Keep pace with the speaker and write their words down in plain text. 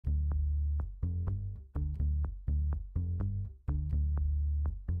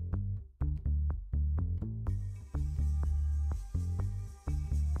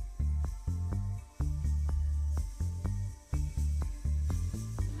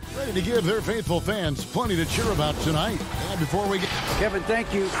ready to give their faithful fans plenty to cheer about tonight. And before we get... Kevin,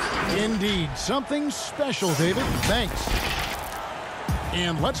 thank you. Indeed. Something special, David. Thanks.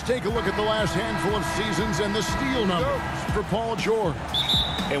 And let's take a look at the last handful of seasons and the steal numbers for Paul George.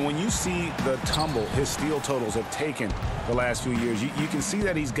 And when you see the tumble his steal totals have taken the last few years, you can see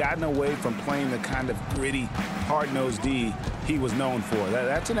that he's gotten away from playing the kind of gritty, hard-nosed D he was known for.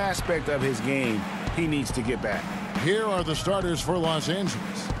 That's an aspect of his game he needs to get back. Here are the starters for Los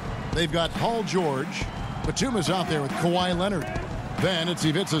Angeles. They've got Paul George. Batum is out there with Kawhi Leonard. Then it's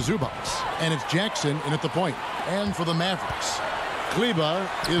Ivica Zubac. And it's Jackson in at the point. And for the Mavericks, Kleba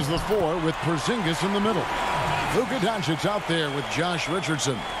is the 4 with Porzingis in the middle. Luka Doncic out there with Josh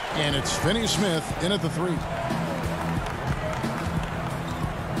Richardson. And it's Finney Smith in at the 3.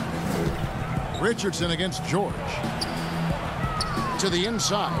 Richardson against George. To the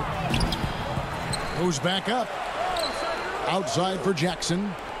inside. Goes back up. Outside for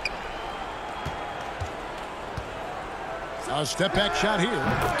Jackson. A step-back shot here.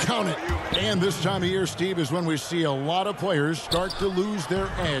 Count it. And this time of year, Steve, is when we see a lot of players start to lose their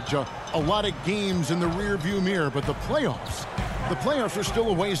edge. A lot of games in the rear-view mirror, but the playoffs are still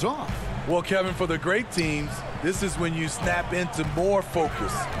a ways off. Well, Kevin, for the great teams, this is when you snap into more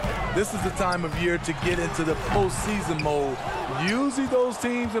focus. This is the time of year to get into the postseason mode. Usually those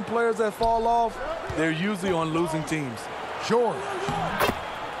teams and players that fall off, they're usually on losing teams. George.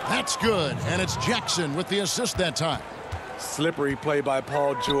 That's good. And it's Jackson with the assist that time. Slippery play by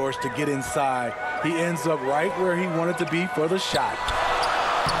Paul George to get inside. He ends up right where he wanted to be for the shot.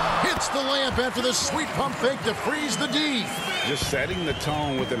 Hits the layup after the sweet pump fake to freeze the D. Just setting the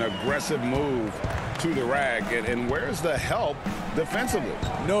tone with an aggressive move to the rack. And where's the help defensively?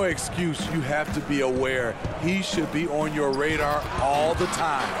 No excuse. You have to be aware. He should be on your radar all the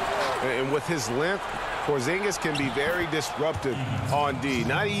time. And with his length, Porzingis can be very disruptive on D.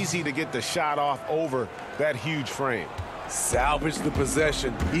 Not easy to get the shot off over that huge frame. Salvage the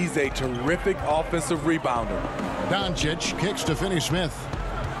possession. He's a terrific offensive rebounder. Doncic kicks to Finney Smith.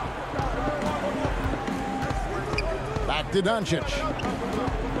 Back to Doncic.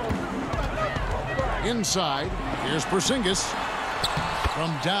 Inside, here's Porzingis.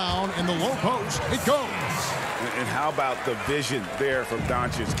 From down in the low post, it goes. And how about the vision there from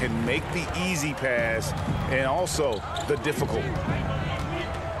Doncic? Can make the easy pass and also the difficult.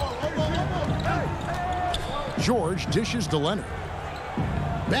 George dishes to Leonard.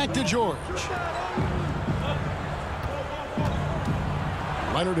 Back to George.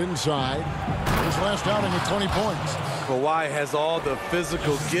 Leonard inside. His last outing with 20 points. Kawhi has all the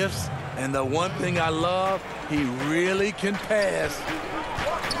physical gifts, and the one thing I love, he really can pass.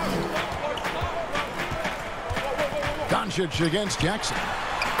 Doncic against Jackson.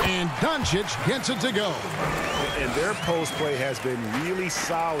 And Doncic gets it to go. And their post play has been really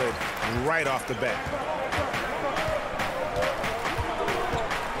solid right off the bat.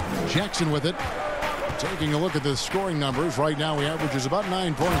 Jackson with it. Taking a look at the scoring numbers. Right now he averages about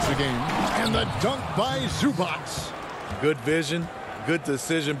 9 points a game. And the dunk by Zubac. Good vision, good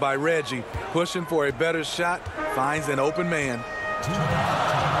decision by Reggie. Pushing for a better shot, finds an open man.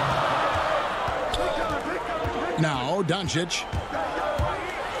 Now Doncic.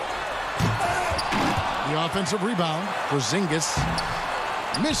 The offensive rebound. Porzingis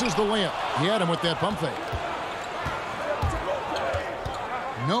misses the layup. He had him with that pump fake.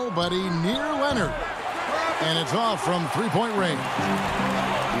 Nobody near Leonard. And it's off from three-point range.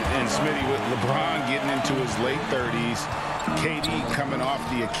 And Smitty, with LeBron getting into his late 30s, KD coming off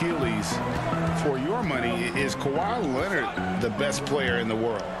the Achilles, for your money, is Kawhi Leonard the best player in the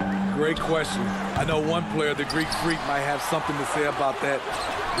world? Great question. I know one player, the Greek Freak, might have something to say about that.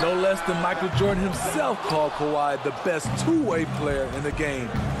 No less than Michael Jordan himself called Kawhi the best two-way player in the game.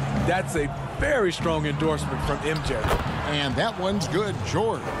 That's a very strong endorsement from MJ. And that one's good,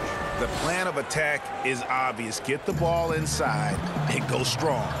 George. The plan of attack is obvious. Get the ball inside and go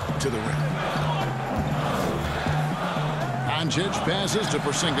strong to the rim. Doncic passes to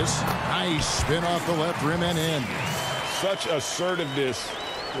Porzingis. Nice spin off the left rim and in. Such assertiveness.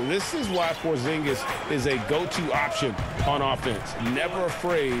 This is why Porzingis is a go-to option on offense. Never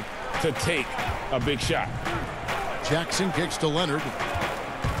afraid to take a big shot. Jackson kicks to Leonard.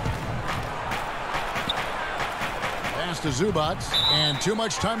 To Zubac, and too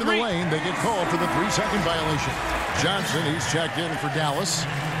much time in the lane. They get called for the 3-second violation. Johnson, he's checked in for Dallas.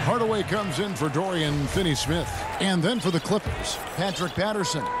 Hardaway comes in for Dorian Finney-Smith. And then for the Clippers, Patrick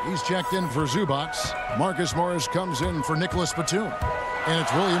Patterson. He's checked in for Zubac. Marcus Morris comes in for Nicholas Batum. And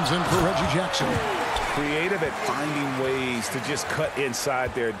it's Williams in for Reggie Jackson. Creative at finding ways to just cut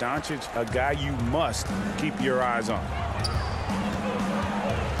inside there. Doncic, a guy you must keep your eyes on.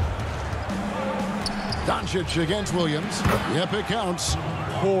 Doncic against Williams. Yep, it counts.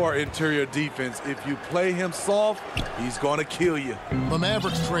 Poor interior defense. If you play him soft, he's going to kill you. The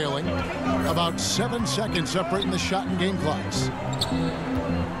Mavericks trailing. About 7 seconds separating the shot and game clocks.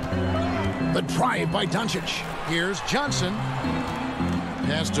 The drive by Doncic. Here's Johnson.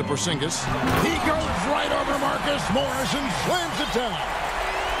 Pass to Porzingis. He goes right over Marcus Morris and slams it down.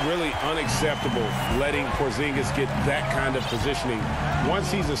 Really unacceptable letting Porzingis get that kind of positioning.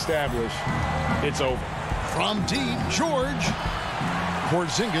 Once he's established, it's over. From deep, George.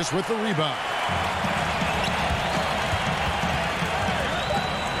 Porzingis with the rebound.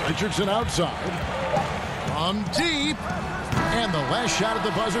 Richardson outside. From deep. And the last shot at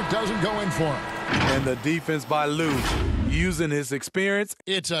the buzzer doesn't go in for him. And the defense by Lou, using his experience.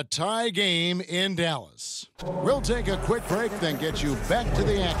 It's a tie game in Dallas. We'll take a quick break, then get you back to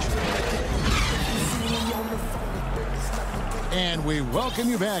the action. And we welcome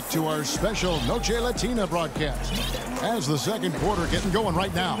you back to our special Noche Latina broadcast as the second quarter getting going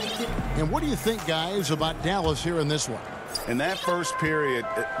right now. And what do you think, guys, about Dallas here in this one? In that first period,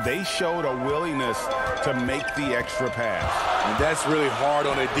 they showed a willingness to make the extra pass. And that's really hard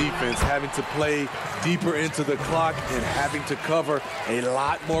on a defense, having to play deeper into the clock and having to cover a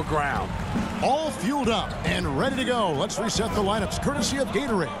lot more ground. All fueled up and ready to go. Let's reset the lineups, courtesy of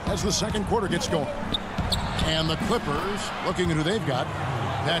Gatorade, as the second quarter gets going. And the Clippers, looking at who they've got.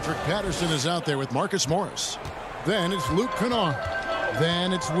 Patrick Patterson is out there with Marcus Morris. Then it's Luke Kennard.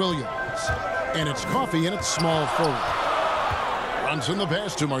 Then it's Williams. And it's Coffey and it's small forward. Brunson the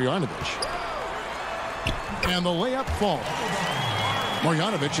pass to Marjanovic. And the layup falls.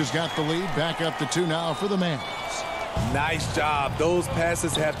 Marjanovic has got the lead. Back up to 2 now for the Mavs. Nice job. Those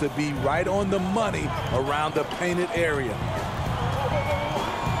passes have to be right on the money around the painted area.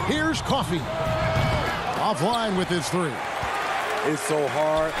 Here's Coffey. Offline with his 3. It's so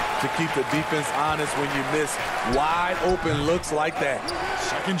hard to keep the defense honest when you miss wide open looks like that.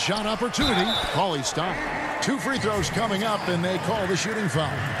 Second shot opportunity. Cauley Stein. 2 free throws coming up, and they call the shooting foul.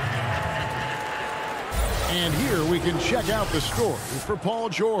 And here we can check out the scores for Paul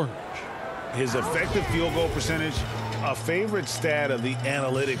George. His effective field goal percentage, a favorite stat of the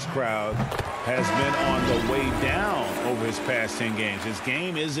analytics crowd, has been on the way down over his past 10 games. His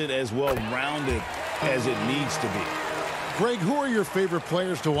game isn't as well-rounded as it needs to be. Greg, who are your favorite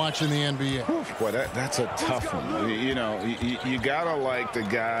players to watch in the NBA? Boy, that's a tough one. You know, you gotta like the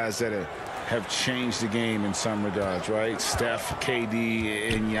guys that have changed the game in some regards, right? Steph,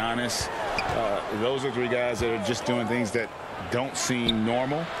 KD, and Giannis. Those are 3 guys that are just doing things that don't seem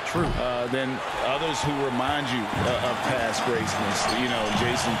normal. True. Then others who remind you of past greatness. You know,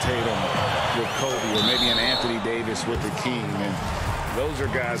 Jason Tatum with Kobe, or maybe an Anthony Davis with the King. And those are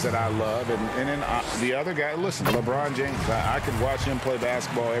guys that I love. And then the other guy, listen, LeBron James, I could watch him play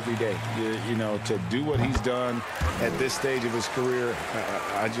basketball every day. You know, to do what he's done at this stage of his career,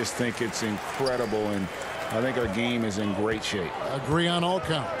 I just think it's incredible. And I think our game is in great shape. Agree on all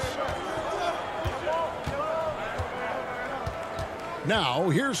counts. Now,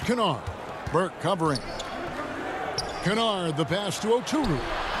 here's Kennard. Burke covering. Kennard, the pass to Oturu.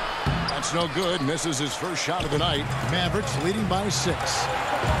 That's no good. Misses his first shot of the night. Mavericks leading by 6.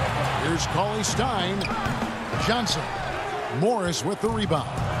 Here's Cauley Stein. Johnson. Morris with the rebound.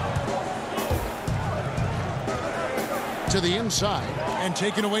 To the inside and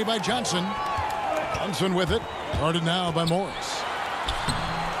taken away by Johnson. Brunson with it. Guarded now by Morris.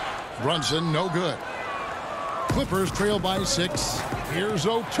 Brunson, no good. Clippers trail by 6. Here's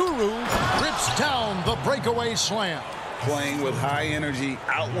Oturu. Rips down the breakaway slam. Playing with high energy,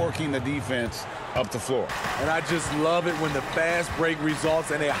 outworking the defense up the floor. And I just love it when the fast break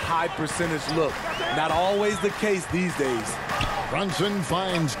results in a high percentage look. Not always the case these days. Brunson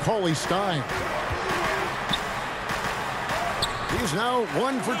finds Cauley Stein. He's now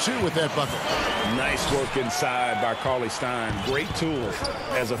 1 for 2 with that bucket. Nice work inside by Cauley Stein. Great tools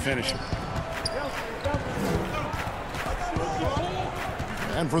as a finisher.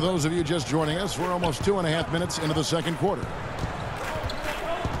 And for those of you just joining us, we're almost 2.5 minutes into the second quarter.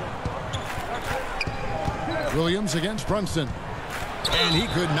 Williams against Brunson. And he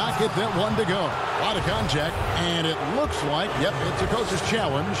could not get that one to go. A lot of contact, and it looks like, yep, it's a coach's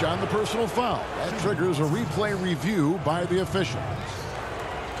challenge on the personal foul. That triggers a replay review by the officials.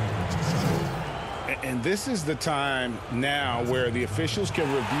 And this is the time now where the officials can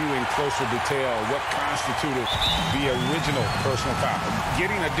review in closer detail what constituted the original personal foul.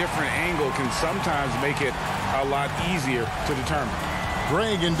 Getting a different angle can sometimes make it a lot easier to determine.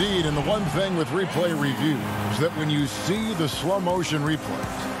 Greg, indeed, and the one thing with replay review is that when you see the slow motion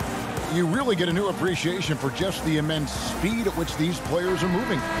replays, you really get a new appreciation for just the immense speed at which these players are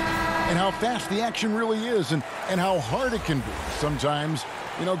moving. and how fast the action really is and how hard it can be sometimes,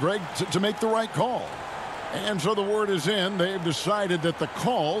 you know, Greg, to make the right call. And so the word is in. They've decided that the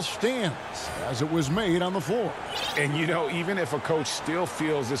call stands as it was made on the floor. And, you know, even if a coach still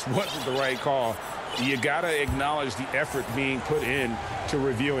feels this wasn't the right call, you got to acknowledge the effort being put in to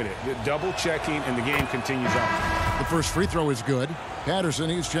reviewing it. The double checking, and the game continues on. The first free throw is good. Patterson,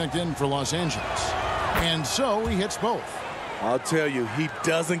 he's checked in for Los Angeles. And so he hits both. I'll tell you, he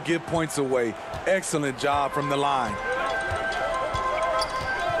doesn't give points away. Excellent job from the line.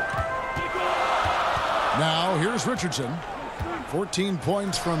 Now, here's Richardson. 14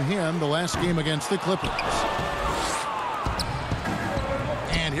 points from him the last game against the Clippers.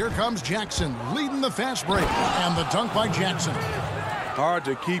 And here comes Jackson leading the fast break. And the dunk by Jackson. Hard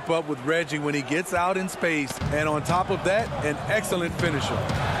to keep up with Reggie when he gets out in space. And on top of that, an excellent finisher.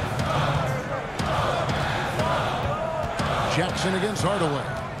 Jackson against Hardaway.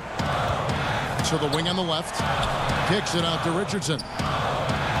 To the wing on the left. Kicks it out to Richardson.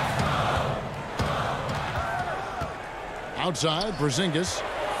 Outside, Porzingis,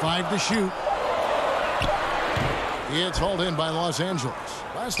 5 to shoot. It's hauled in by Los Angeles.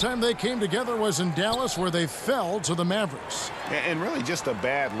 Last time they came together was in Dallas, where they fell to the Mavericks. And really just a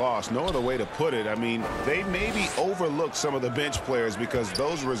bad loss. No other way to put it. I mean, they maybe overlooked some of the bench players because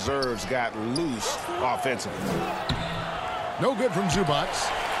those reserves got loose offensively. No good from Zubac.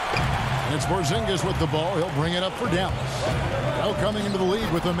 And it's Porzingis with the ball. He'll bring it up for Dallas. Now coming into the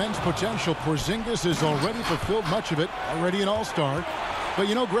league with immense potential, Porzingis has already fulfilled much of it, already an all-star. But,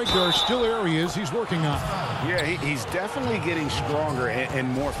 you know, Greg, there are still areas he's working on. Yeah, he's definitely getting stronger and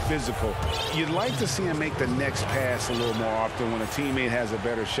more physical. You'd like to see him make the next pass a little more often when a teammate has a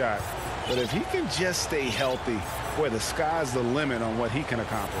better shot. But if he can just stay healthy, boy, the sky's the limit on what he can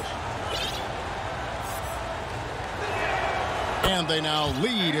accomplish. And they now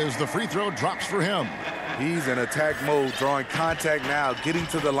lead as the free throw drops for him. He's in attack mode, drawing contact now, getting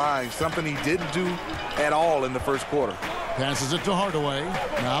to the line, something he didn't do at all in the first quarter. Passes it to Hardaway.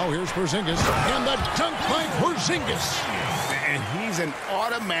 Now here's Porzingis. And the dunk by Porzingis. And he's an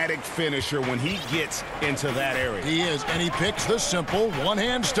automatic finisher when he gets into that area. He is, and he picks the simple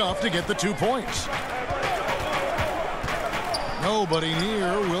one-hand stuff to get the 2 points. Nobody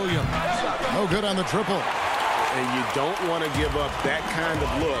near Williams. No good on the triple. And you don't want to give up that kind of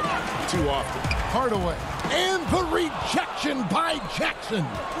look too often. Hardaway. And the rejection by Jackson.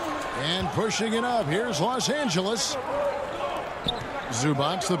 And pushing it up. Here's Los Angeles.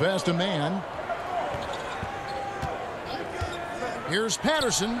 Zubac, the best of man. Here's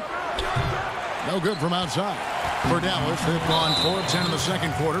Patterson. No good from outside. For Dallas, they've gone 4 of 10 in the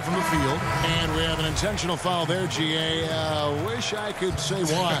second quarter from the field. And we have an intentional foul there, GA. Wish I could say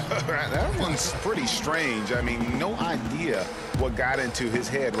why. That one's pretty strange. I mean, no idea what got into his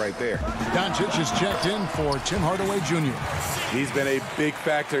head right there. Doncic is checked in for Tim Hardaway Jr. He's been a big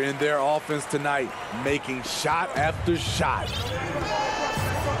factor in their offense tonight, making shot after shot.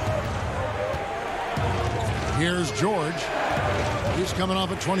 Here's George. He's coming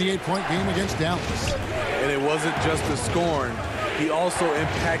off a 28-point game against Dallas. And it wasn't just the scoring. He also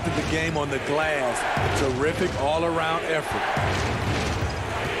impacted the game on the glass. Terrific all-around effort.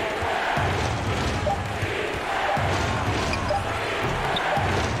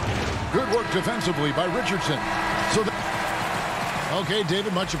 Good work defensively by Richardson. Okay,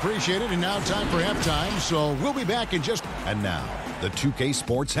 David, much appreciated. And now time for halftime. So we'll be back in just... And now, the 2K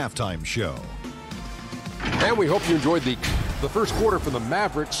Sports Halftime Show. And we hope you enjoyed the first quarter for the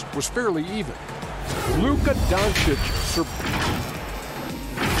Mavericks was fairly even. Luka Doncic.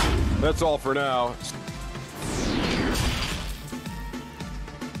 That's all for now.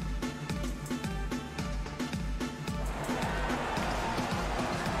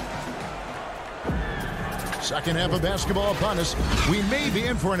 Second half of basketball upon us. We may be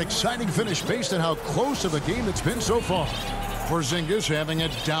in for an exciting finish based on how close of a game it's been so far. Porzingis having a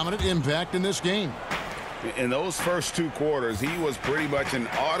dominant impact in this game. In those first 2 quarters, he was pretty much an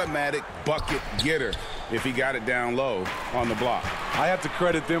automatic bucket getter if he got it down low on the block. I have to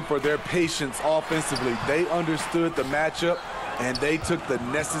credit them for their patience offensively. They understood the matchup, and they took the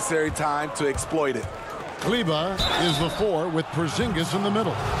necessary time to exploit it. Kleba is the 4 with Porzingis in the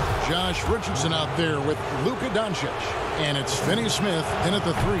middle. Josh Richardson out there with Luka Doncic. And it's Finney Smith in at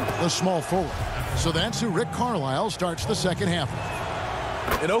the 3, the small forward. So that's who Rick Carlisle starts the second half with.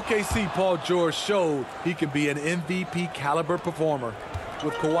 In OKC, Paul George showed he could be an MVP caliber performer.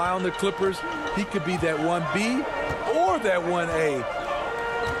 With Kawhi on the Clippers, he could be that 1B or that 1A.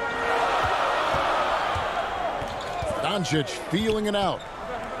 Doncic feeling it out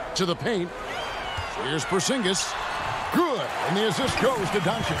to the paint. Here's Porzingis. Good. And the assist goes to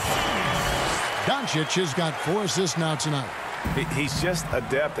Doncic. Doncic has got 4 assists now tonight. He's just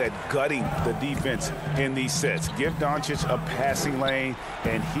adept at gutting the defense in these sets. Give Doncic a passing lane,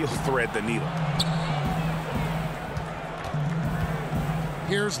 and he'll thread the needle.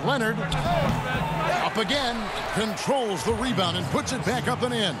 Here's Leonard. Up again. Controls the rebound and puts it back up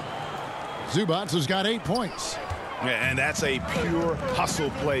and in. Zubac has got 8 points. And that's a pure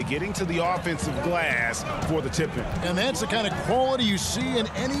hustle play, getting to the offensive glass for the tip-in. And that's the kind of quality you see in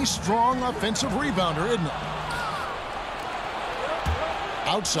any strong offensive rebounder, isn't it?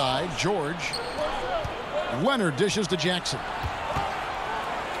 Outside, George. Leonard dishes to Jackson.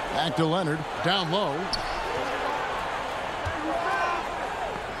 Back to Leonard. Down low.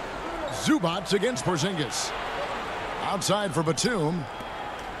 Zubac against Porzingis. Outside for Batum.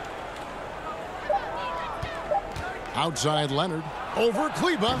 Outside Leonard. Over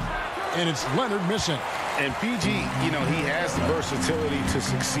Kleba. And it's Leonard missing. And PG, you know, he has the versatility to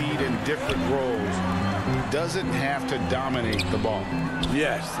succeed in different roles. Doesn't have to dominate the ball.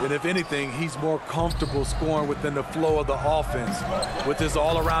 Yes, and if anything, he's more comfortable scoring within the flow of the offense. With his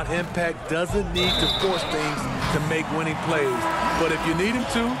all-around impact, doesn't need to force things to make winning plays. But if you need him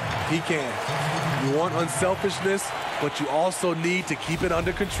to, he can. You want unselfishness, but you also need to keep it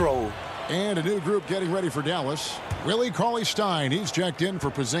under control. And a new group getting ready for Dallas. Willie Cauley-Stein, he's checked in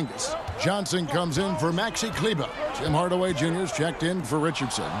for Porzingis. Johnson comes in for Maxi Kleba. Tim Hardaway Jr.'s checked in for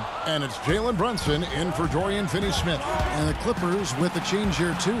Richardson. And it's Jalen Brunson in for Dorian Finney-Smith. And the Clippers with a change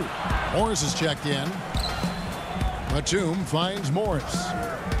here, too. Morris is checked in. Batum finds Morris.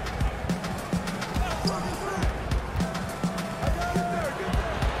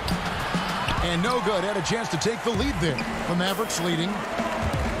 And no good. Had a chance to take the lead there. The Mavericks leading.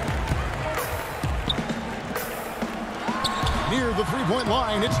 Near the three-point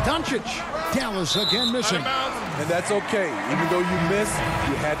line, it's Doncic. Dallas again missing. And that's okay. Even though you missed,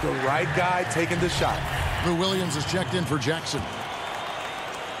 you had the right guy taking the shot. Lou Williams is checked in for Jackson.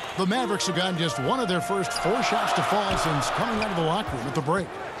 The Mavericks have gotten just one of their first 4 shots to fall since coming out of the locker room at the break.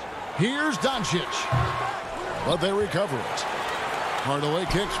 Here's Doncic. But they recover it. Hardaway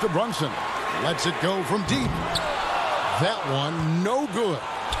kicks to Brunson. Lets it go from deep. That one, no good.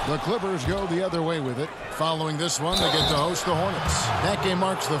 The Clippers go the other way with it. Following this one, they get to host the Hornets. That game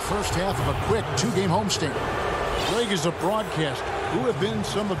marks the first half of a quick 2-game homestand. Greg, is a broadcaster. Who have been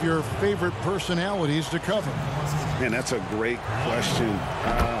some of your favorite personalities to cover? Man, that's a great question.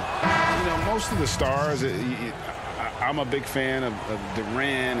 You know, most of the stars, I'm a big fan of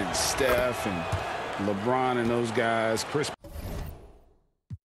Durant and Steph and LeBron and those guys. Chris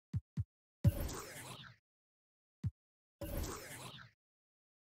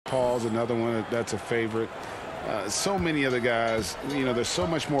Paul's another one that's a favorite. So many other guys, you know, there's so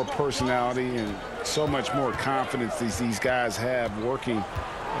much more personality and so much more confidence these guys have working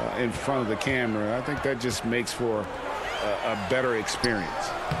in front of the camera. I think that just makes for a better experience.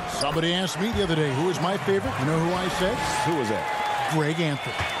 Somebody asked me the other day, who is my favorite? You know who I said? Who was that? Greg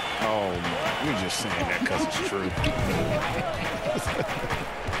Anthony. Oh, you're just saying that because it's true.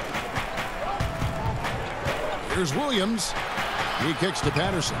 Here's Williams. He kicks to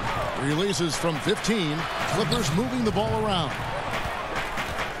Patterson. Releases from 15. Clippers moving the ball around.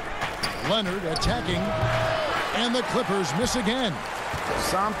 Leonard attacking. And the Clippers miss again.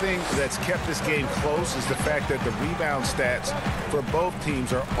 Something that's kept this game close is the fact that the rebound stats for both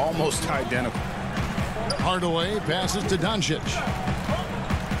teams are almost identical. Hardaway passes to Doncic.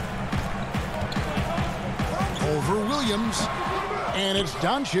 Over Williams. And it's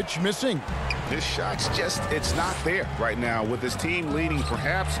Doncic missing. His shot's just, it's not there right now. With his team leading,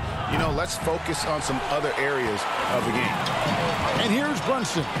 perhaps, you know, let's focus on some other areas of the game. And here's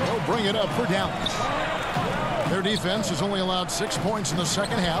Brunson. He'll bring it up for Dallas. Their defense has only allowed 6 points in the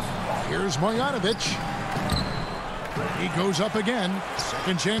second half. Here's Marjanovic. He goes up again.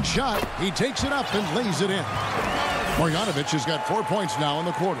 Second chance shot. He takes it up and lays it in. Marjanovic has got 4 points now in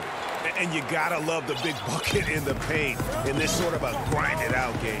the quarter. And you gotta love the big bucket in the paint in this sort of a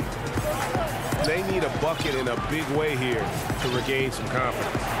grind-it-out game. They need a bucket in a big way here to regain some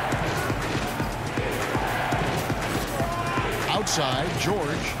confidence. Outside,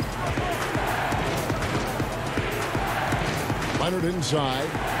 George. Leonard inside.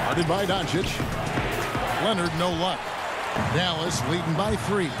 Guarded by Doncic. Leonard, no luck. Dallas leading by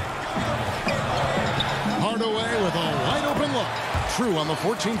 3. Hardaway with a wide-open look. True on the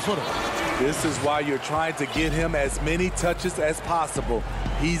 14-footer. This is why you're trying to get him as many touches as possible.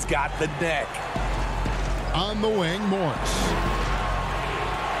 He's got the neck. On the wing, Morris.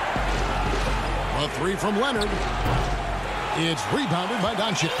 A 3 from Leonard. It's rebounded by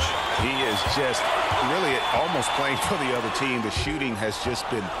Doncic. He is just really almost playing for the other team. The shooting has just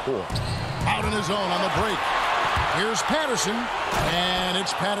been poor. Out in his own on the break. Here's Patterson, and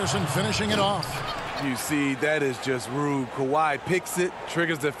it's Patterson finishing it off. You see, that is just rude. Kawhi picks it,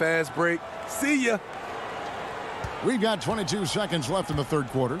 triggers the fast break. See ya. We've got 22 seconds left in the third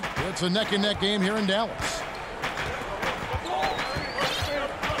quarter. It's a neck-and-neck game here in Dallas.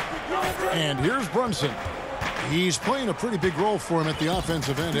 And here's Brunson. He's playing a pretty big role for him at the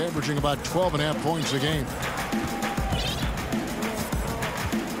offensive end, averaging about 12.5 points a game.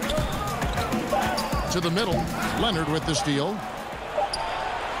 To the middle, Leonard with the steal.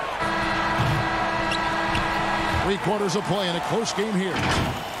 3 quarters of play in a close game here.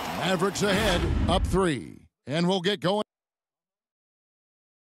 Mavericks ahead, up 3. And we'll get going.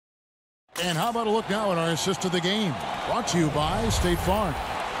 And how about a look now at our assist of the game? Brought to you by State Farm.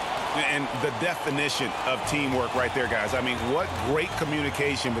 And the definition of teamwork right there, guys. I mean, what great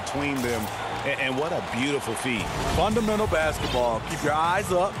communication between them, and what a beautiful feed. Fundamental basketball. Keep your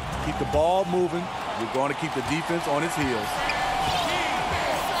eyes up. Keep the ball moving. You're going to keep the defense on its heels.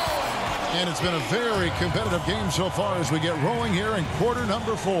 And it's been a very competitive game so far as we get rolling here in quarter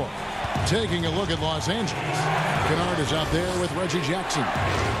number 4. Taking a look at Los Angeles. Kennard is out there with Reggie Jackson.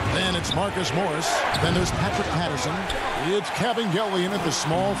 Then it's Marcus Morris. Then there's Patrick Patterson. It's Kevin Gillian at the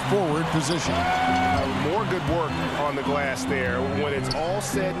small forward position. More good work on the glass there. When it's all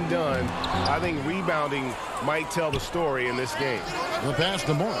said and done, I think rebounding might tell the story in this game. The pass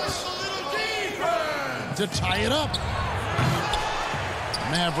to Morris. To tie it up.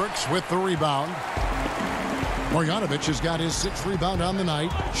 Mavericks with the rebound. Marjanovic has got his 6th rebound on the night.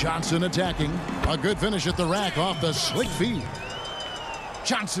 Johnson attacking. A good finish at the rack off the slick feed.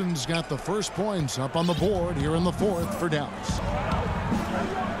 Johnson's got the first points up on the board here in the 4th for Dallas.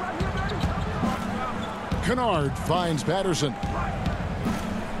 Kennard finds Patterson.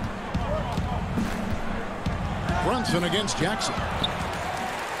 Brunson against Jackson.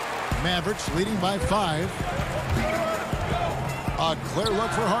 Mavericks leading by 5. A clear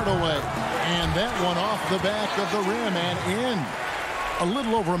look for Hardaway. And that one off the back of the rim and in. A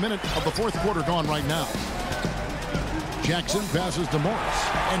little over a minute of the 4th quarter gone right now. Jackson passes to Morris.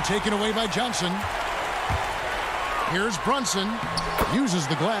 And taken away by Johnson. Here's Brunson. Uses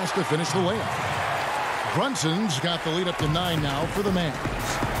the glass to finish the layup. Brunson's got the lead up to 9 now for the Mavs.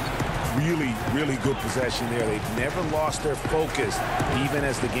 Really, really good possession there. They've never lost their focus, even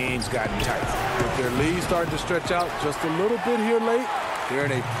as the game's gotten tight. With their lead starting to stretch out just a little bit here late, they're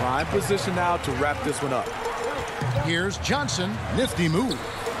in a prime position now to wrap this one up. Here's Johnson. Nifty move.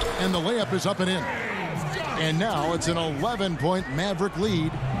 And the layup is up and in. And now it's an 11-point Maverick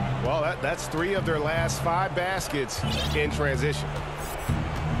lead. Well, that's 3 of their last 5 baskets in transition.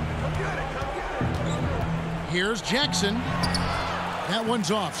 Here's Jackson. That one's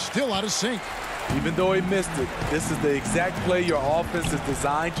off. Still out of sync. Even though he missed it, this is the exact play your offense is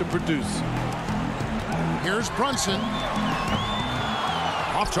designed to produce. Here's Brunson.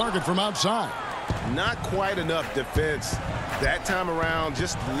 Off target from outside. Not quite enough defense. That time around,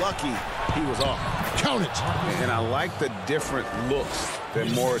 just lucky he was off. Count it. And I like the different looks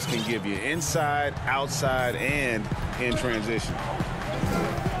that Morris can give you. Inside, outside, and in transition.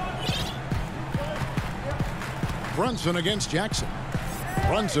 Brunson against Jackson.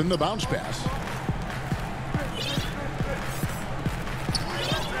 Brunson, the bounce pass.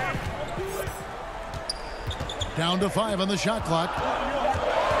 Down to 5 on the shot clock.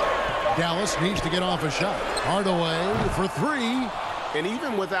 Dallas needs to get off a shot. Hardaway for 3. And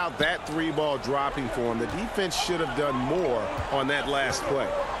even without that 3-ball dropping for him, the defense should have done more on that last play.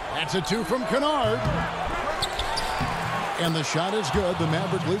 That's a 2 from Kennard. And the shot is good. The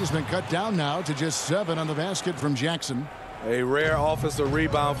Maverick lead has been cut down now to just 7 on the basket from Jackson. A rare offensive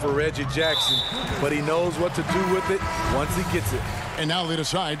rebound for Reggie Jackson, but he knows what to do with it once he gets it. And now they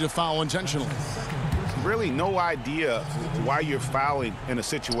decide to foul intentionally. Really no idea why you're fouling in a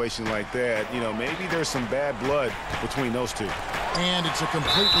situation like that. You know, maybe there's some bad blood between those two. And it's a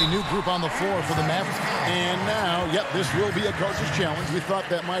completely new group on the floor for the Mavericks. And now, yep, this will be a coach's challenge. We thought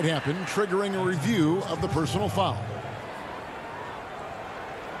that might happen, triggering a review of the personal foul.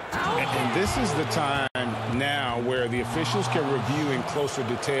 And this is the time now where the officials can review in closer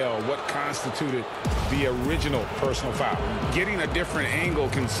detail what constituted the original personal foul. Getting a different angle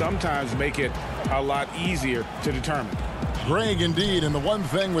can sometimes make it a lot easier to determine. Greg, indeed, and the one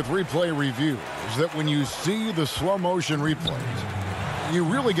thing with replay review is that when you see the slow motion replays, you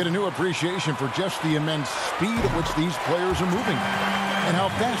really get a new appreciation for just the immense speed at which these players are moving and how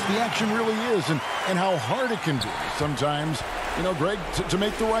fast the action really is and how hard it can be sometimes, you know, Greg, to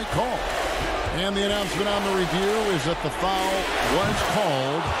make the right call. And the announcement on the review is that the foul was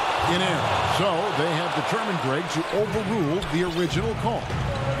called in error. So they have determined, Greg, to overrule the original call.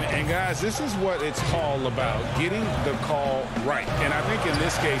 And guys, this is what it's all about, getting the call right. And I think in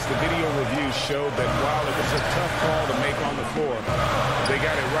this case, the video review showed that while it was a tough call to make on the floor, they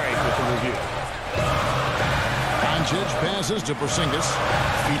got it right with the review. Doncic passes to Porzingis,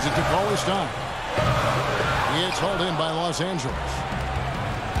 feeds it to Cauley-Stein. It's hauled in by Los Angeles.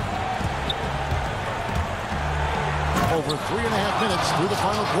 Over 3.5 minutes through the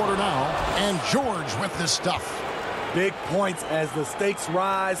final quarter now, and George with this stuff. Big points as the stakes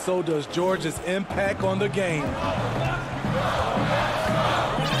rise, so does George's impact on the game.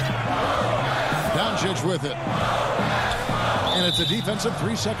 Doncic with it. And it's a defensive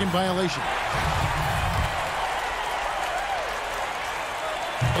 3-second violation.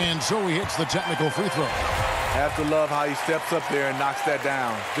 And so he hits the technical free throw. Have to love how he steps up there and knocks that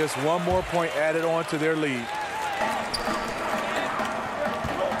down. Just one more point added on to their lead.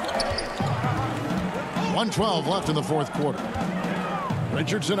 1:12 left in the fourth quarter.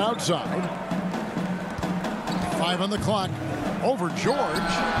 Richardson outside. 5 on the clock. Over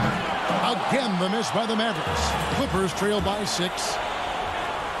George. Again, the miss by the Mavericks. Clippers trail by 6.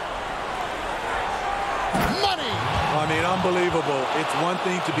 Money! I mean, unbelievable. It's one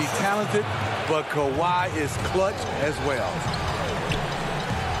thing to be talented, but Kawhi is clutch as well.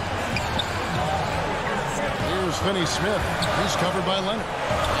 Here's Finney-Smith. He's covered by Leonard.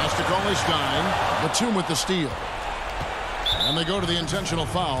 Pass to Cauley-Stein. Batum with the steal. And they go to the intentional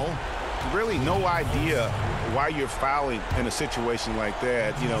foul. Really no idea why you're fouling in a situation like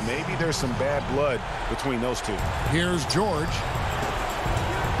that. You know, maybe there's some bad blood between those two. Here's George.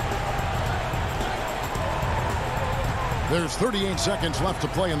 There's 38 seconds left to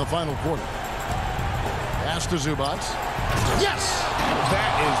play in the final quarter. Pass to Zubac. Yes!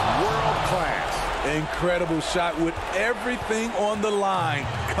 That is world class. Incredible shot with everything on the line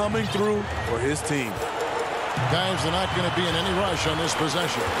coming through for his team. Guys, they're not going to be in any rush on this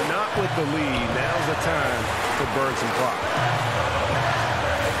possession. Not with the lead. Now's the time to burn some clock.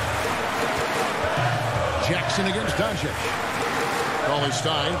 Jackson against Doncic.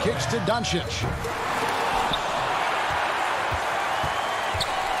 Cauley-Stein kicks to Doncic.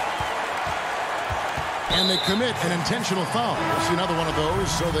 And they commit an intentional foul. We'll see another one of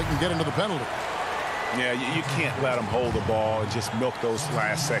those so they can get into the penalty. Yeah, you can't let them hold the ball and just milk those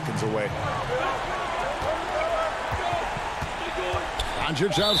last seconds away.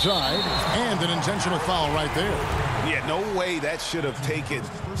 Doncic outside, and an intentional foul right there. Yeah, no way that should have taken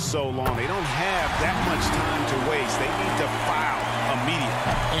so long. They don't have that much time to waste. They need to foul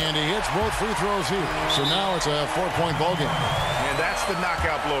immediately. And he hits both free throws here. So now it's a 4-point ball game. And that's the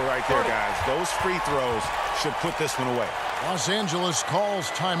knockout blow right there, guys. Those free throws should put this one away. Los Angeles calls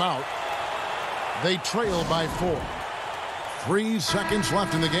timeout. They trail by 4. 3 seconds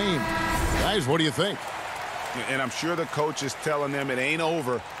left in the game. Guys, what do you think? And I'm sure the coach is telling them it ain't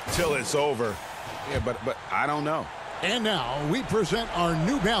over till it's over. Yeah, but I don't know. And now we present our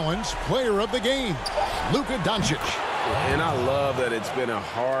New Balance player of the game, Luka Doncic. And I love that it's been a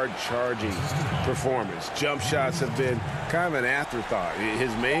hard-charging performance. Jump shots have been kind of an afterthought.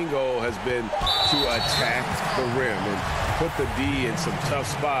 His main goal has been to attack the rim and put the D in some tough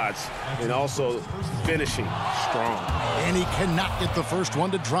spots and also finishing strong. And he cannot get the first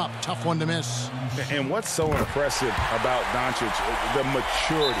one to drop. Tough one to miss. And what's so impressive about Doncic, the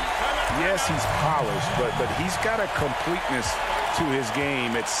maturity. Yes, he's polished, but he's got a completeness to his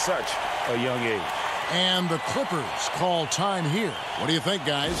game at such a young age. And the Clippers call time here. What do you think,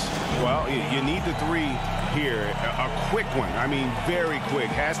 guys? Well, you need the 3 here. A quick one. I mean, very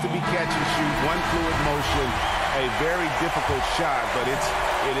quick. Has to be catch and shoot. One fluid motion. A very difficult shot, but it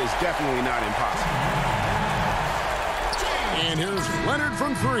is definitely not impossible. And here's Leonard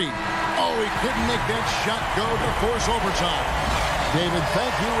from 3. Oh, he couldn't make that shot go to force overtime. David,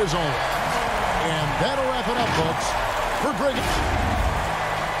 thank you as always. And that'll wrap it up, folks, for Greg.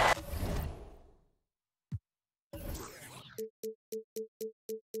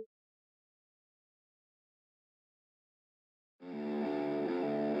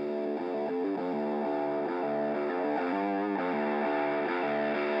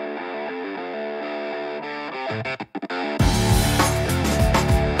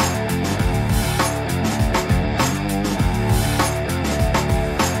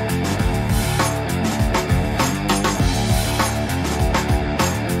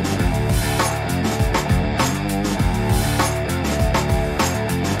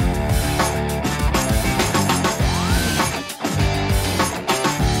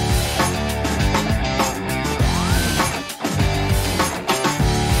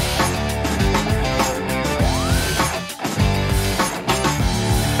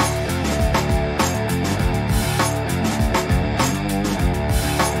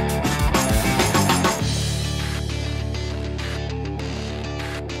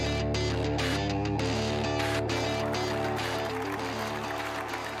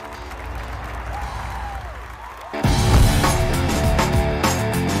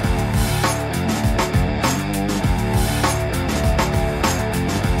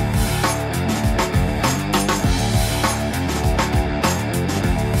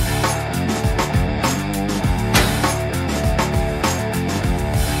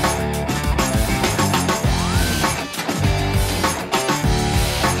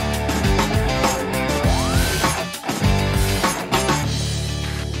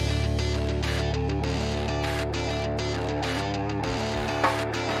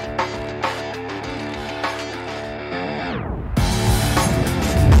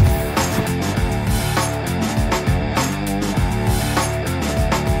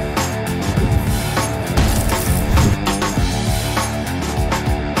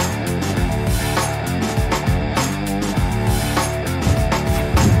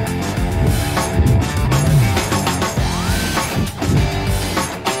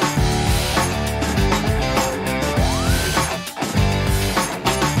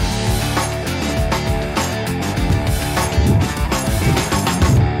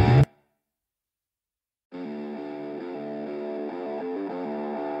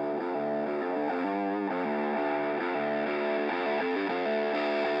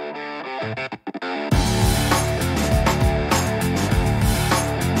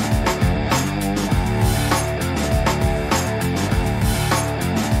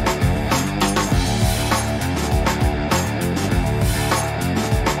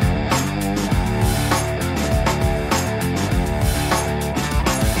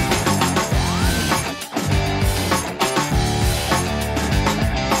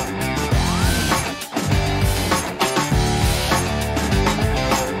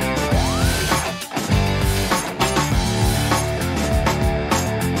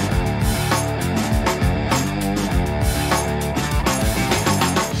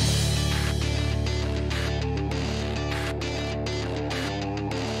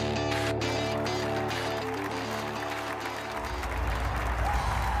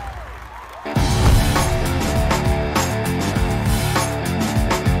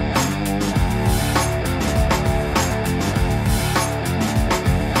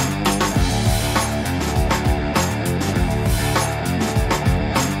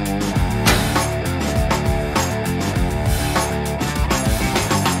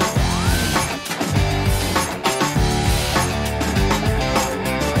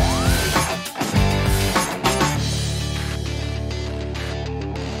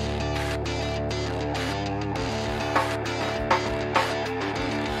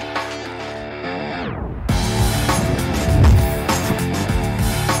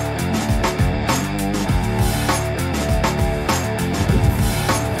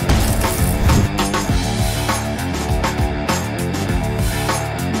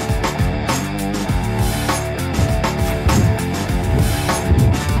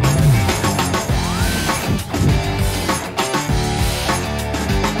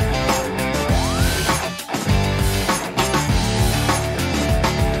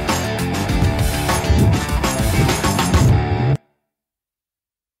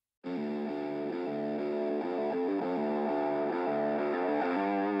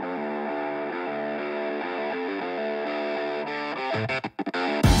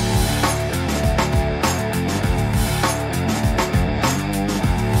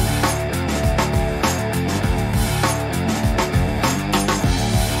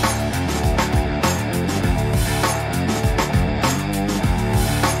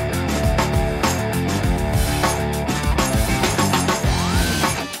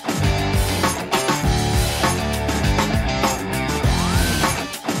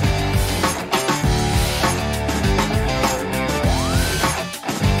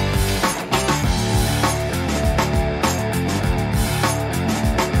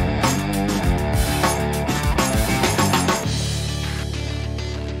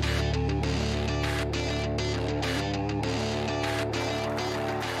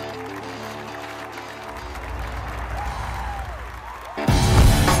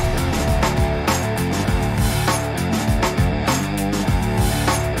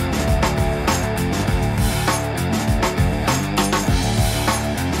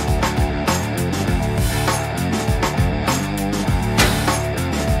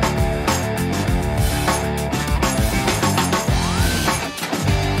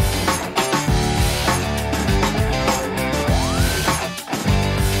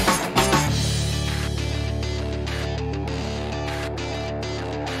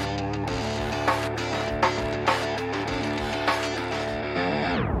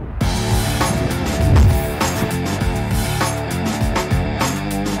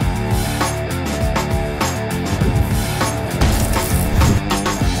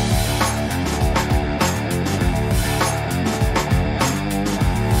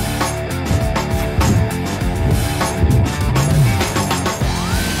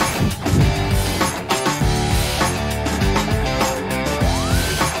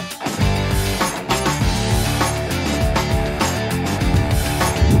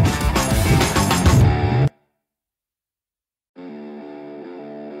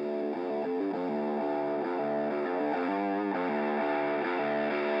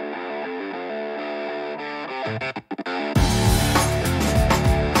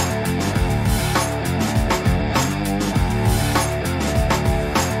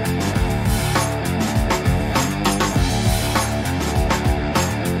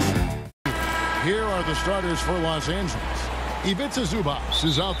 The starters for Los Angeles. Ivica Zubac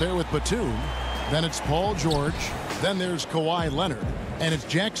is out there with Batum. Then it's Paul George. Then there's Kawhi Leonard. And it's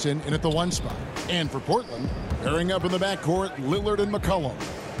Jackson in at the 1 spot. And for Portland, pairing up in the backcourt, Lillard and McCollum.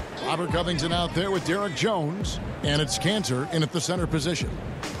 Robert Covington out there with Derek Jones. And it's Cantor in at the center position.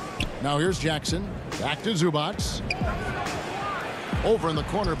 Now here's Jackson. Back to Zubac. Over in the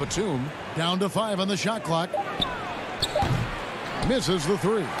corner, Batum. Down to 5 on the shot clock. Misses the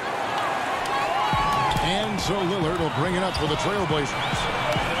 3. And so Lillard will bring it up for the Trailblazers.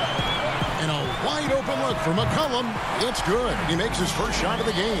 And a wide open look for McCollum. It's good. He makes his first shot of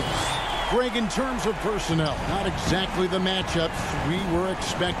the game. Greg, in terms of personnel, not exactly the matchups we were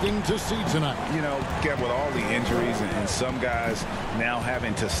expecting to see tonight. You know, Kev, with all the injuries and some guys now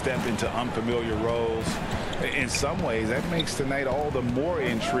having to step into unfamiliar roles, in some ways that makes tonight all the more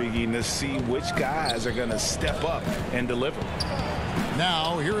intriguing to see which guys are going to step up and deliver.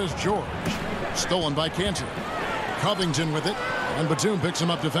 Now, here is George. Stolen by Cantor. Covington with it, and Batum picks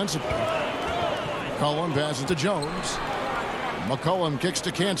him up defensively. McCollum passes to Jones. McCollum kicks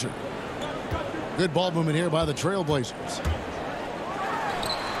to Cantor. Good ball movement here by the Trailblazers.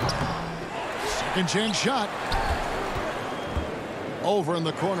 Second chance shot. Over in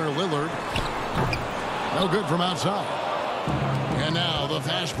the corner, Lillard. No good from outside. And now the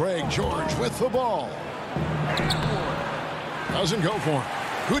fast break. George with the ball. Doesn't go for him.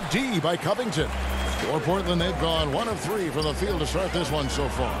 Good D by Covington. For Portland, they've gone 1 of 3 from the field to start this one so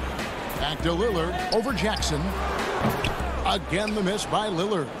far. Back to Lillard over Jackson. Again, the miss by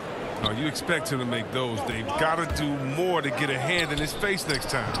Lillard. Oh, you expect him to make those. They've got to do more to get a hand in his face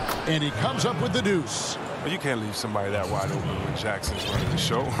next time. And he comes up with the deuce. Well, you can't leave somebody that wide open when Jackson's running the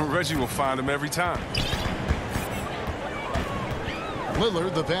show. Reggie will find him every time.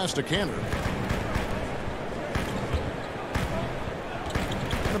 Lillard, the pass to Cantor.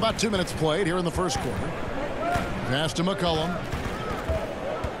 And about 2 minutes played here in the first quarter. Pass to McCollum.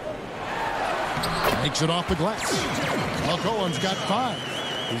 Makes it off the glass. McCollum's got 5.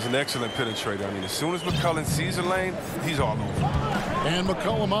 He's an excellent penetrator. I mean, as soon as McCollum sees a lane, he's all over. And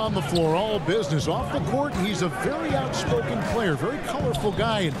McCollum on the floor, all business. Off the court, he's a very outspoken player, very colorful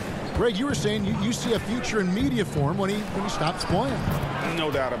guy. And Greg, you were saying you see a future in media for him when he stops playing.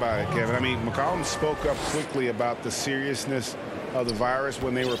 No doubt about it, Kevin. I mean, McCollum spoke up quickly about the seriousness of the virus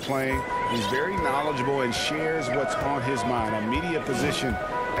when they were playing. He's very knowledgeable and shares what's on his mind. A media position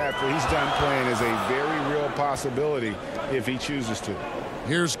after he's done playing is a very real possibility if he chooses to.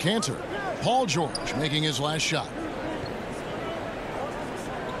 Here's Cantor. Paul George making his last shot.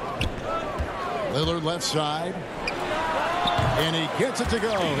 Lillard left side. And he gets it to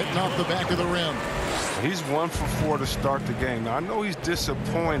go, hitting off the back of the rim. He's 1 for 4 to start the game. Now, I know he's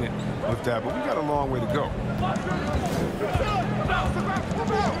disappointed with that, but we got a long way to go.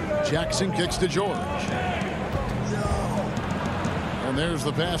 Jackson kicks to George. And there's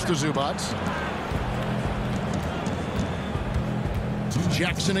the pass to Zubac.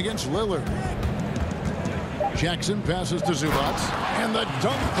 Jackson against Lillard. Jackson passes to Zubac. And the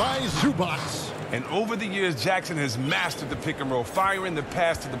dunk by Zubac. And over the years, Jackson has mastered the pick and roll, firing the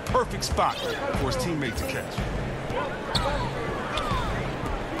pass to the perfect spot for his teammate to catch.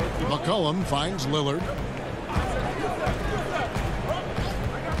 McCollum finds Lillard.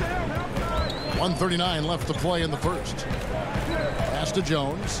 1:39 left to play in the first. Pass to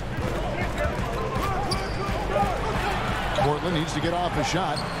Jones. Portland needs to get off a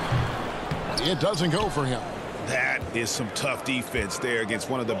shot. It doesn't go for him. That is some tough defense there against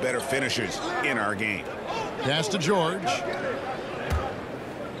one of the better finishers in our game. Pass to George.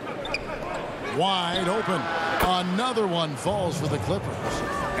 Wide open. Another one falls for the Clippers.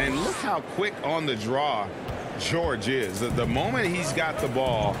 And look how quick on the draw George is. The moment he's got the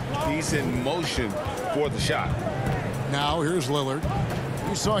ball, he's in motion for the shot. Now here's Lillard.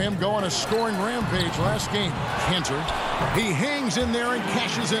 We saw him go on a scoring rampage last game. Cantor. He hangs in there and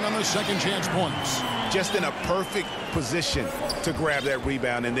cashes in on the second chance points. Just in a perfect position to grab that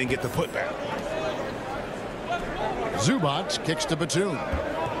rebound and then get the putback. Zubac kicks to Batum.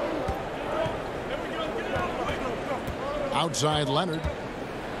 Outside Leonard.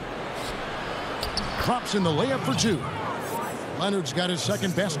 Drops in the layup for 2. Leonard's got his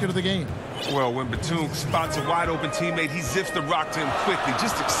second basket of the game. Well, when Batum spots a wide open teammate, he zips the rock to him quickly.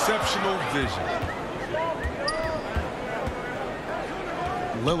 Just exceptional vision.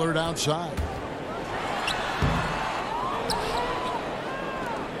 Lillard outside.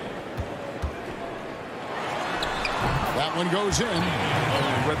 That one goes in.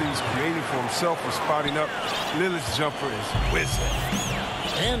 Whether he's creating for himself or spotting up, Lillard's jumper is whistling.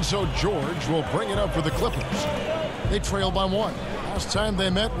 And so George will bring it up for the Clippers. They trail by 1. Last time they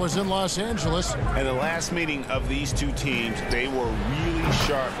met was in Los Angeles. And the last meeting of these two teams, they were really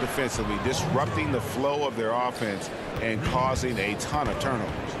sharp defensively, disrupting the flow of their offense and causing a ton of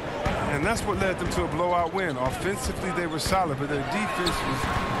turnovers. And that's what led them to a blowout win. Offensively, they were solid, but their defense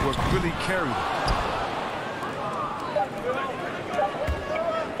was what really carried them.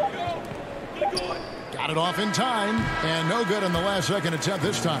 Got it off in time, and no good on the last second attempt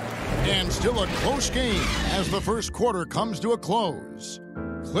this time. And still a close game as the first quarter comes to a close.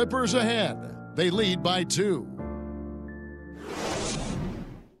 Clippers ahead They lead by 2.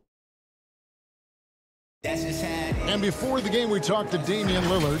 And before the game, we talked to Damian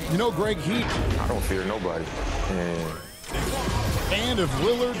Lillard. You know, Greg, I don't fear nobody. And if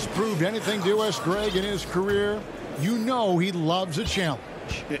Lillard's proved anything to us, Greg, in his career, you know he loves a challenge.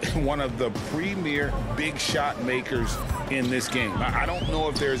 One of the premier big shot makers in this game. I don't know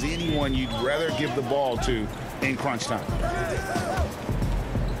if there's anyone you'd rather give the ball to in crunch time.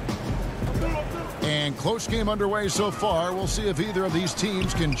 And close game underway so far. We'll see if either of these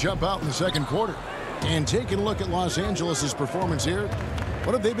teams can jump out in the second quarter. And taking a look at Los Angeles' performance here,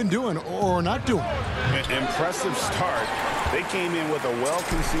 what have they been doing or not doing? Impressive start. They came in with a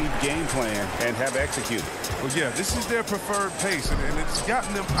well-conceived game plan and have executed. Well, yeah, this is their preferred pace, and it's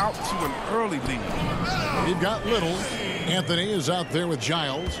gotten them out to an early lead. You've got Little. Anthony is out there with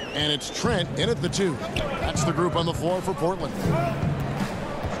Giles, and it's Trent in at the 2. That's the group on the floor for Portland.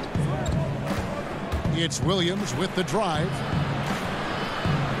 It's Williams with the drive.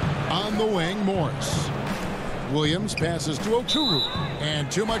 On the wing, Morris. Williams passes to Okuru.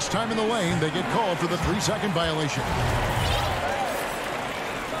 And too much time in the lane. They get called for the 3-second violation.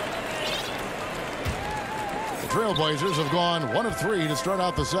 The Trailblazers have gone 1 of 3 to start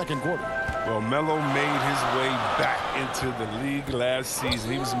out the second quarter. Well, Melo made his way back into the league last season.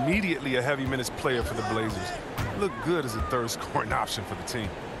 He was immediately a heavy minutes player for the Blazers. Looked good as a third scoring option for the team.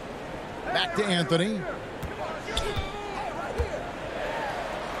 Back to Anthony.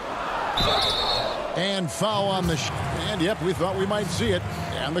 And foul on the and yep, we thought we might see it.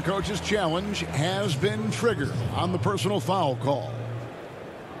 And the coach's challenge has been triggered on the personal foul call.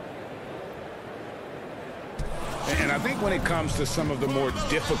 And I think when it comes to some of the more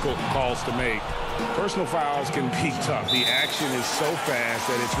difficult calls to make, personal fouls can be tough. The action is so fast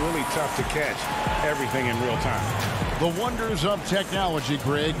that it's really tough to catch everything in real time. The wonders of technology,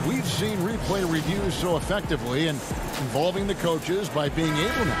 Greg. We've seen replay reviews so effectively, and involving the coaches by being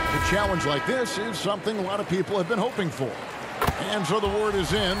able to challenge like this is something a lot of people have been hoping for. And so the word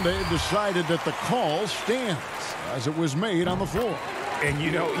is in. They've decided that the call stands as it was made on the floor. And,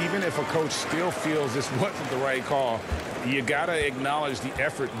 you know, even if a coach still feels this wasn't the right call, you got to acknowledge the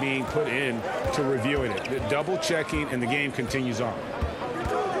effort being put in to reviewing it. The double checking, and the game continues on.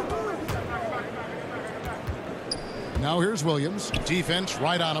 Now here's Williams. Defense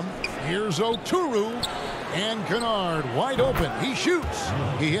right on him. Here's Okuru. And Kennard wide open. He shoots.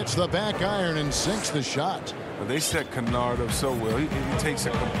 He hits the back iron and sinks the shot. Well, they set Kennard up so well. He takes a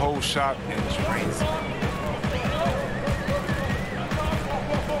composed shot and drains it.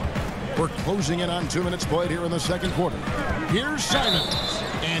 We're closing in on 2 minutes played here in the second quarter. Here's Simons.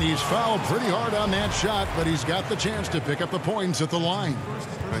 And he's fouled pretty hard on that shot, but he's got the chance to pick up the points at the line.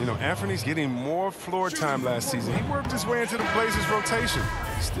 Now, you know, Anthony's getting more floor time last season. He worked his way into the Blazers' rotation.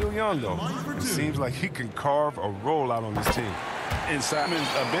 He's still young, though. It seems like he can carve a role out on this team. And Simon's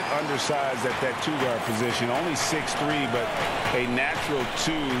a bit undersized at that 2-guard position. Only 6'3", but a natural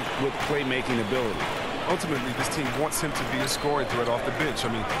 2 with playmaking ability. Ultimately, this team wants him to be a scoring threat off the bench.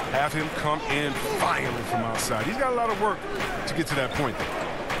 I mean, have him come in firing from outside. He's got a lot of work to get to that point.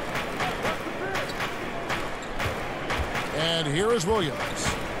 And here is Williams.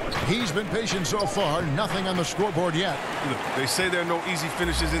 He's been patient so far. Nothing on the scoreboard yet. Look, they say there are no easy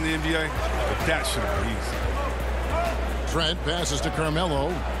finishes in the NBA, but that should have been easy. Trent passes to Carmelo.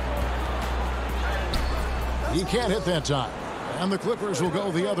 He can't hit that time. And the Clippers will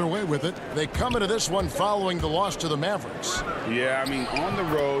go the other way with it. They come into this one following the loss to the Mavericks. Yeah, I mean, on the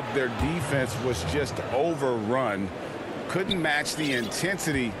road, their defense was just overrun. Couldn't match the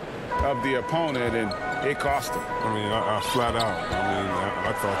intensity of the opponent, and it cost them. I mean, I flat out,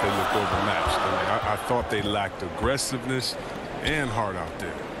 I thought they looked overmatched. I thought they lacked aggressiveness and heart out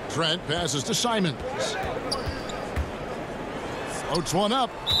there. Trent passes to Simons. Floats one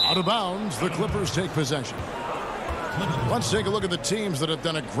up, out of bounds. The Clippers take possession. Let's take a look at the teams that have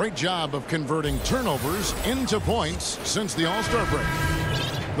done a great job of converting turnovers into points since the All-Star break.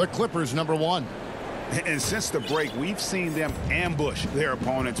 The Clippers, number 1. And since the break, we've seen them ambush their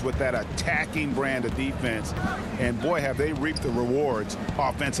opponents with that attacking brand of defense. And boy, have they reaped the rewards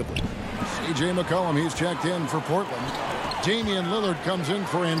offensively. C.J. McCollum, he's checked in for Portland. Damian Lillard comes in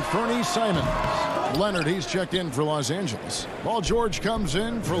for Anthony Simons. Leonard, he's checked in for Los Angeles. Paul George comes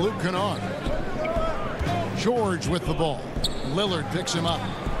in for Luke Kennard. George with the ball. Lillard picks him up.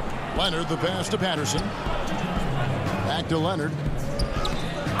 Leonard, the pass to Patterson. Back to Leonard.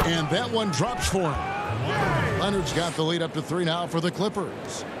 And that one drops for him. Leonard's got the lead up to 3 now for the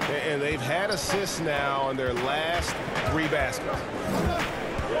Clippers. And they've had assists now on their last 3 baskets.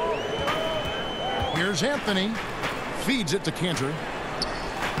 Here's Anthony. Feeds it to Cantor.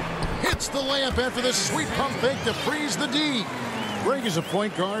 Hits Hits the layup after the sweet pump fake to freeze the D. Greg, as a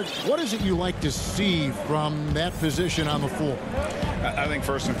point guard, what is it you like to see from that position on the floor? I think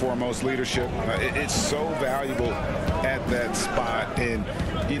first and foremost, leadership. It's so valuable at that spot. And,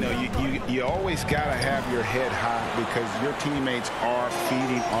 you know, you always got to have your head high because your teammates are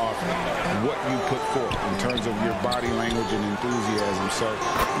feeding off what you put forth in terms of your body language and enthusiasm. So,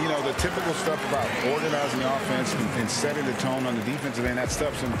 you know, the typical stuff about organizing the offense and setting the tone on the defensive end, that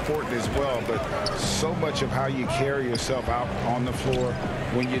stuff's important as well. But so much of how you carry yourself out on the floor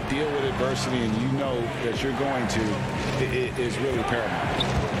when you deal with adversity and you know that you're going to, it is really paramount.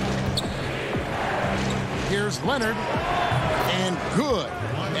 Here's Leonard, and good,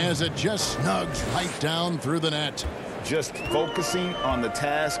 as it just snugs right down through the net. Just focusing on the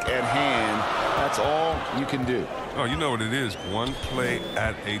task at hand, that's all you can do. Oh, you know what it is, one play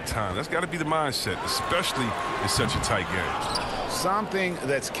at a time. That's got to be the mindset, especially in such a tight game. Something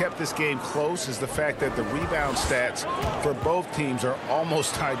that's kept this game close is the fact that the rebound stats for both teams are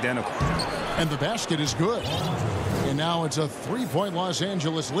almost identical. And the basket is good. And now it's a three-point Los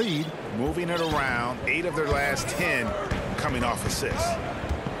Angeles lead. Moving it around, 8 of their last 10 coming off assists.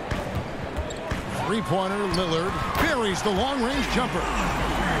 Three-pointer, Lillard buries the long-range jumper.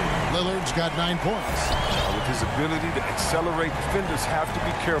 Lillard's got 9 points. With his ability to accelerate, defenders have to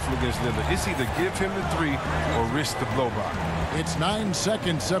be careful against Lillard. It's either give him the 3 or risk the blow-by. It's 9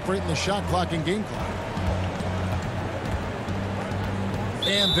 seconds separating the shot clock and game clock.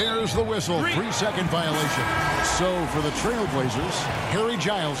 And there's the whistle, 3-second violation. So for the Trailblazers, Harry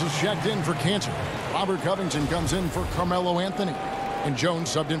Giles is checked in for Cantor. Robert Covington comes in for Carmelo Anthony. And Jones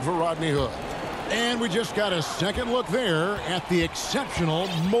subbed in for Rodney Hood. And we just got a second look there at the exceptional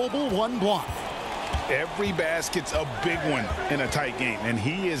Mobile One block. Every basket's a big one in a tight game, and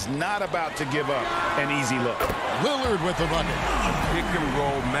he is not about to give up an easy look. Lillard with the bucket. Pick and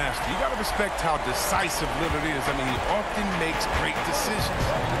roll master. You got to respect how decisive Lillard is. I mean, he often makes great decisions.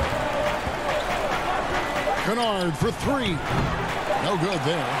 Kennard for 3. No good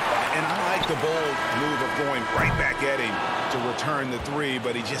there. And I like the bold move of going right back at him to return the 3,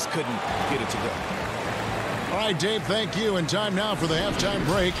 but he just couldn't get it to go. All right, Dave, thank you. And time now for the halftime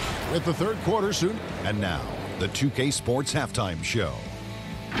break with the third quarter soon. And now, the 2K Sports Halftime Show.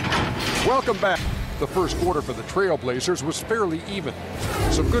 Welcome back. The first quarter for the Trailblazers was fairly even.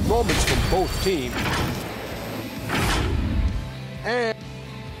 Some good moments from both teams.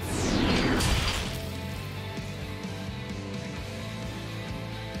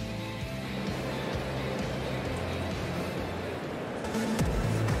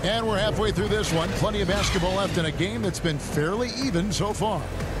 And we're halfway through this one. Plenty of basketball left in a game that's been fairly even so far.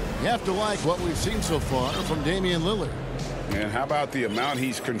 You have to like what we've seen so far from Damian Lillard. And how about the amount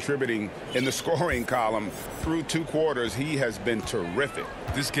he's contributing in the scoring column through 2 quarters? He has been terrific.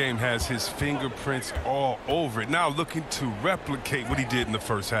 This game has his fingerprints all over it. Now looking to replicate what he did in the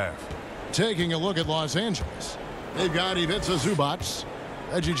first half. Taking a look at Los Angeles. They've got Ivica Zubac,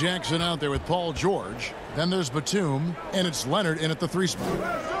 Reggie Jackson out there with Paul George. Then there's Batum, and it's Leonard in at the 3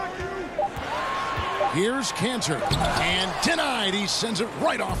 spot. Here's Cantor, and denied. He sends it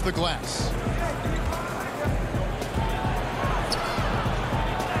right off the glass.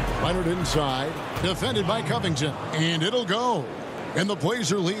 Leonard inside, defended by Covington, and it'll go. And the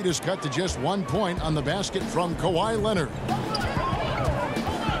Blazer lead is cut to just 1 point on the basket from Kawhi Leonard.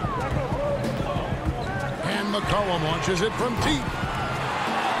 And McCollum launches it from deep.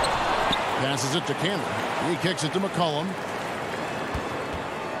 Passes it to Cantor. He kicks it to McCollum.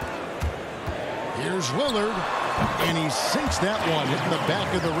 Here's Lillard, and he sinks that one, hitting the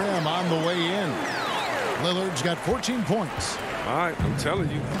back of the rim on the way in. Lillard's got 14 points. All right, I'm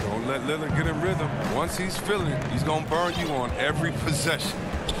telling you, don't let Lillard get in rhythm. Once he's feeling it, he's going to burn you on every possession.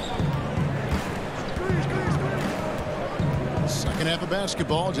 Second half of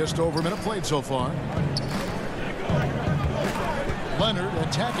basketball, just over a minute played so far. Leonard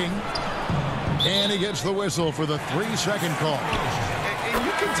attacking, and he gets the whistle for the 3-second call. And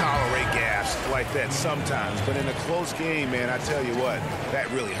you can tolerate gaps like that sometimes, but in a close game, man, I tell you what,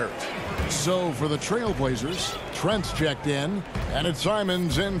 that really hurts. So for the Trailblazers, Trent's checked in, and it's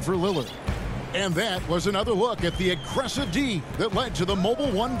Simons in for Lillard. And that was another look at the aggressive D that led to the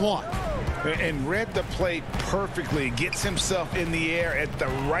Mobile One block. And read the play perfectly, gets himself in the air at the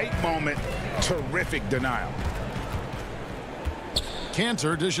right moment. Terrific denial.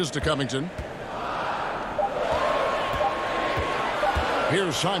 Cantor dishes to Covington.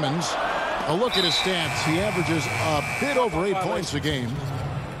 Here's Simons. A look at his stats. He averages a bit over 8 points a game.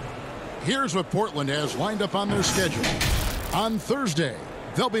 Here's what Portland has lined up on their schedule. On Thursday,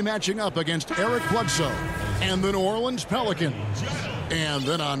 they'll be matching up against Eric Bledsoe and the New Orleans Pelicans. And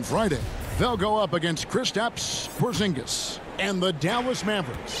then on Friday, they'll go up against Kristaps Porzingis and the Dallas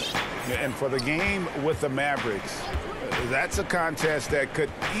Mavericks. And for the game with the Mavericks, that's a contest that could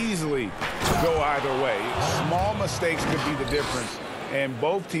easily go either way. Small mistakes could be the difference, and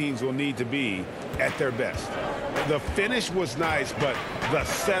both teams will need to be at their best. The finish was nice, but the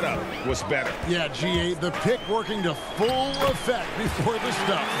setup was better. Yeah, GA, the pick working to full effect before the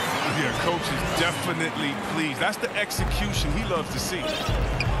stuff. Yeah, coach is definitely pleased. That's the execution he loves to see.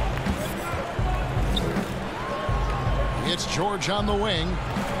 It's George on the wing.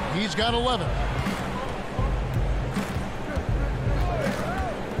 He's got 11.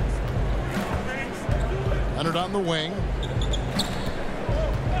 Leonard on the wing.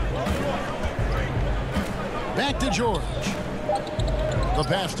 Back to George. The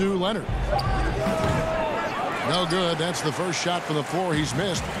pass to Leonard. No good. That's the first shot from the floor he's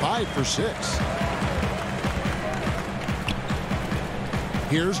missed. 5 for 6.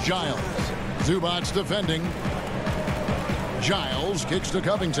 Here's Giles. Zubac's defending. Giles kicks to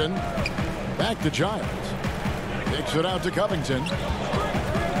Covington. Back to Giles. Kicks it out to Covington.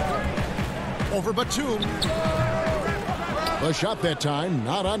 Over Batum. The shot that time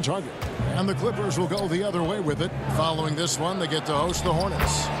not on target. And the Clippers will go the other way with it. Following this one, they get to host the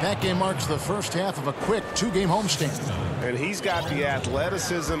Hornets. That game marks the first half of a quick 2-game homestand. And he's got the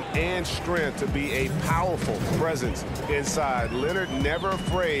athleticism and strength to be a powerful presence inside. Leonard never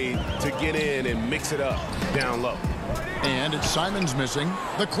afraid to get in and mix it up down low. And it's Simons missing.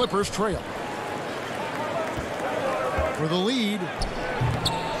 The Clippers trail. For the lead,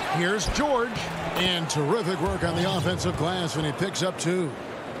 here's George. And terrific work on the offensive glass, and he picks up 2.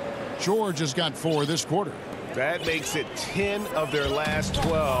 George has got 4 this quarter. That makes it 10 of their last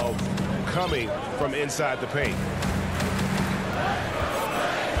 12 coming from inside the paint.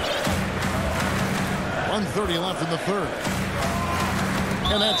 1:30 left in the third.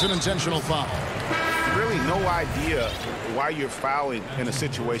 And that's an intentional foul. Really no idea why you're fouling in a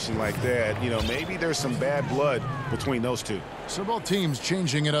situation like that. You know, maybe there's some bad blood between those two. So both teams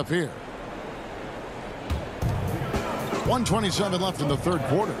changing it up here. 1:27 left in the third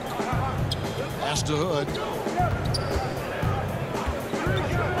quarter. Pass to Hood.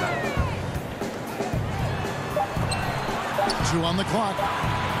 Two on the clock.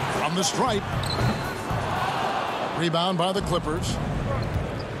 From the stripe. Rebound by the Clippers.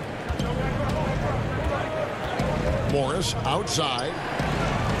 Morris outside.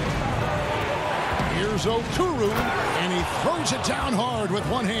 Here's Okuru, and he throws it down hard with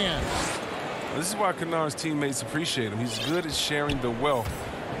one hand. This is why Kennard's teammates appreciate him. He's good at sharing the wealth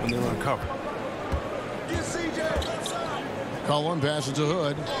when they're uncovered. Cullen passes to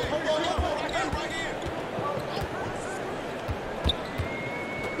Hood.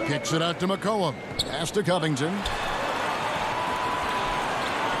 Kicks it out to McCollum. Pass to Covington.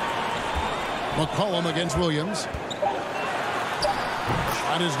 McCollum against Williams.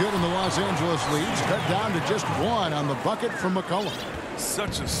 Shot is good, and the Los Angeles leads cut down to just 1 on the bucket from McCollum.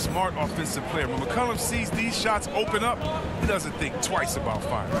 Such a smart offensive player. When McCollum sees these shots open up, he doesn't think twice about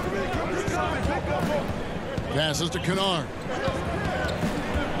firing. Passes to Kennard.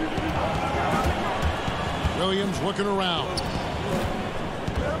 Williams looking around.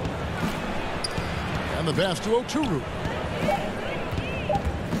 And the pass to Okuru.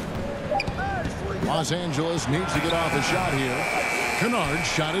 Los Angeles needs to get off a shot here. Kennard's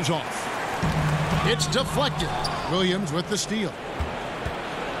shot is off. It's deflected. Williams with the steal.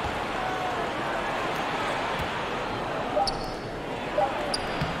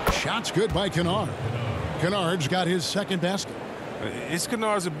 Shot's good by Kennard. Kennard's got his second basket. It's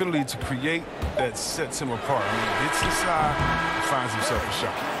Kennard's ability to create that sets him apart. I mean, hits the side and finds himself a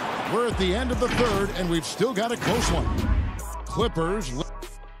shot. We're at the end of the third, and we've still got a close one. Clippers.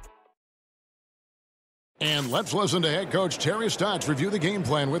 And let's listen to head coach Terry Stotts review the game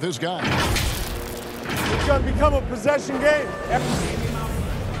plan with his guys. It's going to become a possession game.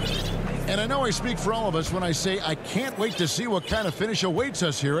 And I know I speak for all of us when I say I can't wait to see what kind of finish awaits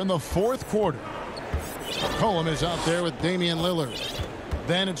us here in the fourth quarter. McCollum is out there with Damian Lillard.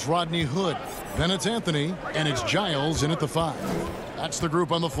 Then it's Rodney Hood. Then it's Anthony. And it's Giles in at the 5. That's the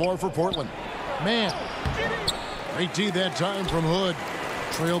group on the floor for Portland. Man, great D that time from Hood.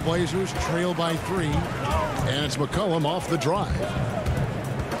 Trailblazers trail by 3. And it's McCollum off the drive.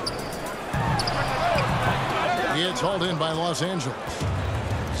 It's hauled in by Los Angeles.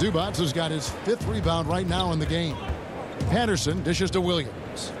 Zubac has got his 5th rebound right now in the game. Patterson dishes to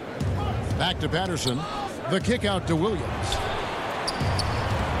Williams. Back to Patterson. The kick out to Williams.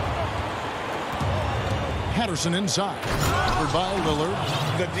 Patterson inside. Covered by Lillard.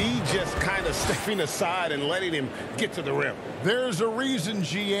 The D just kind of stepping aside and letting him get to the rim. There's a reason,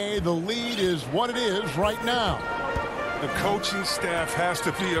 GA. The lead is what it is right now. The coaching staff has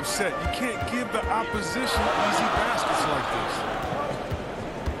to be upset. You can't give the opposition easy baskets like this.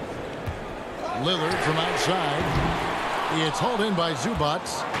 Lillard from outside. It's hauled in by Zubac.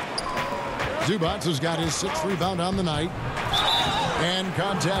 Zubac has got his 6th rebound on the night. And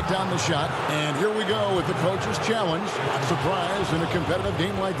contact on the shot. And here we go with the coach's challenge. Not surprised in a competitive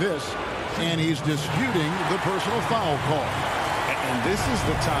game like this. And he's disputing the personal foul call. And this is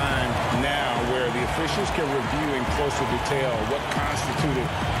the time now where the officials can review in closer detail what constituted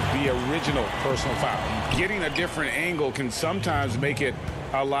the original personal foul. Getting a different angle can sometimes make it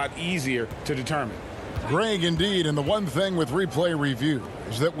a lot easier to determine. Greg, indeed, and the one thing with replay review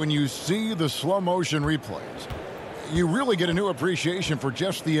is that when you see the slow motion replays, you really get a new appreciation for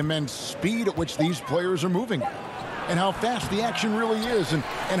just the immense speed at which these players are moving at, and how fast the action really is, and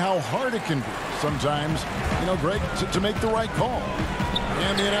how hard it can be sometimes, you know, Greg, to make the right call.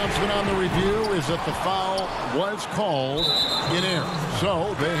 And the announcement on the review is that the foul was called in error.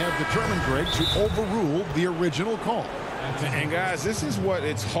 So they have determined, Greg, to overrule the original call. And guys, this is what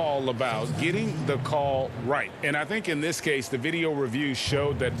it's all about, getting the call right. And I think in this case, the video review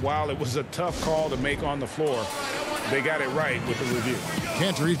showed that while it was a tough call to make on the floor, they got it right with the review.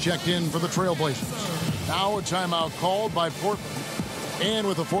 Cantor checked in for the Trailblazers. Now a timeout called by Portland. And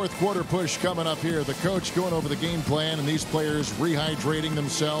with the 4th quarter push coming up here, the coach going over the game plan and these players rehydrating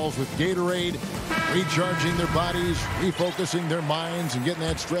themselves with Gatorade, recharging their bodies, refocusing their minds, and getting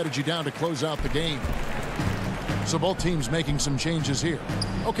that strategy down to close out the game. So both teams making some changes here.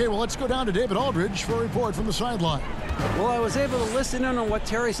 Okay, well, let's go down to David Aldridge for a report from the sideline. Well, I was able to listen in on what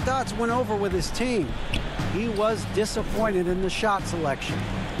Terry Stotts went over with his team. He was disappointed in the shot selection.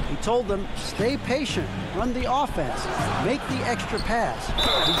 He told them, stay patient, run the offense, make the extra pass.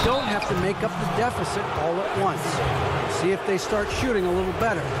 You don't have to make up the deficit all at once. See if they start shooting a little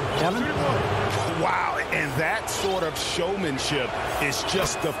better. Kevin? Wow, and that sort of showmanship is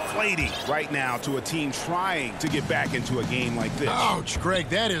just deflating right now to a team trying to get back into a game like this. Ouch, Greg,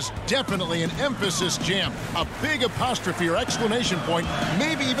 that is definitely an emphasis jam. A big apostrophe or exclamation point,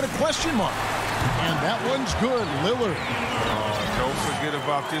 maybe even a question mark. And that one's good, Lillard. Don't forget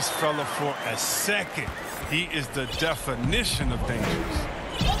about this fella for a second. He is the definition of dangerous.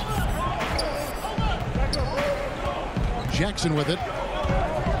 Jackson with it.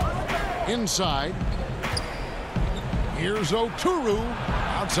 Inside. Here's Oturu.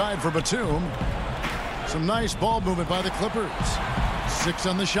 Outside for Batum. Some nice ball movement by the Clippers. 6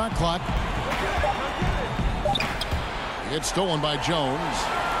 on the shot clock. It's stolen by Jones.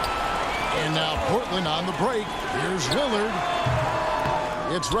 And now Portland on the break. Here's Lillard.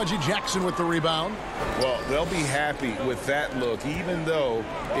 It's Reggie Jackson with the rebound. Well, they'll be happy with that look, even though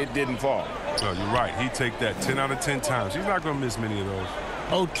it didn't fall. No, you're right. He'd take that 10 out of 10 times. He's not going to miss many of those.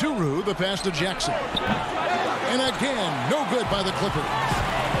 Oturu, the pass to Jackson. And again, no good by the Clippers.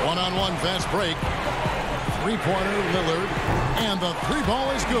 One-on-one fast break. Three-pointer, Lillard. And the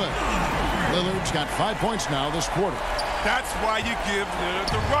 3-ball is good. Lillard's got 5 points now this quarter. That's why you give Lillard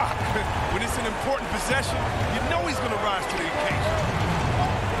the rock. When it's an important possession, you know he's going to rise to the occasion.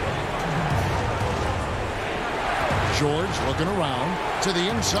 George looking around to the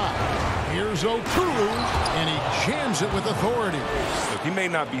inside. Here's Oturu, and he jams it with authority. Look, he may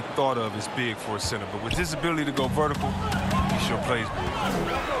not be thought of as big for a center, but with his ability to go vertical, he sure plays big.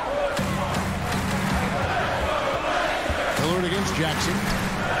 Lillard against Jackson.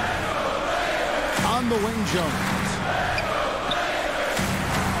 On the wing, Jones.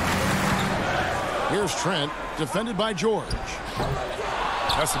 Here's Trent, defended by George.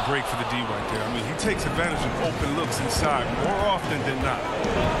 That's a break for the D right there. I mean, he takes advantage of open looks inside more often than not.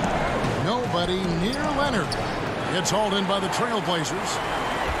 Nobody near Leonard. It's hauled in by the Trailblazers.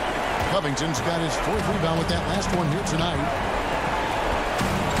 Covington's got his 4th rebound with that last one here tonight.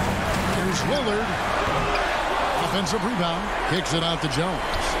 Here's Lillard. Offensive rebound. Kicks it out to Jones.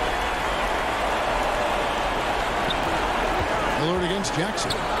 Lillard against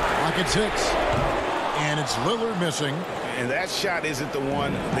Jackson. Clock at 6. And it's Lillard missing. And that shot isn't the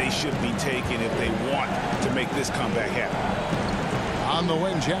one they should be taking if they want to make this comeback happen. On the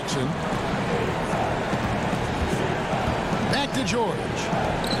wing, Jackson. Back to George.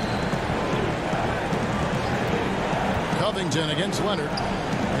 Covington against Leonard.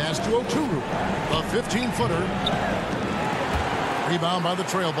 Pass to Oturu. A 15-footer. Rebound by the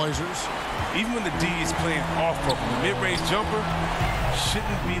Trailblazers. Even when the D is playing off of a mid-range jumper,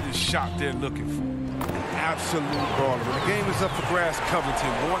 shouldn't be the shot they're looking for. Absolute baller. When the game is up for grabs,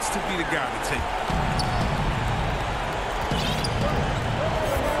 Covington wants to be the guy to take it.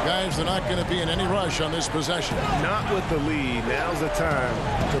 Mavericks, they're not going to be in any rush on this possession. Not with the lead. Now's the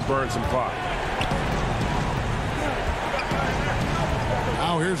time to burn some clock.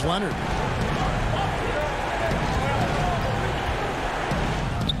 Now here's Leonard.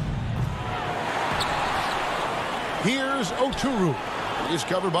 Here's Oturu. He's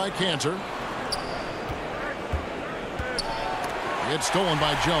covered by Cantor. It's stolen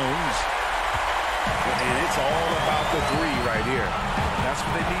by Jones. And it's all about the three right here. That's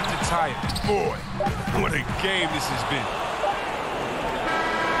what they need to tie it. Boy, what a game this has been.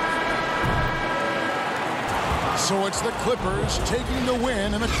 So it's the Clippers taking the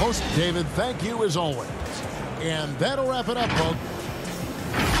win in a close. David, thank you as always. And that'll wrap it up, folks.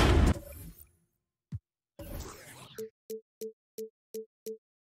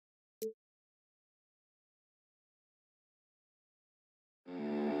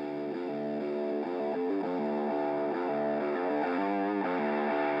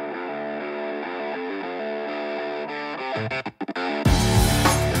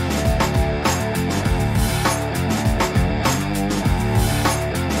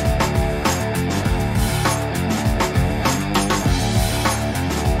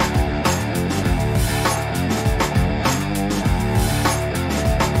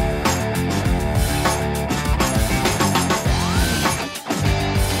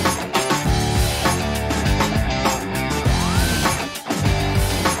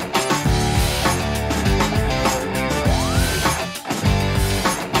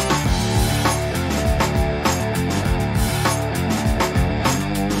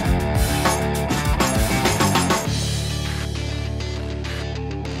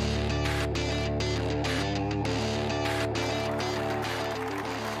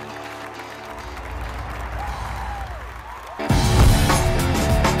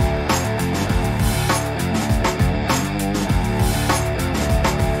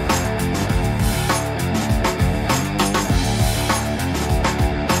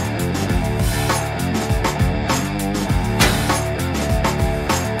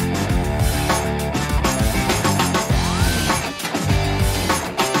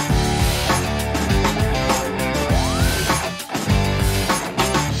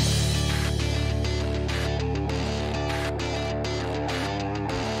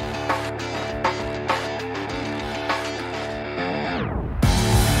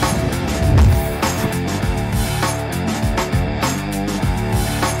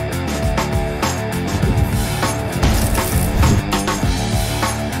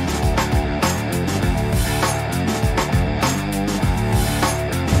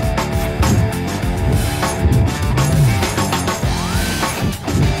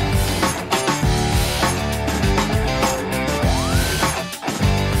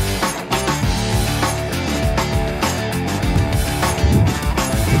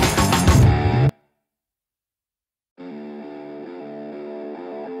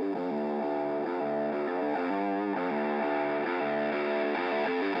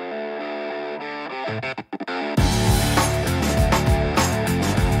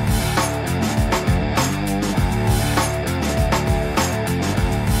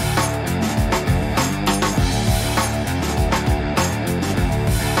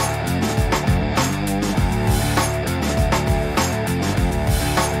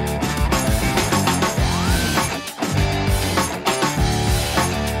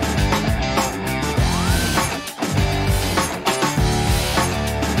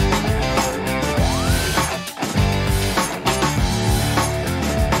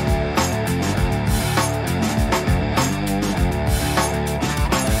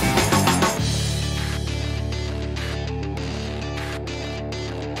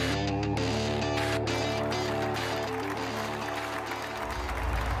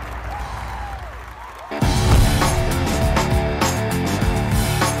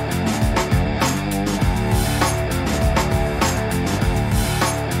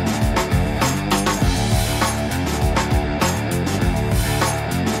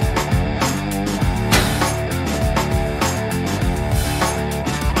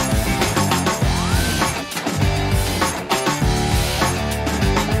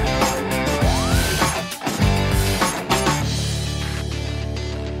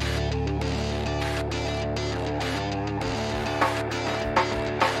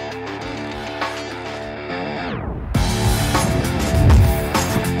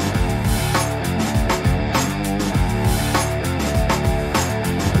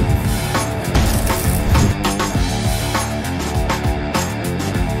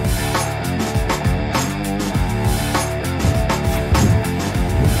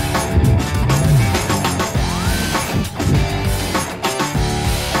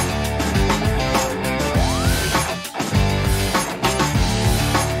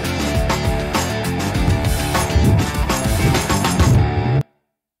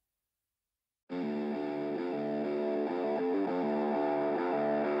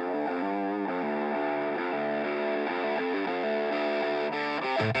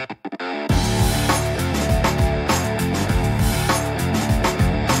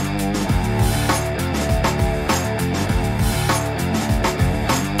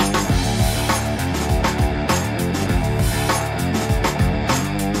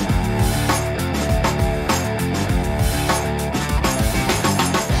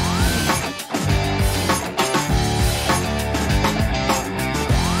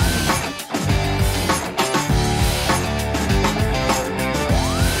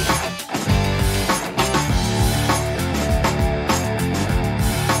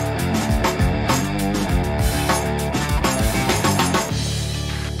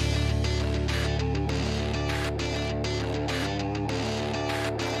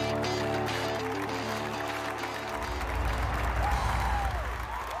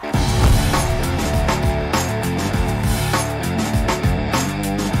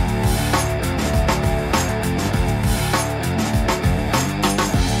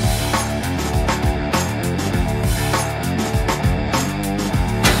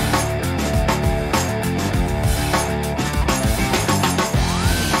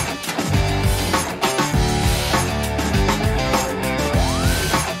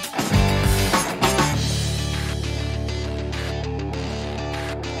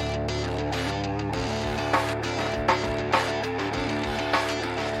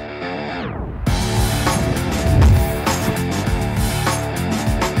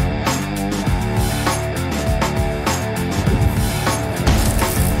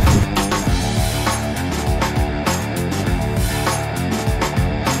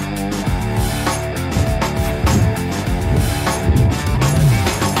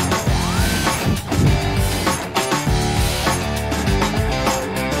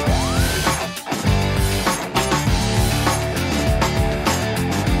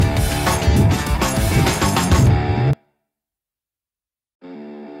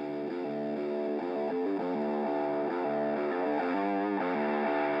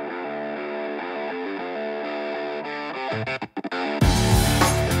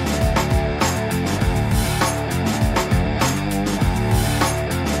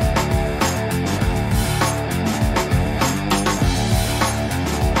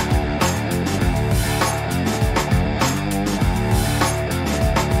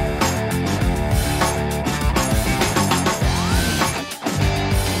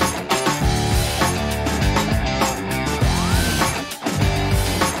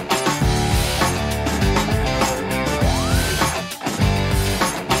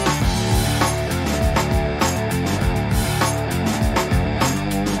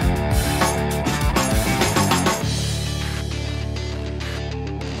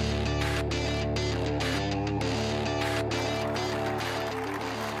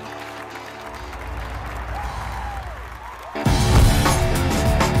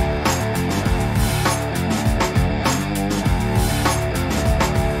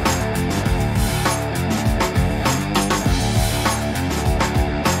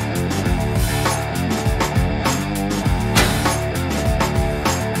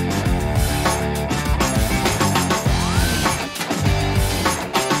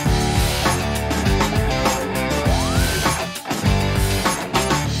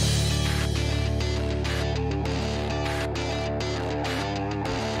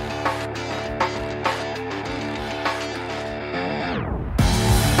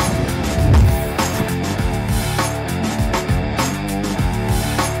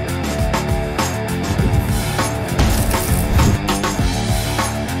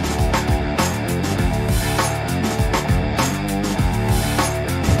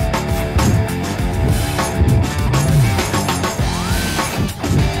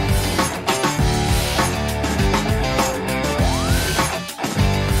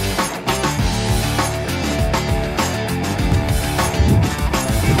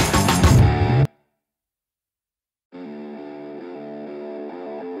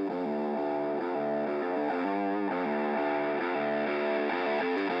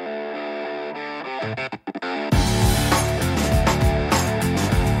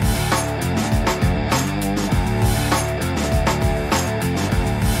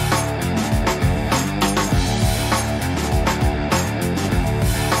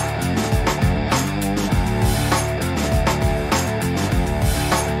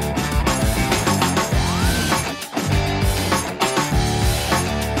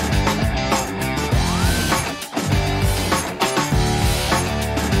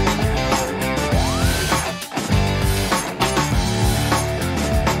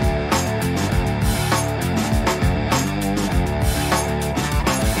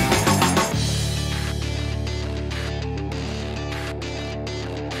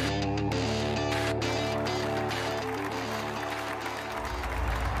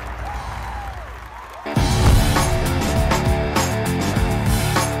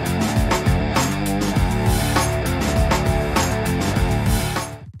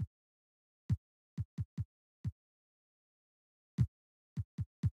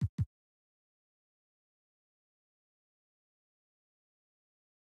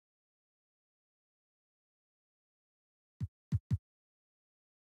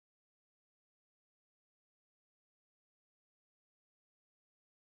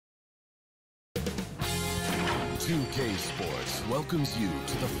 2K Sports welcomes you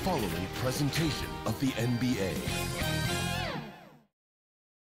to the following presentation of the NBA.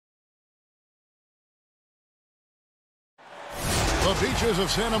 The beaches of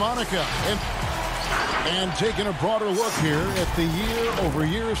Santa Monica. And taking a broader look here at the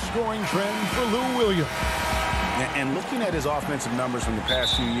year-over-year scoring trend for Lou Williams. And looking at his offensive numbers from the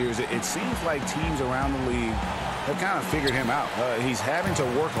past few years, it seems like teams around the league have kind of figured him out. He's having to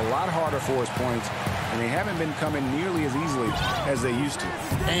work a lot harder for his points, and they haven't been coming nearly as easily as they used to.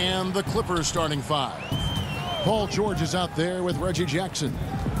 And the Clippers starting five. Paul George is out there with Reggie Jackson.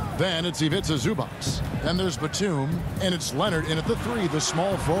 Then it's Ivica Zubac. Then there's Batum, and it's Leonard in at the three, the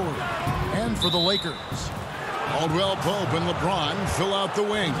small forward. And for the Lakers, Caldwell Pope and LeBron fill out the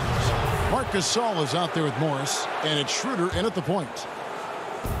wings. Marc Gasol is out there with Morris, and it's Schroeder in at the point.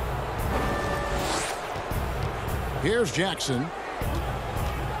 Here's Jackson.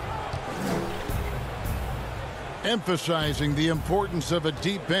 Emphasizing the importance of a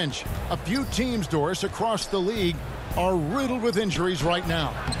deep bench. A few teams, Doris, across the league are riddled with injuries right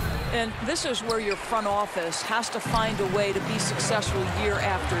now. And this is where your front office has to find a way to be successful year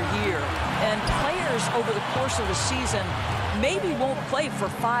after year. And players over the course of the season maybe won't play for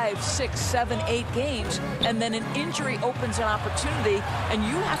 5, 6, 7, 8 games, and then an injury opens an opportunity, and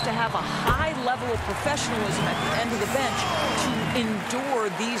you have to have a high level of professionalism at the end of the bench to endure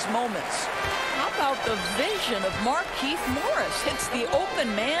these moments. How about the vision of Markieff Morris? Hits the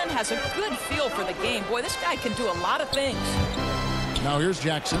open man, has a good feel for the game. Boy, this guy can do a lot of things. Now here's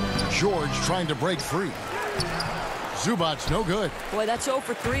Jackson. George trying to break free. Zubac no good. Boy, that's 0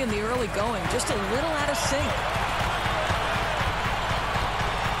 for 3 in the early going. Just a little out of sync.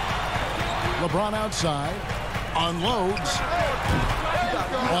 LeBron outside. Unloads.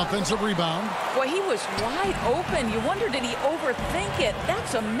 Offensive rebound. Boy, he was wide open. You wonder, did he overthink it?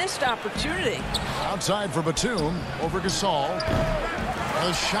 That's a missed opportunity. Outside for Batum. Over Gasol.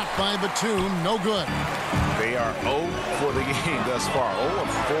 A shot by Batum. No good. They are 0 for the game thus far. 0 of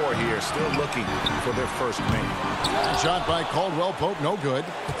 4 here, still looking for their first win. Shot by Caldwell Pope, no good.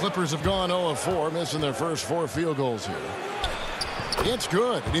 The Clippers have gone 0 of 4, missing their first 4 field goals here. It's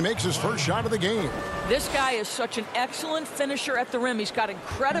good, and he makes his first shot of the game. This guy is such an excellent finisher at the rim. He's got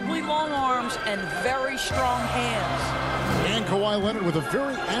incredibly long arms and very strong hands. And Kawhi Leonard with a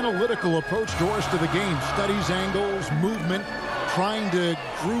very analytical approach, Doris, to the game. Studies angles, movement, trying to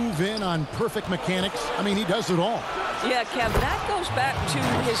groove in on perfect mechanics. I mean, he does it all. Yeah, Kev, that goes back to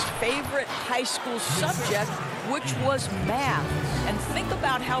his favorite high school subject, which was math. And think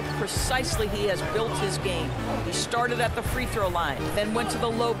about how precisely he has built his game. He started at the free throw line, then went to the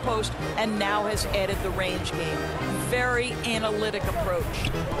low post, and now has added the range game. Very analytic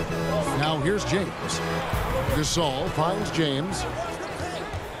approach. Now here's James. Gasol finds James.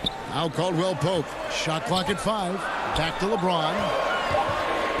 Now Caldwell Pope. Shot clock at 5. Back to LeBron.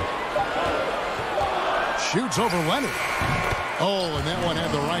 Shoots over Leonard. Oh, and that one had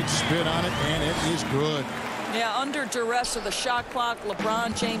the right spin on it, and it is good. Yeah, under duress of the shot clock,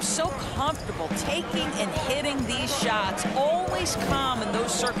 LeBron James so comfortable taking and hitting these shots. Always calm in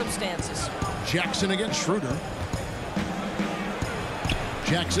those circumstances. Jackson against Schroeder.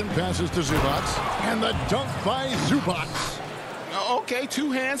 Jackson passes to Zubac. And the dunk by Zubac. Okay,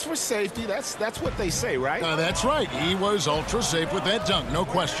 2 hands for safety. That's what they say, right? That's right. He was ultra safe with that dunk, no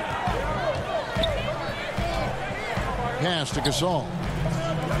question. Pass to Gasol.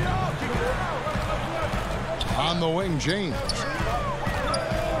 On the wing, James.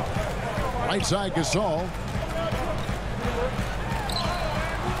 Right side, Gasol.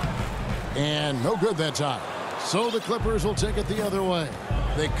 And no good that time. So the Clippers will take it the other way.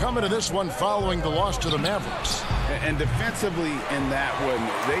 They come into this one following the loss to the Mavericks. And defensively in that one,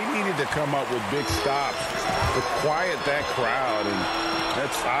 they needed to come up with big stops to quiet that crowd. And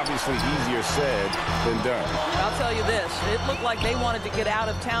that's obviously easier said than done. I'll tell you this. It looked like they wanted to get out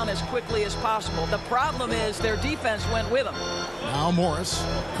of town as quickly as possible. The problem is their defense went with them. Now Morris.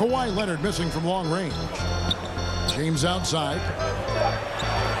 Kawhi Leonard missing from long range. James outside.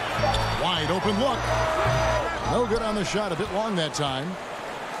 Wide open look. No good on the shot. A bit long that time.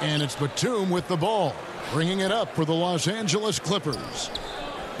 And it's Batum with the ball, bringing it up for the Los Angeles Clippers.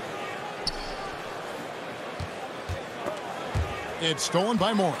 It's stolen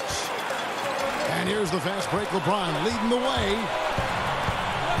by Morris. And here's the fast break. LeBron leading the way.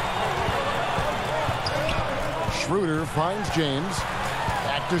 Schroeder finds James.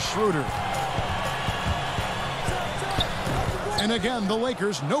 Back to Schroeder. And again, the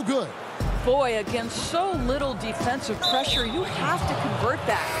Lakers no good. Boy, against so little defensive pressure, you have to convert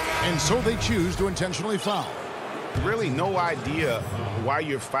that. And so they choose to intentionally foul. Really no idea why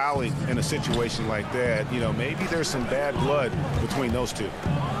you're fouling in a situation like that. You know, maybe there's some bad blood between those two.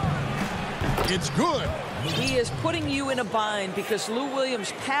 It's good. He is putting you in a bind because Lou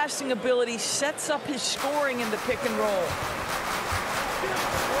Williams' passing ability sets up his scoring in the pick and roll.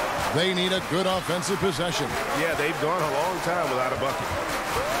 They need a good offensive possession. Yeah, they've gone a long time without a bucket.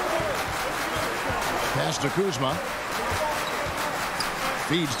 Pass to Kuzma.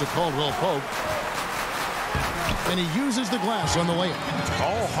 Feeds to Caldwell Pope. And he uses the glass on the layup.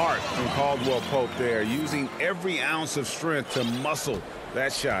 All heart from Caldwell Pope there, using every ounce of strength to muscle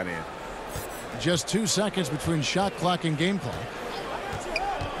that shot in. Just 2 seconds between shot clock and game clock.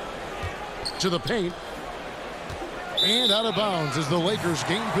 To the paint. And out of bounds as the Lakers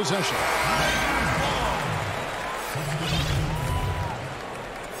gain possession.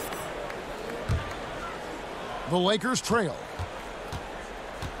 The Lakers trail.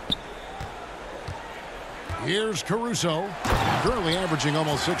 Here's Caruso, currently averaging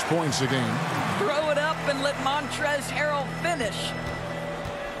almost 6 points a game. Throw it up and let Montrezl Harrell finish.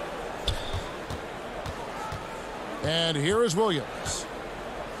 And here is Williams.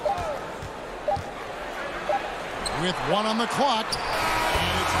 With 1 on the clock.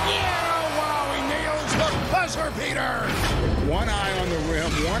 And it's, yeah, wow, he nails the buzzer beater. 1 eye on the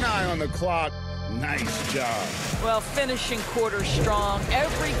rim, 1 eye on the clock. Nice job. Well, finishing quarter strong.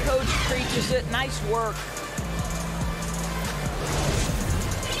 Every coach preaches it. Nice work.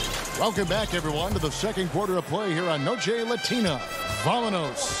 Welcome back, everyone, to the second quarter of play here on Noche Latina.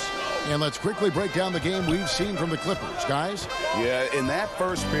 Vamonos. And let's quickly break down the game we've seen from the Clippers, guys. Yeah, in that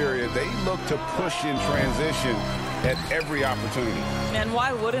first period, they looked to push in transition at every opportunity. And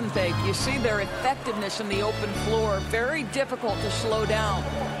why wouldn't they? You see their effectiveness in the open floor. Very difficult to slow down.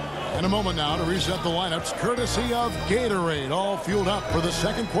 In a moment now to reset the lineups, courtesy of Gatorade, all fueled up for the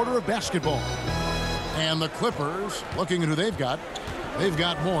second quarter of basketball. And the Clippers, looking at who they've got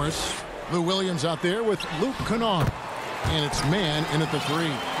Morris, Lou Williams out there with Luke Kennard. And it's man in at the 3.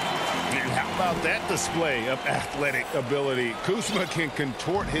 And how about that display of athletic ability? Kuzma can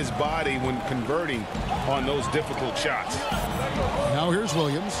contort his body when converting on those difficult shots. Now here's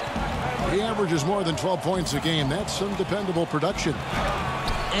Williams. He averages more than 12 points a game. That's some dependable production.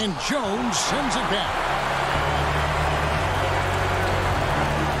 And Jones sends it back.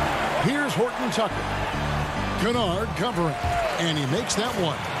 Here's Horton Tucker. Kennard covering. And he makes that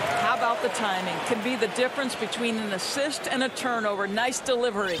one. How about the timing? Can be the difference between an assist and a turnover. Nice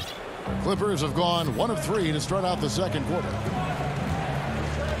delivery. Clippers have gone 1 of 3 to start out the second quarter.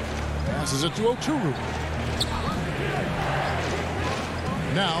 Passes it to Oturu.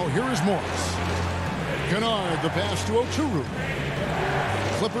 Now here is Morris. Kennard, the pass to Oturu.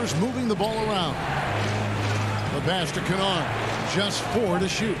 Clippers moving the ball around. The pass to Kennard. Just 4 to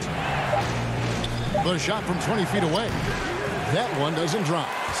shoot. The shot from 20 feet away. That one doesn't drop.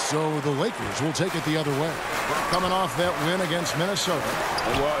 So the Lakers will take it the other way. Coming off that win against Minnesota.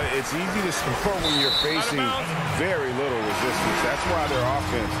 Well, it's easy to score when you're facing very little resistance. That's why their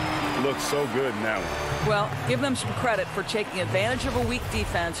offense looks so good in that one. Well, give them some credit for taking advantage of a weak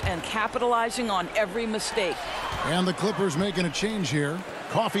defense and capitalizing on every mistake. And the Clippers making a change here.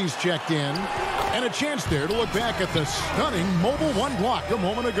 Coffey's checked in. And a chance there to look back at the stunning mobile 1 block a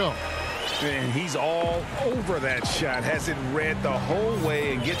moment ago. And he's all over that shot. Has it read the whole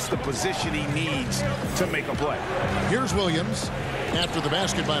way and gets the position he needs to make a play. Here's Williams. After the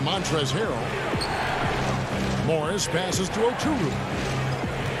basket by Montrezl Harrell. Morris passes to Oturu.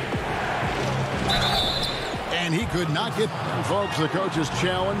 And he could not get... And folks, the coach's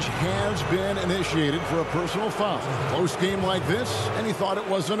challenge has been initiated for a personal foul. Close game like this, and he thought it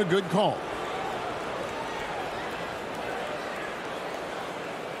wasn't a good call.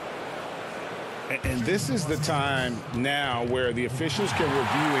 And this is the time now where the officials can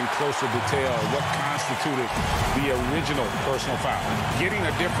review in closer detail what constituted the original personal foul. Getting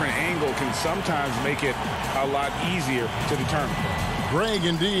a different angle can sometimes make it a lot easier to determine. Greg,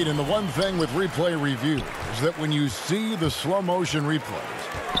 indeed, and the one thing with replay review is that when you see the slow motion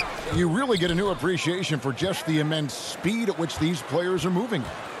replays, you really get a new appreciation for just the immense speed at which these players are moving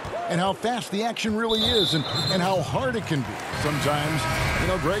and how fast the action really is and how hard it can be sometimes, you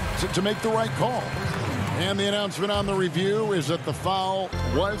know, Greg, to make the right call. And the announcement on the review is that the foul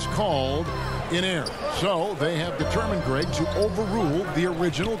was called in error. So they have determined, Greg, to overrule the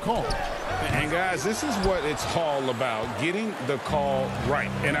original call. And guys, this is what it's all about, getting the call right.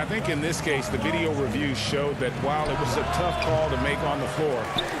 And I think in this case, the video review showed that while it was a tough call to make on the floor,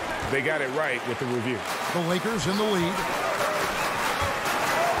 they got it right with the review. The Lakers in the lead.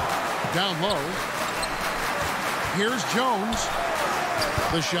 Down low. Here's Jones.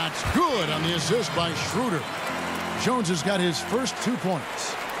 The shot's good on the assist by Schroeder. Jones has got his first 2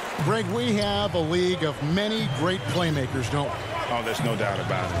 points. Greg, we have a league of many great playmakers, don't we? Oh, there's no doubt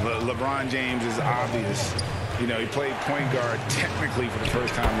about it. LeBron James is obvious. You know, he played point guard technically for the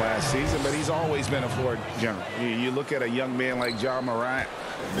first time last season, but he's always been a floor general. You look at a young man like Ja Morant,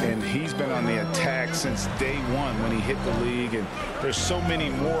 and he's been on the attack since day one when he hit the league. And there's so many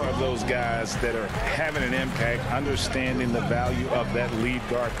more of those guys that are having an impact, understanding the value of that lead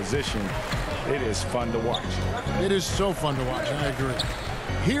guard position. It is fun to watch. It is so fun to watch, I agree.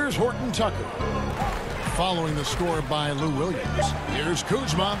 Here's Horton Tucker. Following the score by Lou Williams. Here's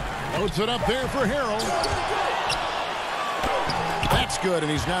Kuzma. Loads it up there for Harrell. That's good,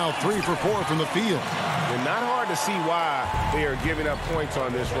 and he's now 3 for 4 from the field. And not hard to see why they are giving up points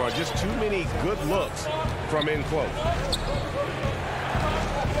on this run. Just too many good looks from in close.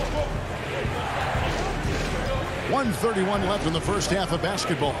 .131 left in the first half of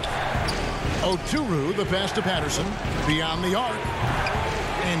basketball. Oturu, the pass to Patterson. Beyond the arc.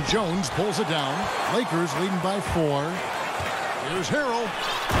 And Jones pulls it down. Lakers leading by 4. Here's Harrell.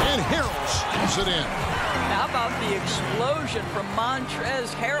 And Harrell slams it in. How about the explosion from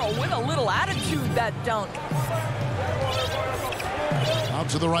Montrezl Harrell with a little attitude, that dunk. Out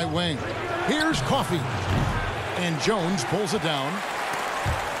to the right wing. Here's Coffey. And Jones pulls it down.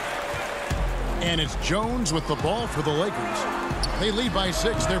 And it's Jones with the ball for the Lakers. They lead by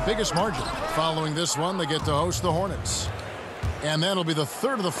 6, their biggest margin. Following this one, they get to host the Hornets. And that'll be the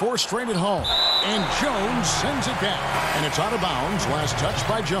 3rd of the 4 straight at home. And Jones sends it back. And it's out of bounds. Last touch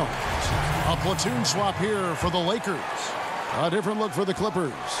by Jones. A platoon swap here for the Lakers. A different look for the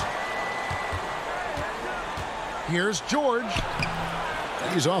Clippers. Here's George.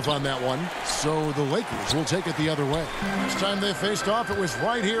 He's off on that one. So the Lakers will take it the other way. This time they faced off, it was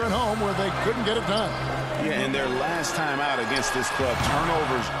right here at home where they couldn't get it done. Yeah, and their last time out against this club,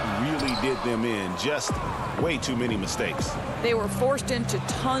 turnovers really did them in. Just way too many mistakes. They were forced into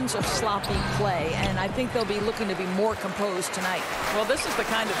tons of sloppy play, and I think they'll be looking to be more composed tonight. Well, this is the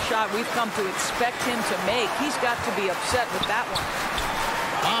kind of shot we've come to expect him to make. He's got to be upset with that one.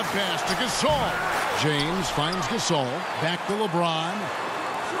 Odd pass to Gasol. James finds Gasol. Back to LeBron.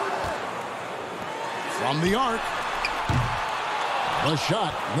 From the arc. The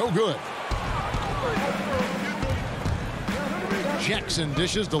shot, no good. Jackson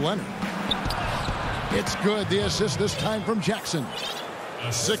dishes to Leonard. It's good. The assist this time from Jackson.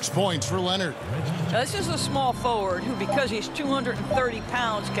 6 points for Leonard. Now, this is a small forward who, because he's 230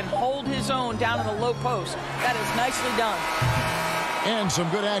 pounds, can hold his own down in the low post. That is nicely done. And some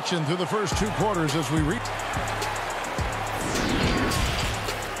good action through the first 2 quarters as we reach.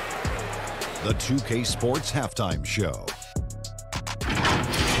 The 2K Sports Halftime Show.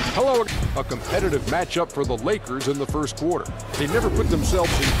 Hello, a competitive matchup for the Lakers in the first quarter. They never put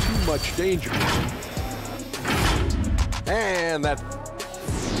themselves in too much danger. And that...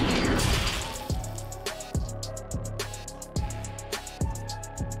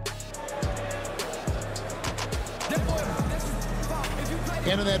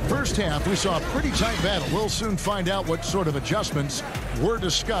 And in that first half, we saw a pretty tight battle. We'll soon find out what sort of adjustments were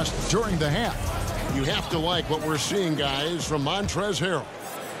discussed during the half. You have to like what we're seeing, guys, from Montrezl Harrell.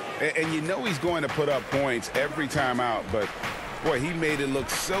 And you know he's going to put up points every time out, but boy, he made it look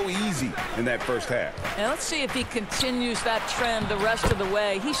so easy in that first half. And let's see if he continues that trend the rest of the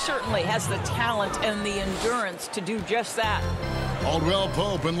way. He certainly has the talent and the endurance to do just that. Caldwell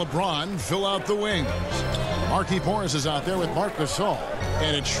Pope and LeBron fill out the wings. Marquise Morris is out there with Marc Gasol,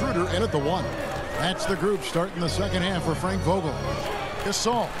 and it's Schroeder in at the 1. That's the group starting the second half for Frank Vogel.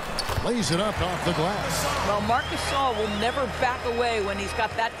 Gasol lays it up off the glass. Well, Marc Gasol will never back away when he's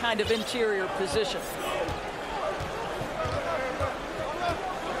got that kind of interior position.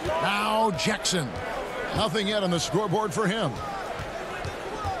 Now Jackson. Nothing yet on the scoreboard for him.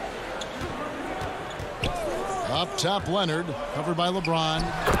 Up top, Leonard, covered by LeBron.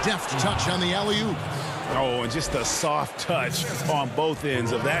 Deft touch on the alley-oop. Oh, and just a soft touch on both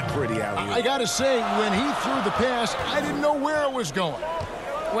ends of that pretty alley-oop. I got to say, when he threw the pass, I didn't know where it was going.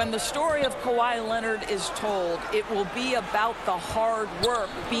 When the story of Kawhi Leonard is told, it will be about the hard work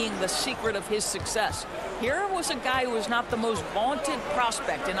being the secret of his success. Here was a guy who was not the most vaunted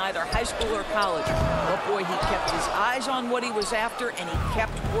prospect in either high school or college. But boy, he kept his eyes on what he was after, and he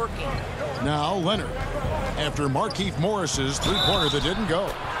kept working. Now Leonard, after Markieff Morris's three-pointer that didn't go.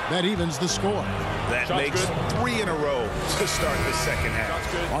 That evens the score. That makes 3 in a row to start the second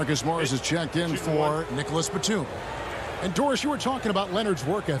half. Marcus Morris is checked in for Nicholas Batum. And Doris, you were talking about Leonard's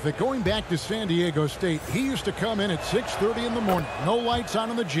work ethic. Going back to San Diego State, he used to come in at 6:30 in the morning. No lights on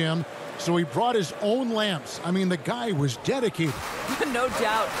in the gym, so he brought his own lamps. I mean, the guy was dedicated. No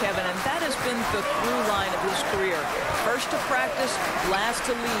doubt, Kevin, and that has been the through line of his career. First to practice, last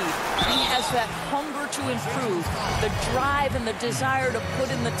to lead. He has that hunger to improve, the drive and the desire to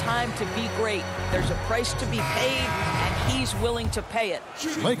put in the time to be great. There's a price to be paid, and he's willing to pay it.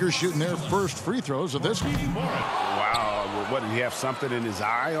 Lakers shooting their first free throws of this game. Wow. What, did he have something in his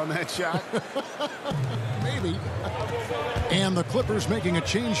eye on that shot? Maybe. And the Clippers making a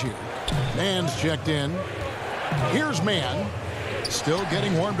change here. Mann's checked in. Here's Mann. Still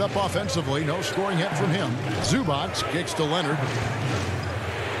getting warmed up offensively. No scoring yet from him. Zubac kicks to Leonard.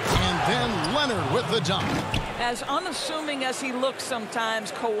 And then Leonard with the dunk. As unassuming as he looks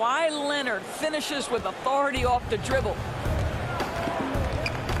sometimes, Kawhi Leonard finishes with authority off the dribble.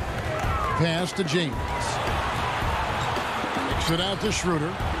 Pass to James. Kicks it out to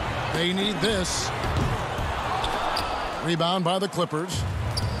Schroeder. They need this. Rebound by the Clippers.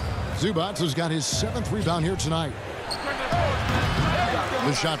 Zubac has got his 7th rebound here tonight.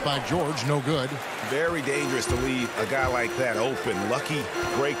 The shot by George, no good. Very dangerous to leave a guy like that open. Lucky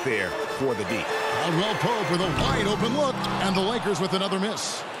break there for the D. Caldwell Pope with a wide open look, and the Lakers with another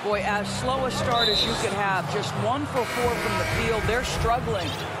miss. Boy, as slow a start as you could have. Just 1 for 4 from the field. They're struggling.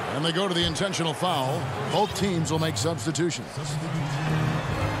 And they go to the intentional foul. Both teams will make substitutions.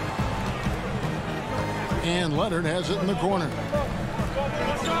 And Leonard has it in the corner.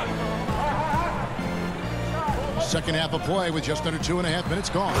 Second half of play with just under 2.5 minutes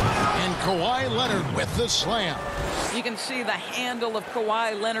gone. And Kawhi Leonard with the slam. You can see the handle of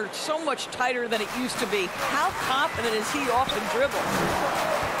Kawhi Leonard so much tighter than it used to be. How confident is he off the dribble?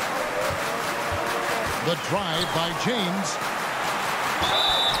 The drive by James.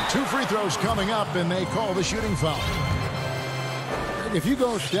 2 free throws coming up, and they call the shooting foul. If you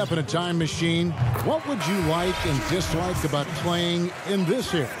go step in a time machine, what would you like and dislike about playing in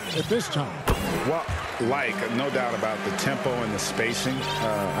this era at this time? Well, no doubt about the tempo and the spacing.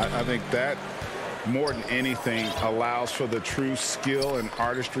 I think that more than anything allows for the true skill and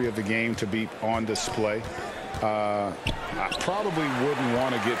artistry of the game to be on display. I probably wouldn't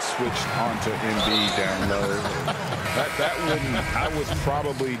want to get switched onto Embiid down low. I would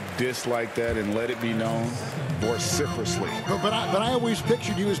probably dislike that and let it be known vociferously. But I always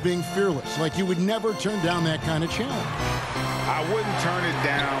pictured you as being fearless, like you would never turn down that kind of challenge. I wouldn't turn it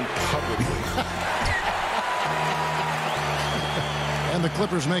down publicly. And the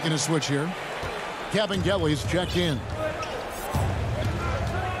Clippers making a switch here. Kevin Gelly's checked in.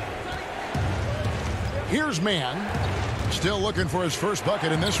 Here's Mann. Still looking for his first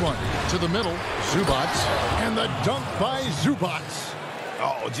bucket in this one. To the middle, Zubac. And the dunk by Zubac.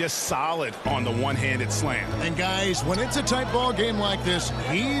 Oh, just solid on the one-handed slam. And guys, when it's a tight ball game like this,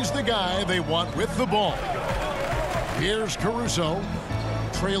 he's the guy they want with the ball. Here's Caruso,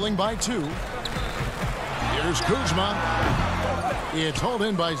 trailing by 2. Here's Kuzma. It's hauled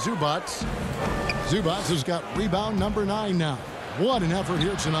in by Zubac. Zubac has got rebound number 9 now. What an effort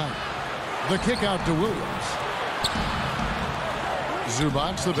here tonight. The kick out to Williams.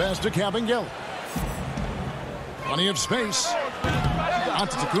 Zubac the pass to Kabengele. Plenty of space.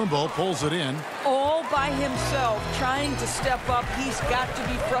 Antetokounmpo pulls it in. All by himself, trying to step up. He's got to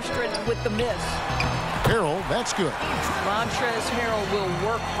be frustrated with the miss. Harrell, that's good. Montrezl Harrell will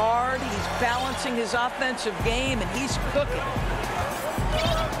work hard. He's balancing his offensive game, and he's cooking.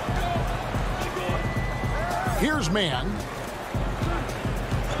 Here's Mann.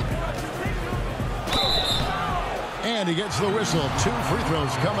 And he gets the whistle. 2 free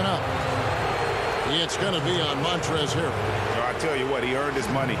throws coming up. It's going to be on Montrezl Harrell. I tell you what, he earned his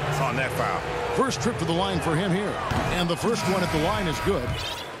money on that foul. First trip to the line for him here. And the first one at the line is good.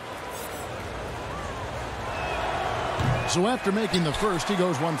 So after making the first, he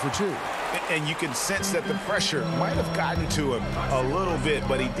goes 1 for 2. And you can sense that the pressure might have gotten to him a little bit,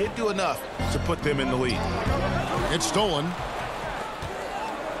 but he did do enough to put them in the lead. It's stolen.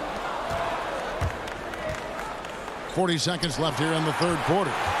 40 seconds left here in the third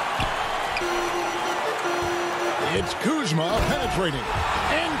quarter. It's Kuzma penetrating.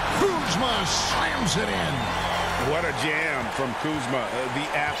 And Kuzma slams it in. What a jam from Kuzma.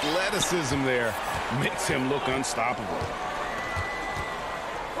 The athleticism there makes him look unstoppable.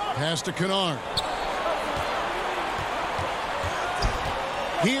 Pass to Kennard.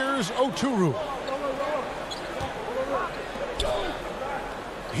 Here's Oturu.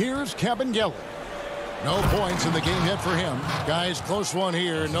 Here's Kabengele. No points in the game yet for him. Guys, close one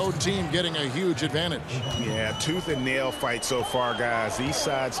here. No team getting a huge advantage. Yeah, tooth and nail fight so far, guys. These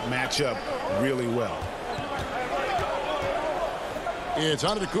sides match up really well. It's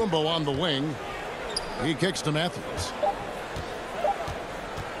Antetokounmpo on the wing. He kicks to Matthews.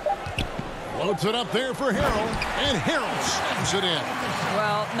 Loads it up there for Harrell. And Harrell slams it in.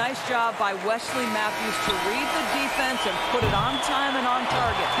 Well, nice job by Wesley Matthews to read the defense and put it on time and on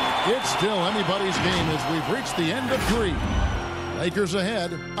target. It's still anybody's game as we've reached the end of 3. Lakers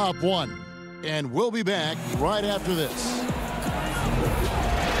ahead, up 1. And we'll be back right after this.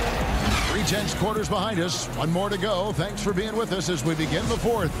 3 quarters behind us. 1 more to go. Thanks for being with us as we begin the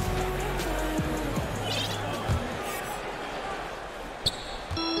 4th.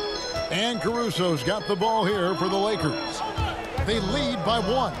 And Caruso's got the ball here for the Lakers. They lead by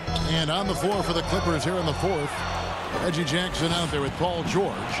 1. And on the floor for the Clippers here in the 4th. Reggie Jackson out there with Paul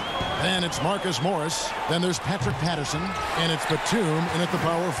George. Then it's Marcus Morris. Then there's Patrick Patterson. And it's Batum in at the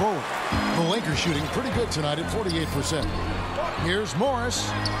power forward. The Lakers shooting pretty good tonight at 48%. Here's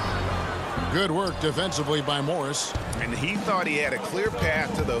Morris. Good work defensively by Morris. And he thought he had a clear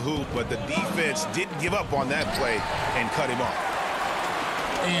path to the hoop, but the defense didn't give up on that play and cut him off.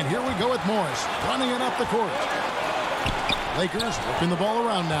 And here we go with Morris running it up the court. Lakers whipping the ball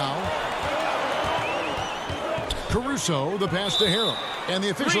around now. Caruso, the pass to Harrell. And the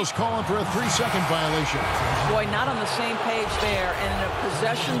officials calling for a 3-second violation. Boy, not on the same page there. And in a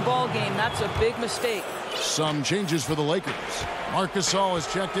possession ball game, that's a big mistake. Some changes for the Lakers. Marcus Gasol is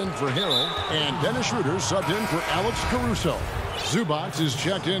checked in for Harrell. And Dennis Schroeder subbed in for Alex Caruso. Zubac is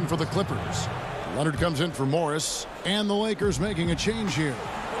checked in for the Clippers. Leonard comes in for Morris. And the Lakers making a change here.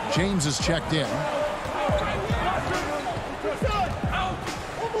 James is checked in.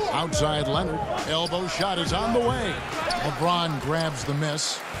 Outside Leonard. Elbow shot is on the way. LeBron grabs the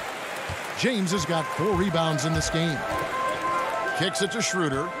miss. James has got 4 rebounds in this game. Kicks it to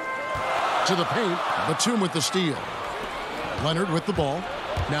Schroeder. To the paint. Batum with the steal. Leonard with the ball.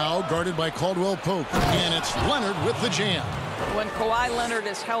 Now guarded by Caldwell Pope. And it's Leonard with the jam. When Kawhi Leonard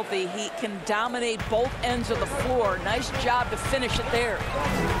is healthy, he can dominate both ends of the floor. Nice job to finish it there.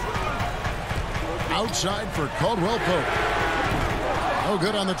 Outside for Caldwell Pope. No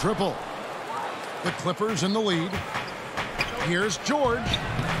good on the triple. The Clippers in the lead. Here's George.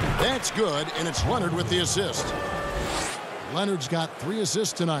 That's good, and it's Leonard with the assist. Leonard's got 3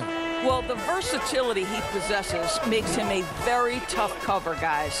 assists tonight. Well, the versatility he possesses makes him a very tough cover,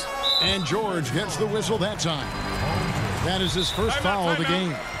 guys. And George gets the whistle that time. That is his first foul of the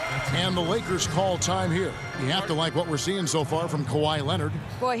game. And the Lakers call time here. You have to like what we're seeing so far from Kawhi Leonard.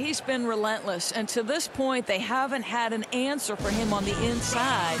 Boy, he's been relentless. And to this point, they haven't had an answer for him on the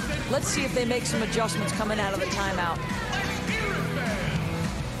inside. Let's see if they make some adjustments coming out of the timeout.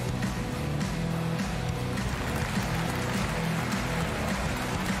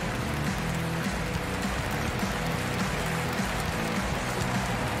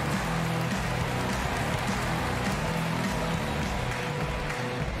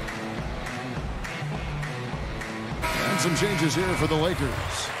 Some changes here for the Lakers.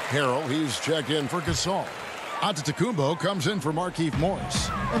 Harrell, he's checked in for Gasol. Antetokounmpo comes in for Markieff Morris.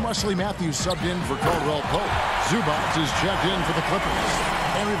 And Wesley Matthews subbed in for Caldwell Pope. Zubac is checked in for the Clippers.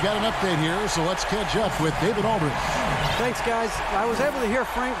 And we've got an update here, so let's catch up with David Aldridge. Thanks, guys. I was able to hear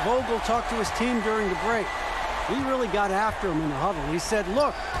Frank Vogel talk to his team during the break. He really got after him in the huddle. He said,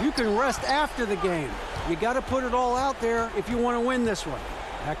 look, you can rest after the game. You got to put it all out there if you want to win this one.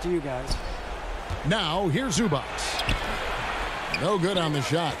 Back to you guys. Now, here's Zubac. No good on the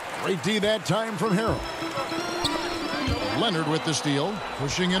shot. Great D that time from Harrell. Leonard with the steal,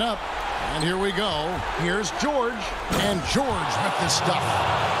 pushing it up. And here we go. Here's George. And George with the stuff.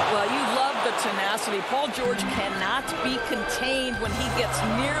 Well, you love the the tenacity. Paul George cannot be contained when he gets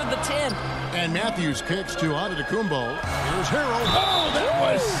near the 10. And Matthews kicks to Antetokounmpo. Here's Harrell. Oh, that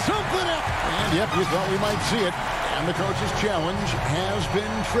was something else. And yep, we thought we might see it. And the coach's challenge has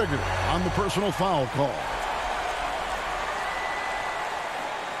been triggered on the personal foul call.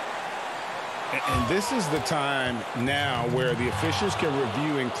 And this is the time now where the officials can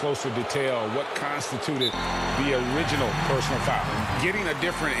review in closer detail what constituted the original personal foul. Getting a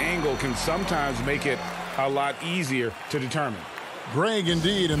different angle can sometimes make it a lot easier to determine. Greg,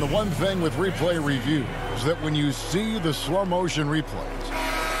 indeed, and the one thing with replay review is that when you see the slow motion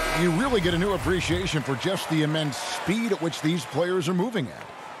replays, you really get a new appreciation for just the immense speed at which these players are moving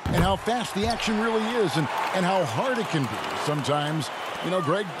at, and how fast the action really is, and how hard it can be sometimes, you know,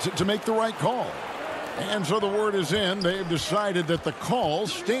 Greg, to make the right call. And so the word is in. They've decided that the call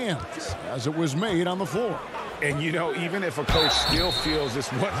stands as it was made on the floor. And, you know, even if a coach still feels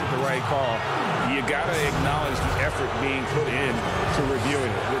this wasn't the right call, you got to acknowledge the effort being put in to reviewing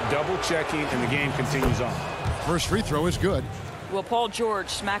it. With double checking, and the game continues on. First free throw is good. Well, Paul George,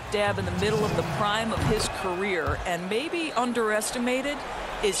 smack dab in the middle of the prime of his career, and maybe underestimated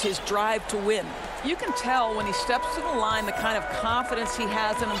is his drive to win. You can tell when he steps to the line the kind of confidence he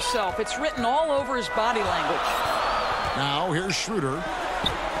has in himself. It's written all over his body language. Now here's Schroeder.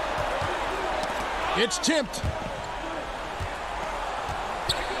 It's tipped.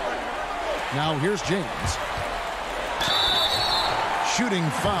 Now here's James. Shooting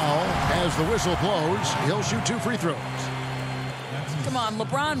foul as the whistle blows. He'll shoot 2 free throws. Come on,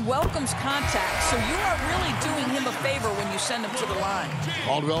 LeBron welcomes contact, so you are really doing him a favor when you send him to the line.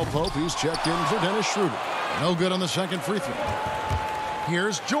 Caldwell Pope, he's checked in for Dennis Schroeder. No good on the second free throw.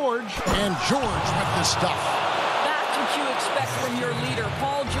 Here's George, and George with the stuff. That's what you expect from your leader.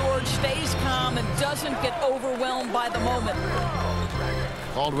 Paul George stays calm and doesn't get overwhelmed by the moment.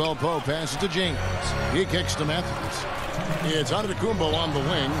 Caldwell Pope passes to James. He kicks to Matthews. It's Antetokounmpo on the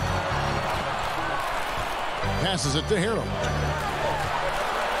wing. Passes it to Harrell.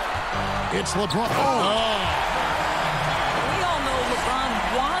 It's LeBron. Oh. We all know LeBron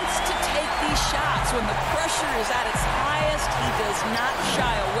wants to take these shots. When the pressure is at its highest, he does not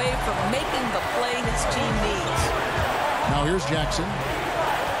shy away from making the play his team needs. Now here's Jackson.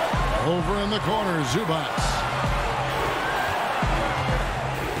 Over in the corner, Zubac.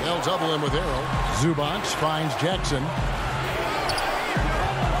 They'll double him with Harrell. Zubac finds Jackson.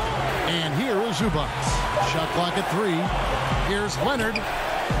 And here is Zubac. Shot clock at 3. Here's Leonard.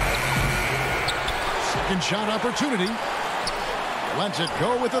 Second shot opportunity. Lets it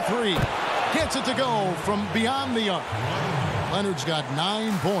go with a 3. Gets it to go from beyond the arc. Leonard's got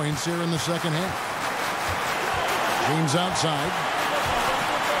 9 points here in the second half. James outside.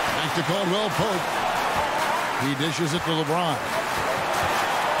 Back to Caldwell Pope. He dishes it to LeBron.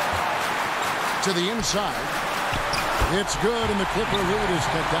 To the inside. It's good, and the Clipper lead is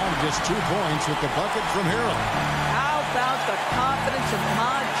cut down to just 2 points with the bucket from Harrell. How about the confidence of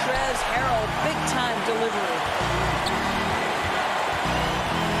Montrezl Harrell? Big-time delivery.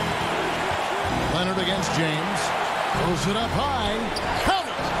 Leonard against James. Throws it up high. Count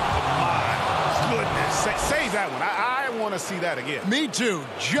it! My goodness. Save that one. I want to see that again. Me too.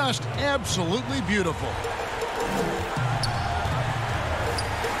 Just absolutely beautiful.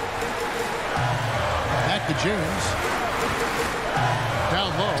 Back to James. Down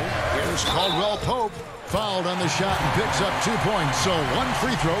low, here's Caldwell Pope. Fouled on the shot and picks up 2 points. So 1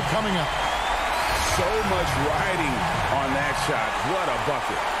 free throw coming up. So much riding on that shot. What a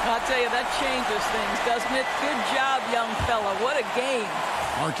bucket. I'll tell you, that changes things, doesn't it? Good job, young fella. What a game.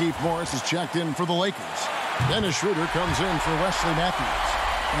 Markieff Morris is checked in for the Lakers. Dennis Schroeder comes in for Wesley Matthews.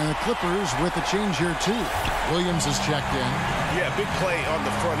 And the Clippers with a change here, too. Williams is checked in. Yeah, big play on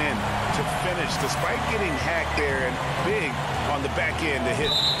the front end to finish, despite getting hacked there, and big on the back end to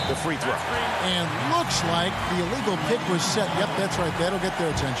hit the free throw. And looks like the illegal pick was set. Yep, that's right. That'll get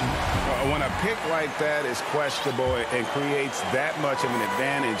their attention. When a pick like that is questionable and creates that much of an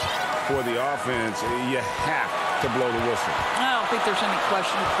advantage for the offense, you have to blow the whistle. I don't think there's any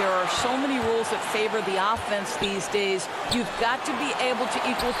question. There are so many rules that favor the offense these days. You've got to be able to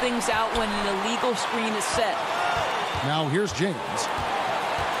equal things out when an illegal screen is set. Now here's James.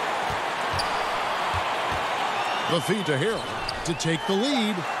 The feed to Harrell to take the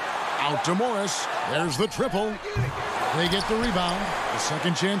lead. Out to Morris. There's the triple. They get the rebound. The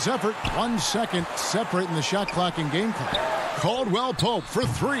second chance effort. 1 second separating the shot clock and game clock. Caldwell Pope for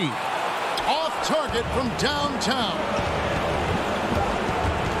 3. Off target from downtown.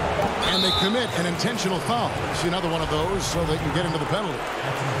 And they commit an intentional foul. See another one of those so they can get into the penalty.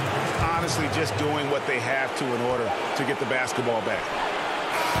 Honestly, just doing what they have to in order to get the basketball back.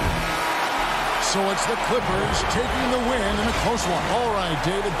 So it's the Clippers taking the win in a close one. All right,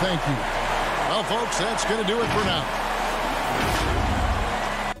 David, thank you. Well, folks, that's going to do it for now.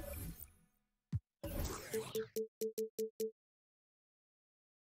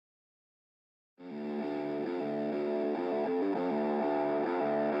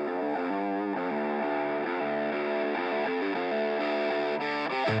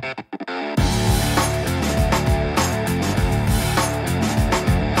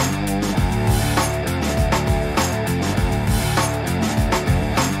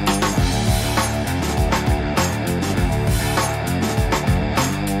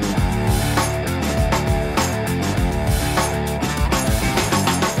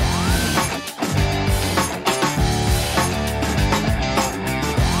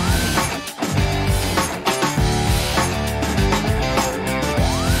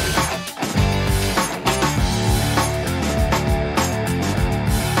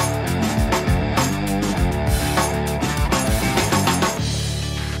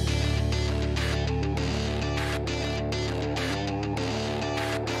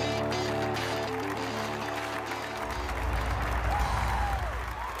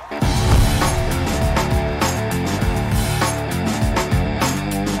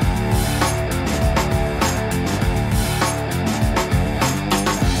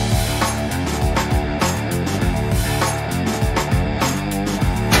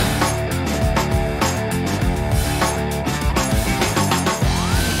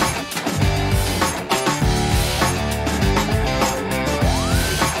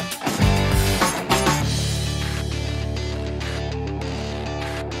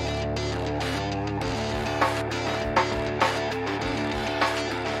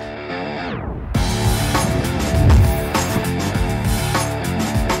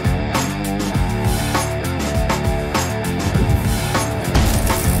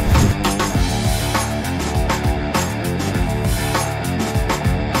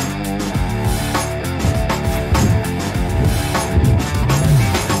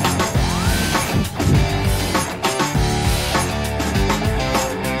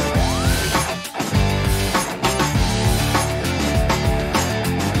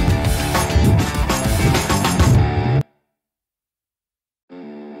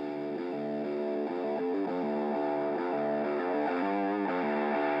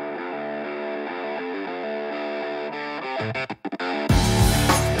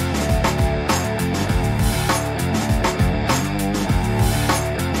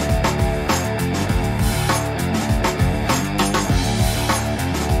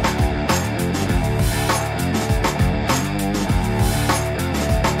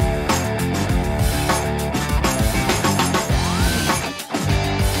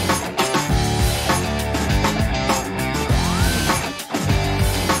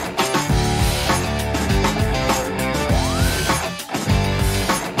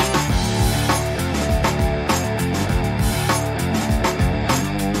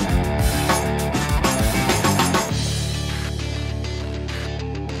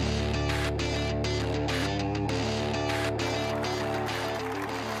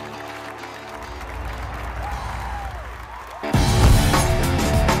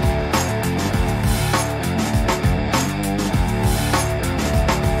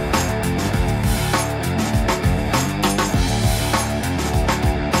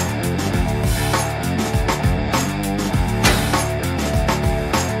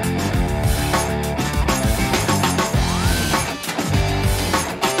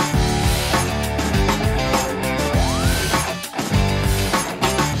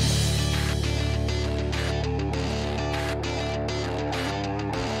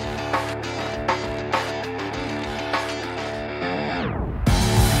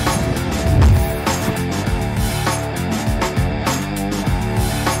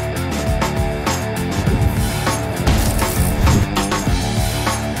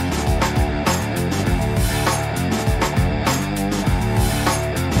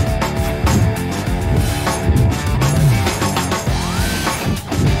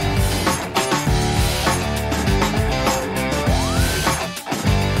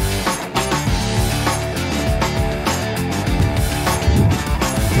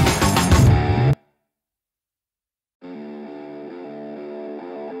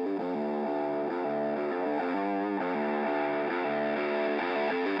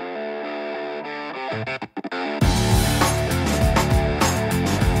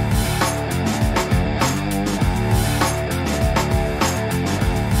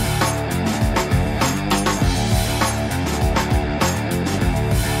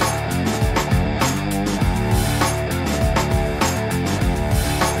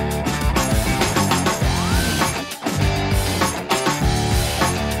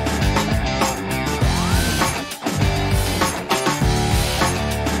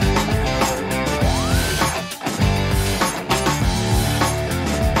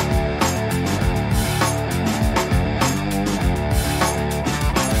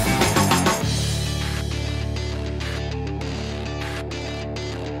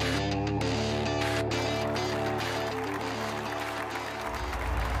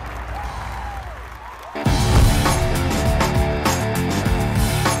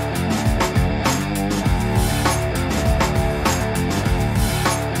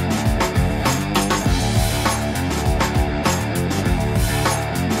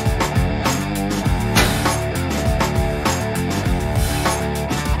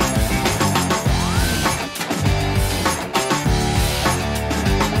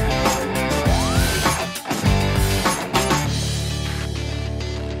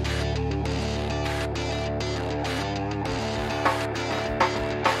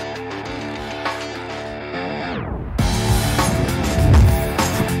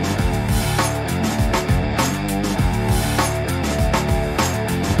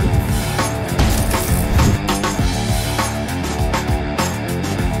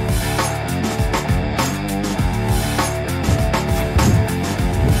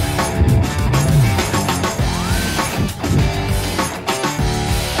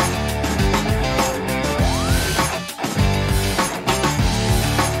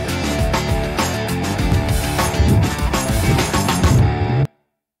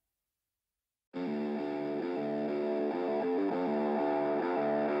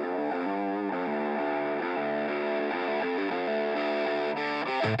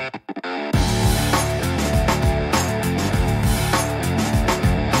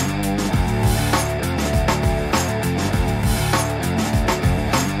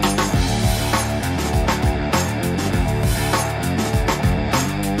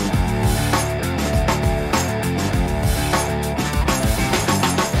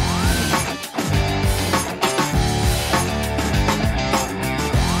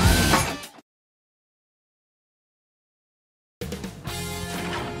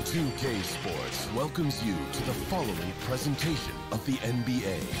 welcomes you to the following presentation of the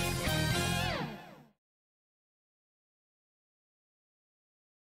NBA.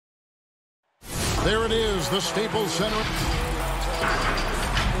 There it is, the Staples Center.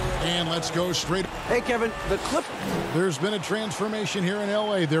 And let's go straight. Hey, Kevin, the Clippers. There's been a transformation here in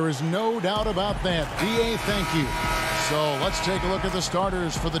L.A. There is no doubt about that. D.A., thank you. So let's take a look at the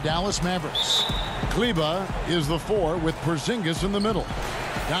starters for the Dallas Mavericks. Kleba is the 4 with Porzingis in the middle.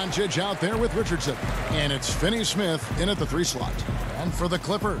 Doncic out there with Richardson. And it's Finney-Smith in at the 3 slot. And for the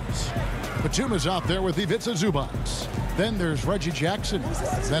Clippers, Batum's out there with Ivica Zubac. Then there's Reggie Jackson.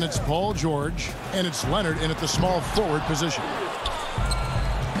 Then it's Paul George. And it's Leonard in at the small forward position.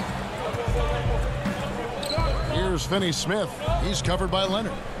 Here's Finney-Smith. He's covered by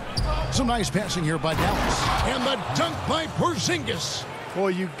Leonard. Some nice passing here by Dallas. And the dunk by Porzingis. Boy,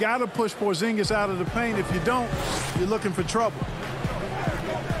 you got to push Porzingis out of the paint. If you don't, you're looking for trouble.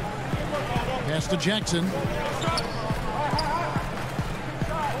 Pass to Jackson.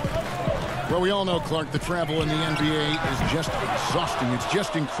 Well, we all know, Clark, the travel in the NBA is just exhausting. It's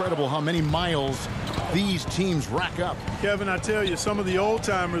just incredible how many miles these teams rack up. Kevin, I tell you, some of the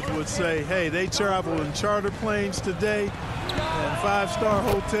old-timers would say, hey, they travel in charter planes today and 5-star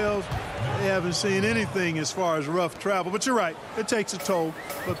hotels. They haven't seen anything as far as rough travel. But you're right, it takes a toll.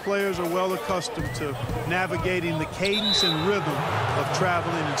 But players are well accustomed to navigating the cadence and rhythm of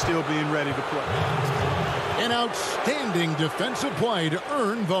traveling and still being ready to play. An outstanding defensive play to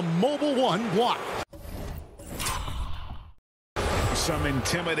earn the Mobile One block. Some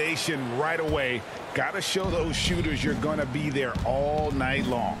intimidation right away. Got to show those shooters you're going to be there all night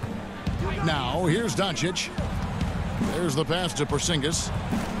long. Now, here's Doncic. There's the pass to Porzingis.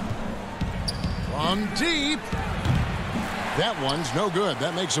 From deep. That one's no good.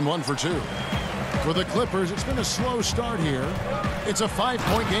 That makes him 1 for 2. For the Clippers, it's been a slow start here. It's a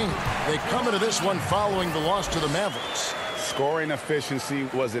 5-point game. They come into this one following the loss to the Mavericks. Scoring efficiency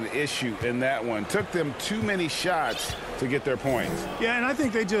was an issue in that one. Took them too many shots to get their points. Yeah, and I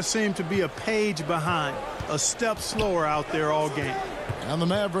think they just seem to be a page behind, a step slower out there all game. And the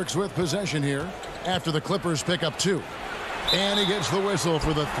Mavericks with possession here after the Clippers pick up 2. And he gets the whistle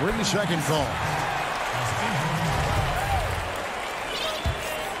for the 3-second call.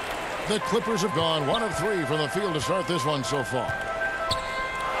 The Clippers have gone 1 of 3 from the field to start this one so far.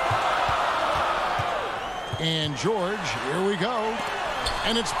 And George, here we go.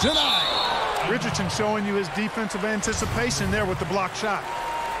 And it's denied. Richardson showing you his defensive anticipation there with the block shot.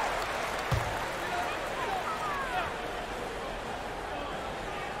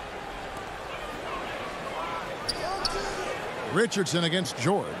 Richardson against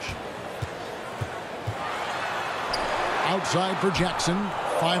George. Outside for Jackson.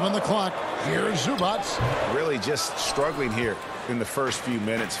 5 on the clock. Here's Zubac. Really just struggling here in the first few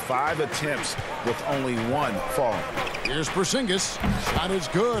minutes. 5 attempts with only 1 falling. Here's Porzingis. Shot is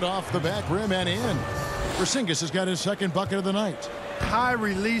good off the back rim and in. Porzingis has got his 2nd bucket of the night. High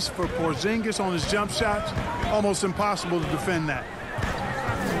release for Porzingis on his jump shots. Almost impossible to defend that.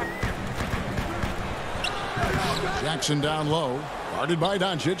 Jackson down low. Guarded by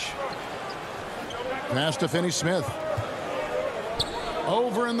Doncic. Pass to Finney-Smith.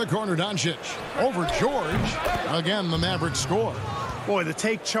 Over in the corner, Doncic. Over George. Again, the Mavericks score. Boy, the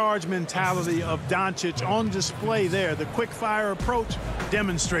take charge mentality of Doncic on display there. The quick fire approach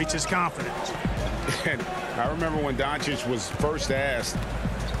demonstrates his confidence. And I remember when Doncic was first asked,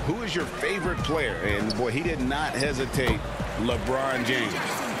 who is your favorite player? And boy, he did not hesitate. LeBron James.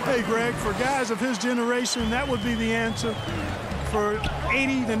 Hey, Greg, for guys of his generation, that would be the answer for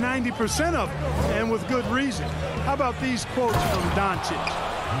 80 to 90% of them, and with good reason. How about these quotes from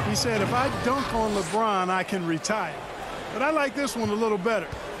Doncic? He said, if I dunk on LeBron, I can retire. But I like this one a little better.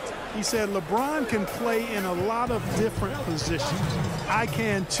 He said, LeBron can play in a lot of different positions. I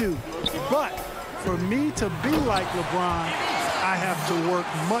can too. But for me to be like LeBron, I have to work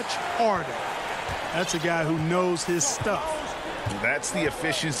much harder. That's a guy who knows his stuff. That's the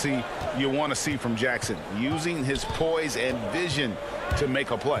efficiency you want to see from Jackson, using his poise and vision to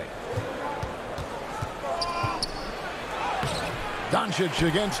make a play. Doncic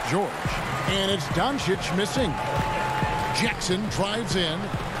against George. And it's Doncic missing. Jackson drives in.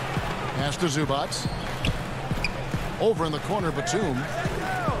 Pass to Zubac. Over in the corner, Batum.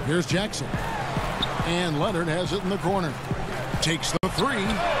 Here's Jackson. And Leonard has it in the corner. Takes the 3.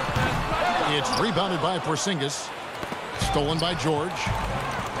 It's rebounded by Porzingis. Stolen by George.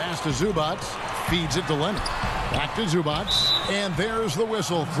 Pass to Zubac. Feeds it to Leonard. Back to Zubac. And there's the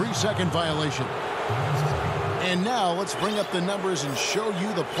whistle. 3-second violation. And now let's bring up the numbers and show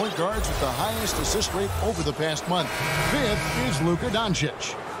you the point guards with the highest assist rate over the past month. 5th is Luka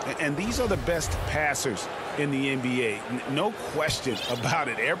Doncic. And these are the best passers in the NBA. No question about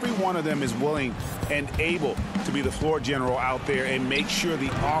it. Every one of them is willing and able to be the floor general out there and make sure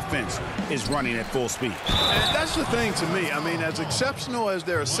the offense is running at full speed. And that's the thing to me. I mean, as exceptional as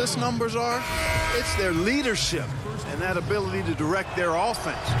their assist numbers are, it's their leadership and that ability to direct their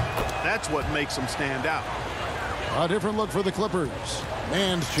offense. That's what makes them stand out. A different look for the Clippers.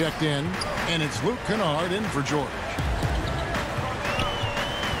 Man's checked in, and it's Luke Kennard in for George.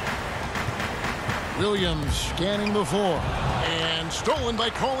 Williams scanning the floor, and stolen by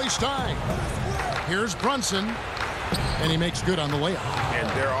Cauley Stein. Here's Brunson, and he makes good on the layup. And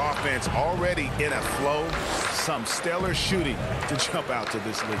their offense already in a flow. Some stellar shooting to jump out to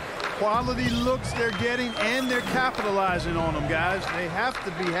this league. Quality looks they're getting, and they're capitalizing on them, guys. They have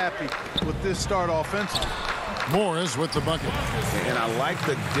to be happy with this start offensively. Morris with the bucket. And I like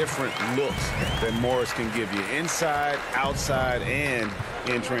the different looks that Morris can give you. Inside, outside, and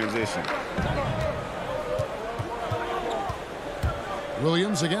in transition.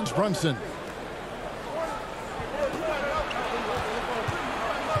 Williams against Brunson.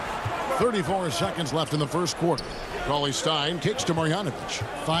 .34 seconds left in the first quarter. Cauley Stein kicks to Marjanovic.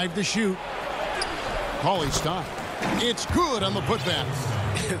 5 to shoot. Cauley Stein. It's good on the putback.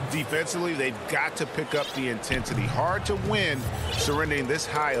 Defensively, they've got to pick up the intensity. Hard to win surrendering this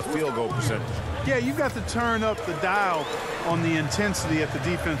high a field goal percentage. Yeah, you've got to turn up the dial on the intensity at the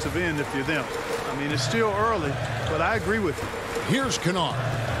defensive end if you're them. I mean, it's still early, but I agree with you. Here's Kennard.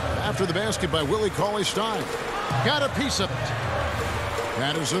 After the basket by Willie Cauley Stein. Got a piece of it.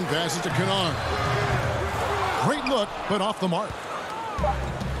 Patterson passes to Kennard. Great look, but off the mark.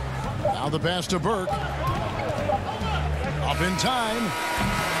 Now the pass to Burke. Up in time.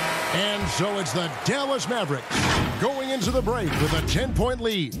 And so it's the Dallas Mavericks going into the break with a 10-point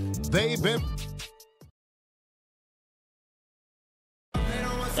lead. They've been...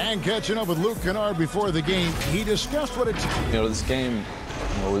 And catching up with Luke Kennard before the game, he discussed what it's... this game,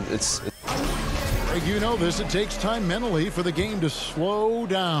 it's... You know this, it takes time mentally for the game to slow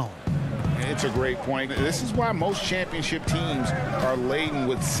down. It's a great point. This is why most championship teams are laden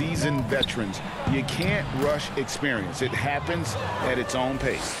with seasoned veterans. You can't rush experience. It happens at its own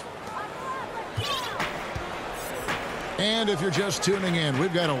pace. And if you're just tuning in,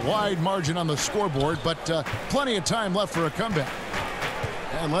 we've got a wide margin on the scoreboard, but plenty of time left for a comeback.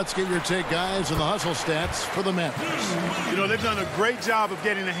 And let's get your take, guys, on the hustle stats for the Mavericks. You know, they've done a great job of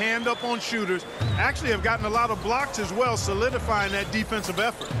getting a hand up on shooters. Actually have gotten a lot of blocks as well, solidifying that defensive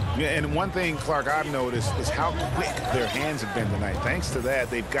effort. Yeah, and one thing, Clark, I've noticed is how quick their hands have been tonight. Thanks to that,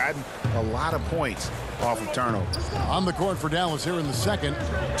 they've gotten a lot of points off of turnovers. On the court for Dallas here in the second,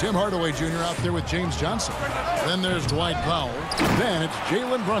 Tim Hardaway Jr. out there with James Johnson. Then there's Dwight Powell. Then it's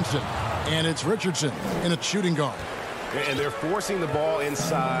Jalen Brunson. And it's Richardson in a shooting guard. And they're forcing the ball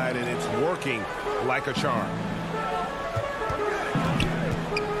inside, and it's working like a charm.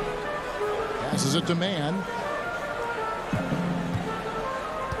 Passes it to Mann.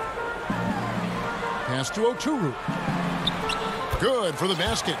 Pass to Oturu. Good for the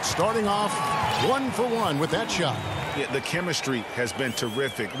basket. Starting off 1 for 1 with that shot. Yeah, the chemistry has been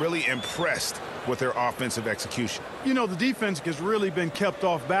terrific. Really impressed with their offensive execution. You know, the defense has really been kept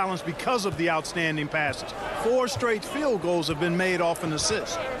off balance because of the outstanding passes. 4 straight field goals have been made off an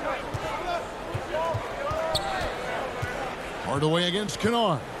assist. Hardaway against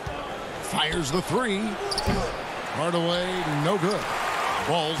Kennard. Fires the 3. Hardaway, no good.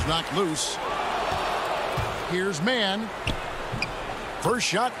 Ball's knocked loose. Here's Mann. First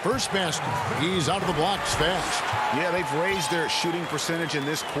shot, first basket. He's out of the blocks fast. Yeah, they've raised their shooting percentage in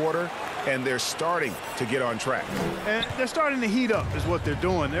this quarter, and they're starting to get on track. And they're starting to heat up is what they're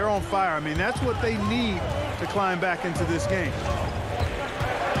doing. They're on fire. I mean, that's what they need to climb back into this game.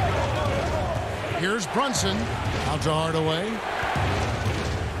 Here's Brunson. Out to Hardaway.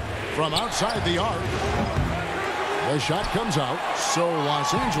 From outside the arc. The shot comes out, so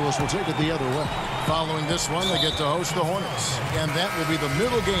Los Angeles will take it the other way. Following this one, they get to host the Hornets. And that will be the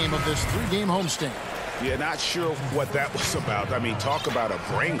middle game of this 3-game homestand. Yeah, not sure what that was about. I mean, talk about a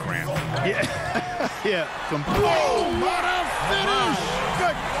brain cramp. Yeah, yeah. Oh, what a finish!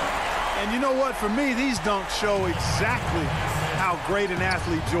 Good. And you know what? For me, these dunks show exactly how great an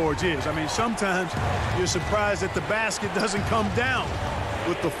athlete George is. I mean, sometimes you're surprised that the basket doesn't come down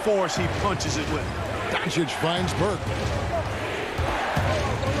with the force he punches it with. Doncic finds Burke.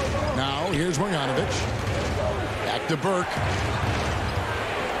 Now, here's Marjanovic. Back to Burke.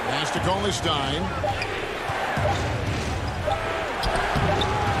 Pass to Cauley Stein.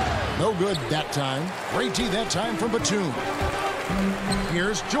 No good that time. Great tee that time from Batum.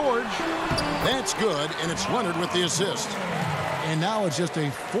 Here's George. That's good, and it's Leonard with the assist. And now it's just a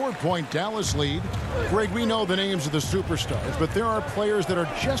 4-point Dallas lead. Greg, we know the names of the superstars, but there are players that are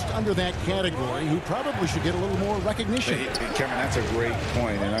just under that category who probably should get a little more recognition. Kevin, that's a great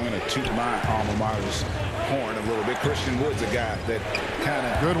point, and I'm going to toot my alma mater's horn a little bit. Christian Wood's a guy that kind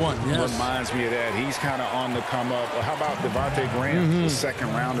of reminds me of that. He's kind of on the come up. How about Devontae Graham, the second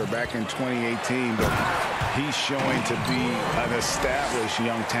rounder back in 2018, but he's showing to be an established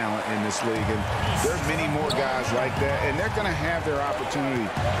young talent in this league, and there are many more guys like that, and they're going to have their opportunity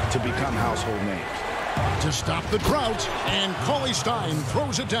to become household names. To stop the drought, and Cauley Stein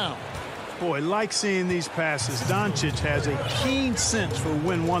throws it down. Boy, like seeing these passes. Doncic has a keen sense for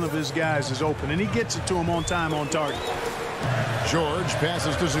when one of his guys is open, and he gets it to him on time, on target. George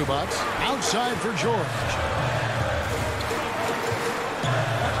passes to Zubac. Outside for George.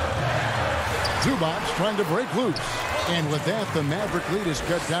 Zubac trying to break loose. And with that, the Maverick lead is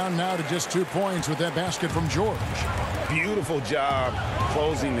cut down now to just 2 points with that basket from George. Beautiful job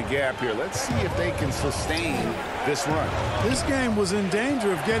closing the gap here. Let's see if they can sustain this run. This game was in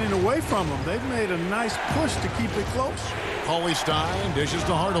danger of getting away from them. They've made a nice push to keep it close. Cauley Stein dishes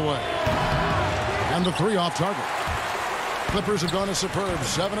to Hardaway. And the 3 off target. Clippers have gone a superb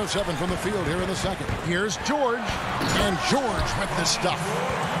 7 of 7 from the field here in the second. Here's George. And George with the stuff.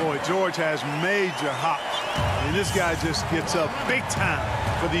 Boy, George has major hops. And this guy just gets up big time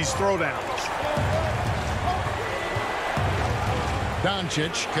for these throwdowns.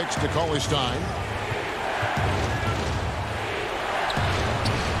 Doncic kicks to Cauley Stein.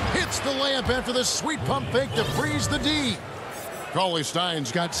 Hits the layup after the sweet pump fake to freeze the D. Cauley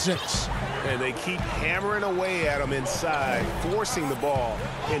Stein's got 6. And they keep hammering away at him inside, forcing the ball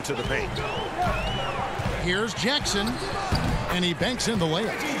into the paint. Here's Jackson, and he banks in the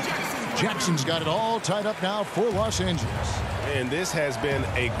layup. Jackson's got it all tied up now for Los Angeles. And this has been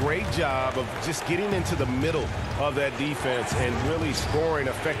a great job of just getting into the middle of that defense and really scoring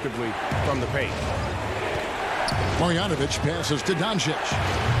effectively from the paint. Marjanovic passes to Doncic.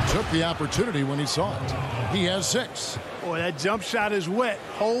 Took the opportunity when he saw it. He has 6. Boy, that jump shot is wet.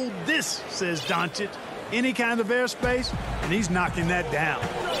 Hold this, says Doncic. Any kind of airspace, and he's knocking that down.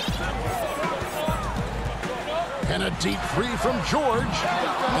 And a deep 3 from George.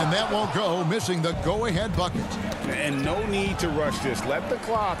 And that won't go, missing the go-ahead bucket. And no need to rush this. Let the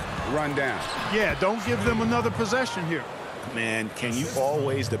clock run down. Yeah, don't give them another possession here. Man, can you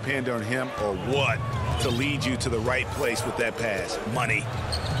always depend on him or what to lead you to the right place with that pass? Money.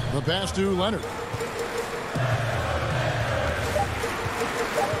 The pass to Leonard.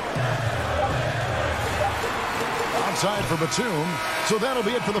 Outside for Batum. So that'll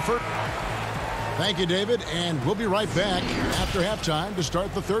be it for the first. Thank you, David, and we'll be right back after halftime to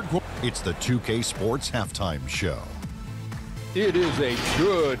start the third quarter. It's the 2K Sports Halftime Show. It is a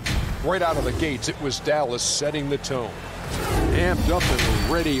good, right out of the gates, it was Dallas setting the tone. Amped up and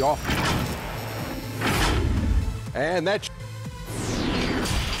ready off. And that's...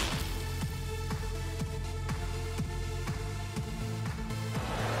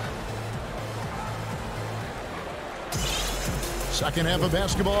 Second half of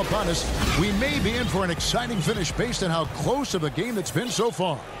basketball upon us. We may be in for an exciting finish based on how close of a game it's been so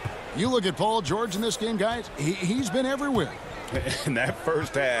far. You look at Paul George in this game, guys, he's been everywhere. In that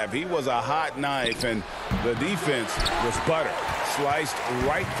first half, he was a hot knife, and the defense was butter, sliced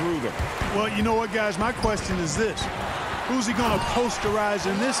right through them. Well, you know what, guys? My question is this. Who's he going to posterize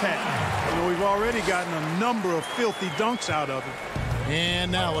in this half? You know, we've already gotten a number of filthy dunks out of him.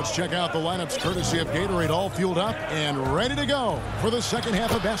 And now let's check out the lineups courtesy of Gatorade, all fueled up and ready to go for the second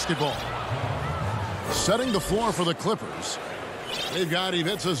half of basketball. Setting the floor for the Clippers. They've got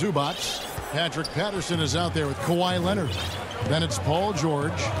Ivica Zubac. Patrick Patterson is out there with Kawhi Leonard. Then it's Paul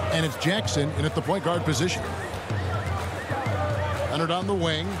George, and it's Jackson in at the point guard position. Leonard on the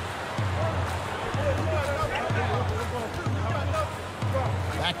wing.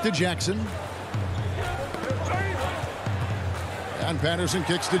 Back to Jackson. And Patterson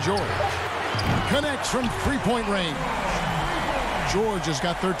kicks to George. Connects from three-point range. George has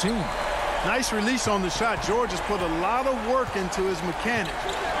got 13. Nice release on the shot. George has put a lot of work into his mechanics.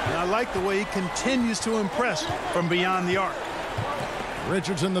 And I like the way he continues to impress from beyond the arc.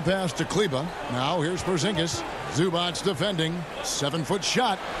 Richardson the pass to Kleba. Now here's Porzingis. Zubac defending. 7-foot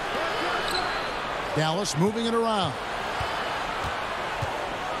shot. Dallas moving it around.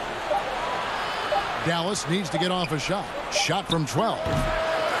 Dallas needs to get off a shot. Shot from 12.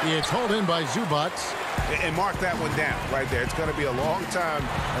 It's hauled in by Zubac. And mark that one down right there. It's going to be a long time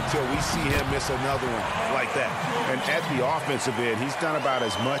until we see him miss another one like that. And at the offensive end, he's done about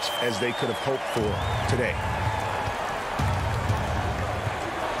as much as they could have hoped for today.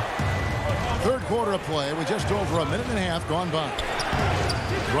 Third quarter of play with just over a minute and a half gone by.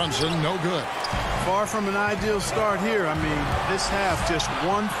 Brunson, no good. Far from an ideal start here. I mean, this half just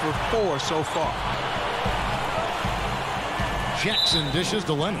 1 for 4 so far. Jackson dishes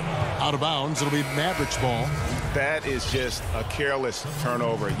to Leonard. Out of bounds. It'll be Mavericks ball. That is just a careless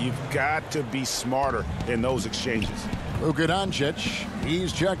turnover. You've got to be smarter in those exchanges. Luka Doncic.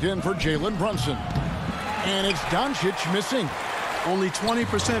 He's checked in for Jalen Brunson. And it's Doncic missing. Only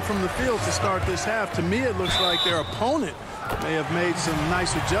 20% from the field to start this half. To me, it looks like their opponent may have made some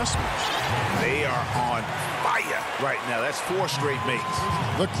nice adjustments. They are on fire right now. That's 4 straight makes.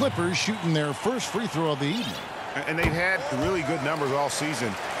 The Clippers shooting their first free throw of the evening. And they've had really good numbers all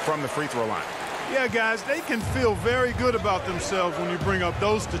season from the free throw line. Yeah, guys, they can feel very good about themselves when you bring up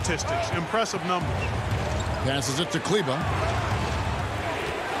those statistics. Impressive numbers. Passes it to Kleba.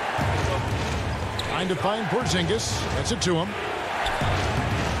 Trying to find Porzingis. Gets it to him.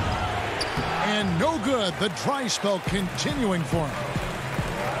 And no good. The dry spell continuing for him.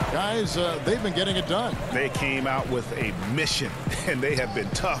 Guys, they've been getting it done. They came out with a mission, and they have been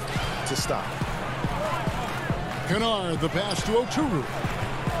tough to stop. Kennard, the pass to Oturu.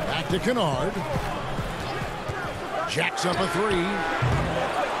 Back to Kennard. Jacks up a 3.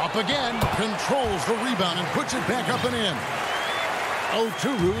 Up again. Controls the rebound and puts it back up and in.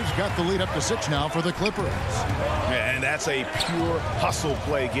 Oturu's got the lead up to 6 now for the Clippers. And that's a pure hustle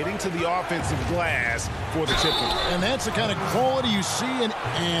play, getting to the offensive glass for the tip. And that's the kind of quality you see,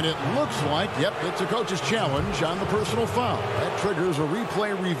 and it looks like, yep, it's a coach's challenge on the personal foul. That triggers a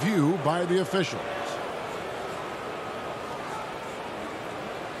replay review by the officials.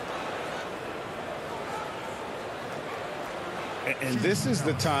 And this is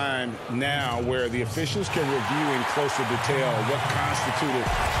the time now where the officials can review in closer detail what constituted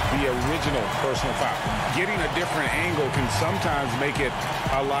the original personal foul. Getting a different angle can sometimes make it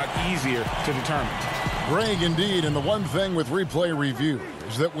a lot easier to determine. Greg, indeed, and the one thing with replay review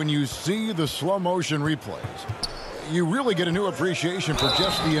is that when you see the slow motion replays, you really get a new appreciation for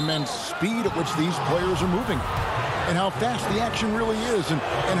just the immense speed at which these players are moving and how fast the action really is and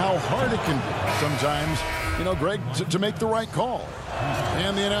how hard it can be sometimes, you know, Greg, to make the right call.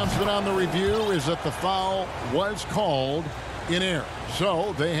 And the announcement on the review is that the foul was called in error.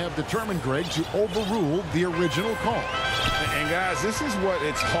 So they have determined, Greg, to overrule the original call. And guys, this is what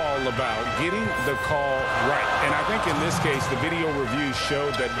it's all about, getting the call right. And I think in this case, the video review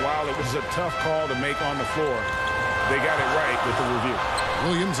showed that while it was a tough call to make on the floor, they got it right with the review.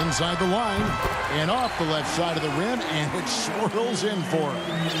 Williams inside the line and off the left side of the rim, and it swirls in for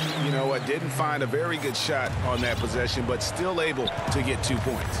him. You know what? Didn't find a very good shot on that possession, but still able to get 2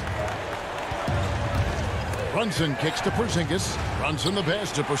 points. Brunson kicks to Porzingis. Brunson the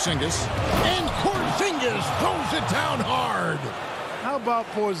pass to Porzingis. And Porzingis throws it down hard. How about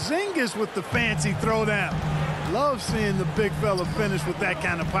Porzingis with the fancy throwdown? Love seeing the big fella finish with that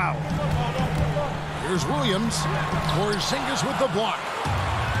kind of power. Here's Williams. Porzingis with the block.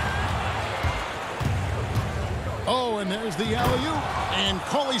 Oh, and there's the alley-oop. And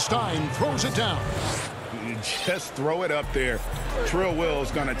Cauley Stein throws it down. You just throw it up there. Trill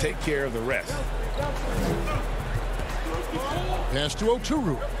Will's going to take care of the rest. Pass to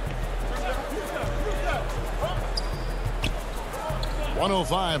Oturu.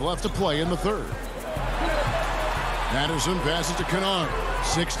 1:05 left to play in the third. Anderson passes to Kennard.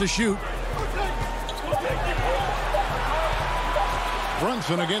 6 to shoot.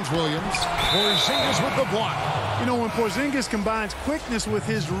 Brunson against Williams. Porzingis with the block. You know, when Porzingis combines quickness with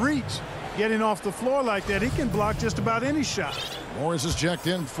his reach, getting off the floor like that, he can block just about any shot. Morris is checked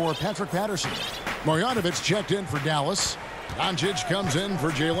in for Patrick Patterson. Marjanovic checked in for Dallas. Doncic comes in for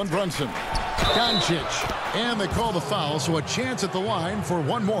Jalen Brunson. Doncic. And they call the foul, so a chance at the line for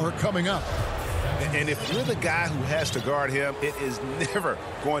one more coming up. And if you're the guy who has to guard him, it is never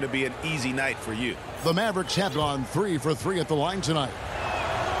going to be an easy night for you. The Mavericks have gone 3 for 3 at the line tonight.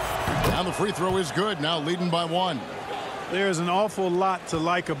 Now the free throw is good, now leading by 1. There's an awful lot to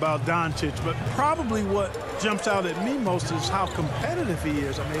like about Doncic, but probably what jumps out at me most is how competitive he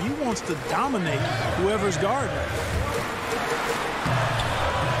is. I mean, he wants to dominate whoever's guarding.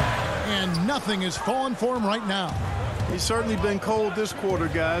 And nothing is falling for him right now. He's certainly been cold this quarter,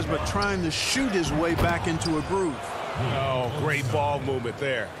 guys, but trying to shoot his way back into a groove. Oh, great ball movement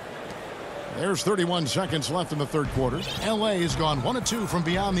there. There's 31 seconds left in the third quarter. LA has gone 1 of 2 from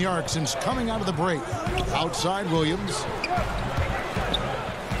beyond the arc since coming out of the break. Outside Williams.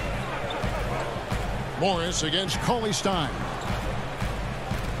 Morris against Cauley Stein.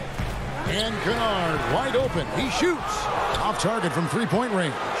 And Kennard wide open. He shoots. Off target from three-point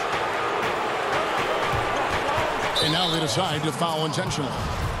range. And now they decide to foul intentionally.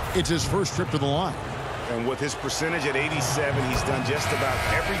 It's his first trip to the line. And with his percentage at 87, he's done just about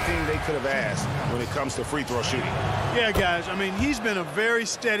everything they could have asked when it comes to free throw shooting. Yeah, guys, I mean, he's been a very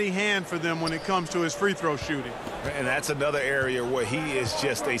steady hand for them when it comes to his free throw shooting. And that's another area where he is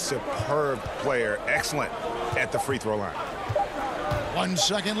just a superb player. Excellent at the free throw line. 1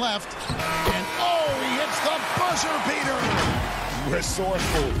 second left. And, oh, he hits the buzzer beater.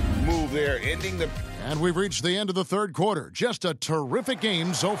 Resourceful move there, ending the... And we've reached the end of the third quarter. Just a terrific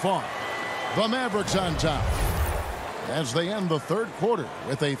game so far. The Mavericks on top as they end the third quarter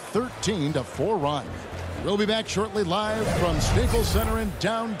with a 13-4 run. We'll be back shortly live from Staples Center in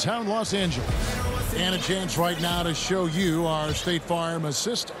downtown Los Angeles. And a chance right now to show you our State Farm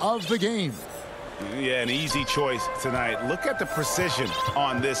assist of the game. Yeah, an easy choice tonight. Look at the precision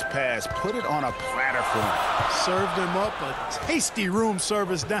on this pass. Put it on a platter for him. Served him up a tasty room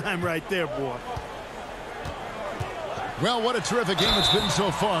service dime right there, boy. Well, what a terrific game it's been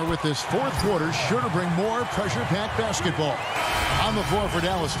so far, with this fourth quarter sure to bring more pressure-packed basketball. On the floor for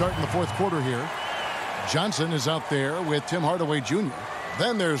Dallas starting the fourth quarter here. Johnson is out there with Tim Hardaway Jr.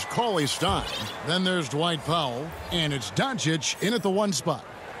 Then there's Cauley Stein. Then there's Dwight Powell. And it's Doncic in at the 1 spot.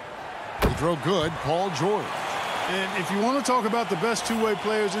 He throw good, Paul George. And if you want to talk about the best two-way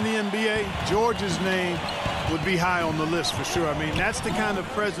players in the NBA, George's name would be high on the list for sure. I mean, that's the kind of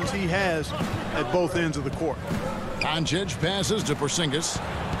presence he has at both ends of the court. Doncic passes to Porzingis.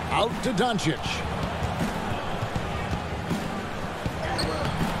 Out to Doncic.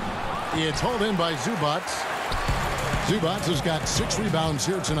 It's hauled in by Zubac. Zubac has got 6 rebounds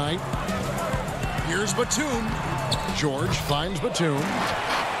here tonight. Here's Batum. George finds Batum.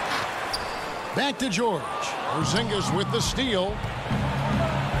 Back to George. Porzingis with the steal.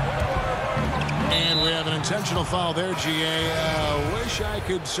 And we have an intentional foul there, G.A. Wish I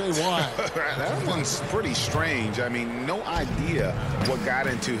could say why. That one's pretty strange. I mean, no idea what got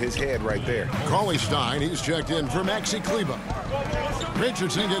into his head right there. Cauley Stein, he's checked in for Maxi Kleber.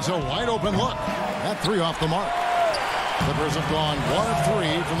 Richardson gets a wide-open look. That 3 off the mark. Clippers have gone 1 of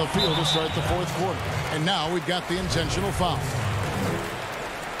 3 from the field to start the fourth quarter. And now we've got the intentional foul.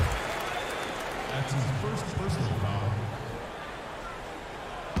 That's his first personal foul.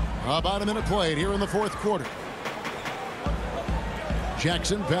 About a minute played here in the fourth quarter.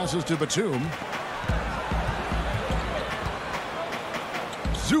 Jackson passes to Batum.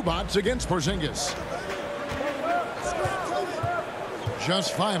 Zubac against Porzingis.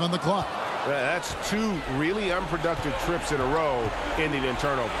 Just 5 on the clock. That's 2 really unproductive trips in a row, ending in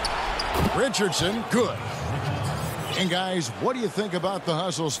turnover. Richardson, good. And guys, what do you think about the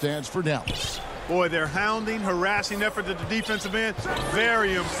hustle stance for Dallas? Boy, their hounding, harassing effort at the defensive end,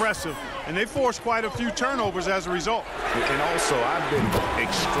 very impressive. And they forced quite a few turnovers as a result. And also, I've been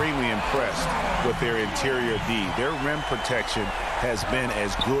extremely impressed with their interior D. Their rim protection has been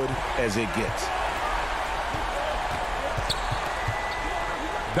as good as it gets.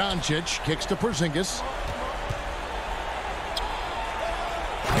 Doncic kicks to Porzingis.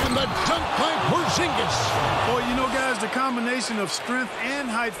 And the dunk by Porzingis. Boy, you know, guys, the combination of strength and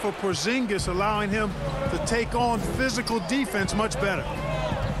height for Porzingis allowing him to take on physical defense much better.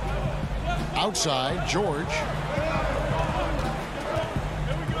 Outside, George.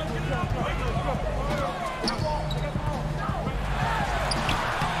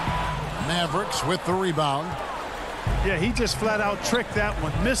 Mavericks with the rebound. Yeah, he just flat out tricked that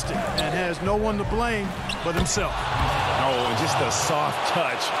one, missed it, and has no one to blame but himself. Oh, and just a soft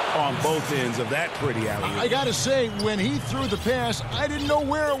touch on both ends of that pretty alley-oop. I got to say, when he threw the pass, I didn't know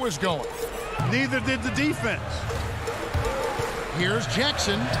where it was going. Neither did the defense. Here's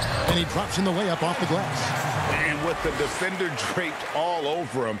Jackson, and he drops in the layup off the glass. And with the defender draped all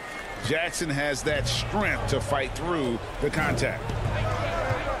over him, Jackson has that strength to fight through the contact.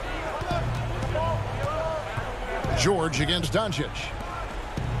 George against Doncic.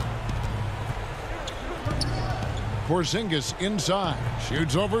 Porzingis inside.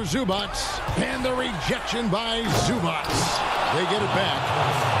 Shoots over Zubac. And the rejection by Zubac. They get it back.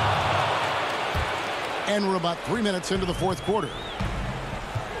 And we're about 3 minutes into the fourth quarter.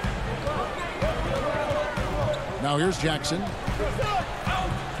 Now here's Jackson.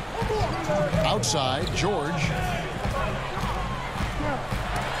 Outside, George.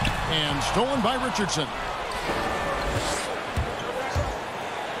 And stolen by Richardson.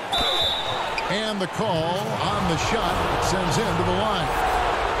 And the call on the shot sends him to the line.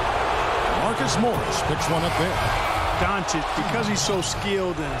 Marcus Morris picks one up there. Doncic, because he's so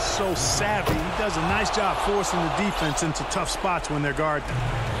skilled and so savvy, he does a nice job forcing the defense into tough spots when they're guarding.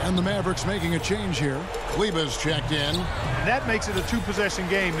 And the Mavericks making a change here. Kleber's checked in. And that makes it a 2-possession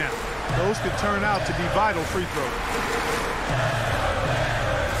game now. Those could turn out to be vital free throws.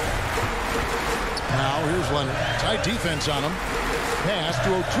 Now here's Leonard. Tight defense on him. Pass to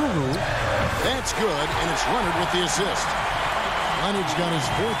Oturu. That's good, and it's Leonard with the assist. Leonard's got his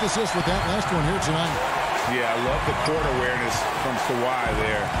 4th assist with that last one here tonight. Yeah, I love the court awareness from Kawhi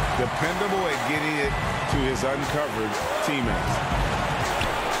there. Dependable at getting it to his uncovered teammates.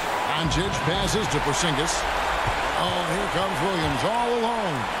 Doncic passes to Porzingis. Oh, here comes Williams all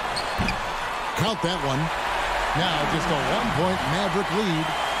alone. Count that one. Now just a 1-point Maverick lead.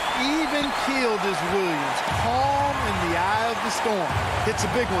 Even keeled is Williams. Calm in the eye of the storm. Hits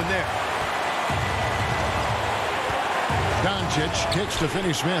a big one there. Doncic kicks to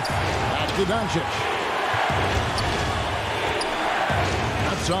Finney-Smith. Back to Doncic.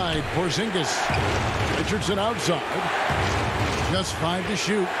 Outside, Porzingis. Richardson outside. Just 5 to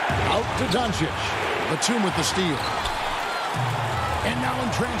shoot. Out to Doncic. Batum with the steal. And now in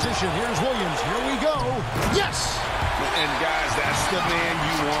transition, here's Williams. Here we go. Yes! And guys, that's the man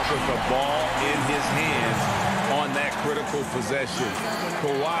you want with the ball in his hands on that critical possession.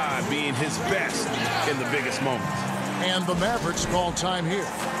 Kawhi being his best in the biggest moments. And the Mavericks call time here.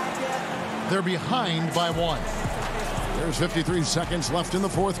 They're behind by 1. There's 53 seconds left in the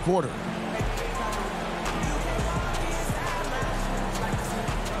 4th quarter.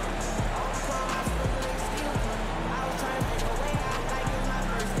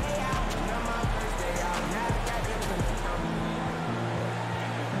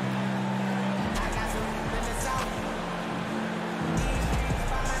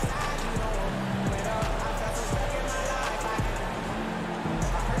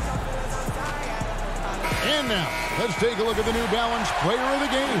 And now, let's take a look at the New Balance player of the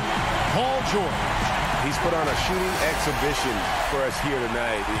game, Paul George. He's put on a shooting exhibition for us here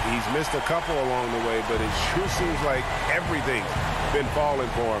tonight. He's missed a couple along the way, but it sure seems like everything's been falling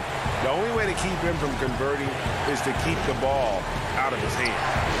for him. The only way to keep him from converting is to keep the ball out of his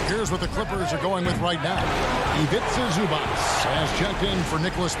hand. Here's what the Clippers are going with right now. Ivica Zubac has checked in for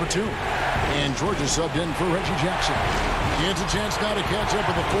Nicholas Batum. And Georgia subbed in for Reggie Jackson. He gets a chance now to catch up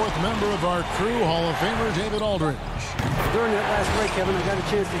with the 4th member of our crew, Hall of Famer David Aldridge. During that last break, Kevin, I got a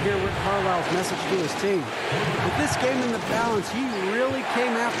chance to hear Rick Carlisle's message to his team. With this game in the balance, he really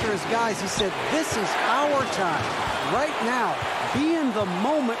came after his guys. He said, this is our time. Right now, be in the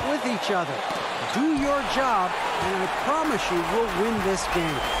moment with each other. Do your job, and I promise you we'll win this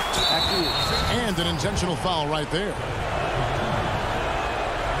game. Back to you. And an intentional foul right there.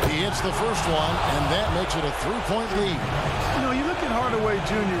 He hits the first one, and that makes it a 3-point lead. You know, you look at Hardaway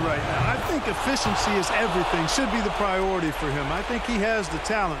Jr. right now. I think efficiency is everything, should be the priority for him. I think he has the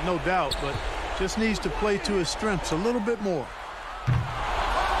talent, no doubt, but just needs to play to his strengths a little bit more.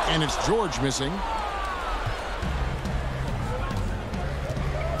 And it's George missing.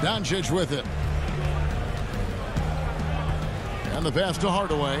 Doncic with it. And the pass to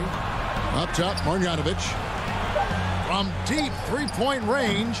Hardaway. Up top, Marjanovic. From deep 3-point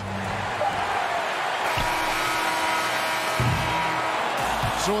range.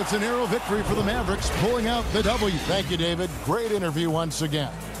 So it's a narrow victory for the Mavericks, pulling out the W. Thank you, David. Great interview once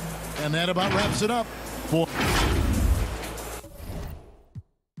again. And that about wraps it up for...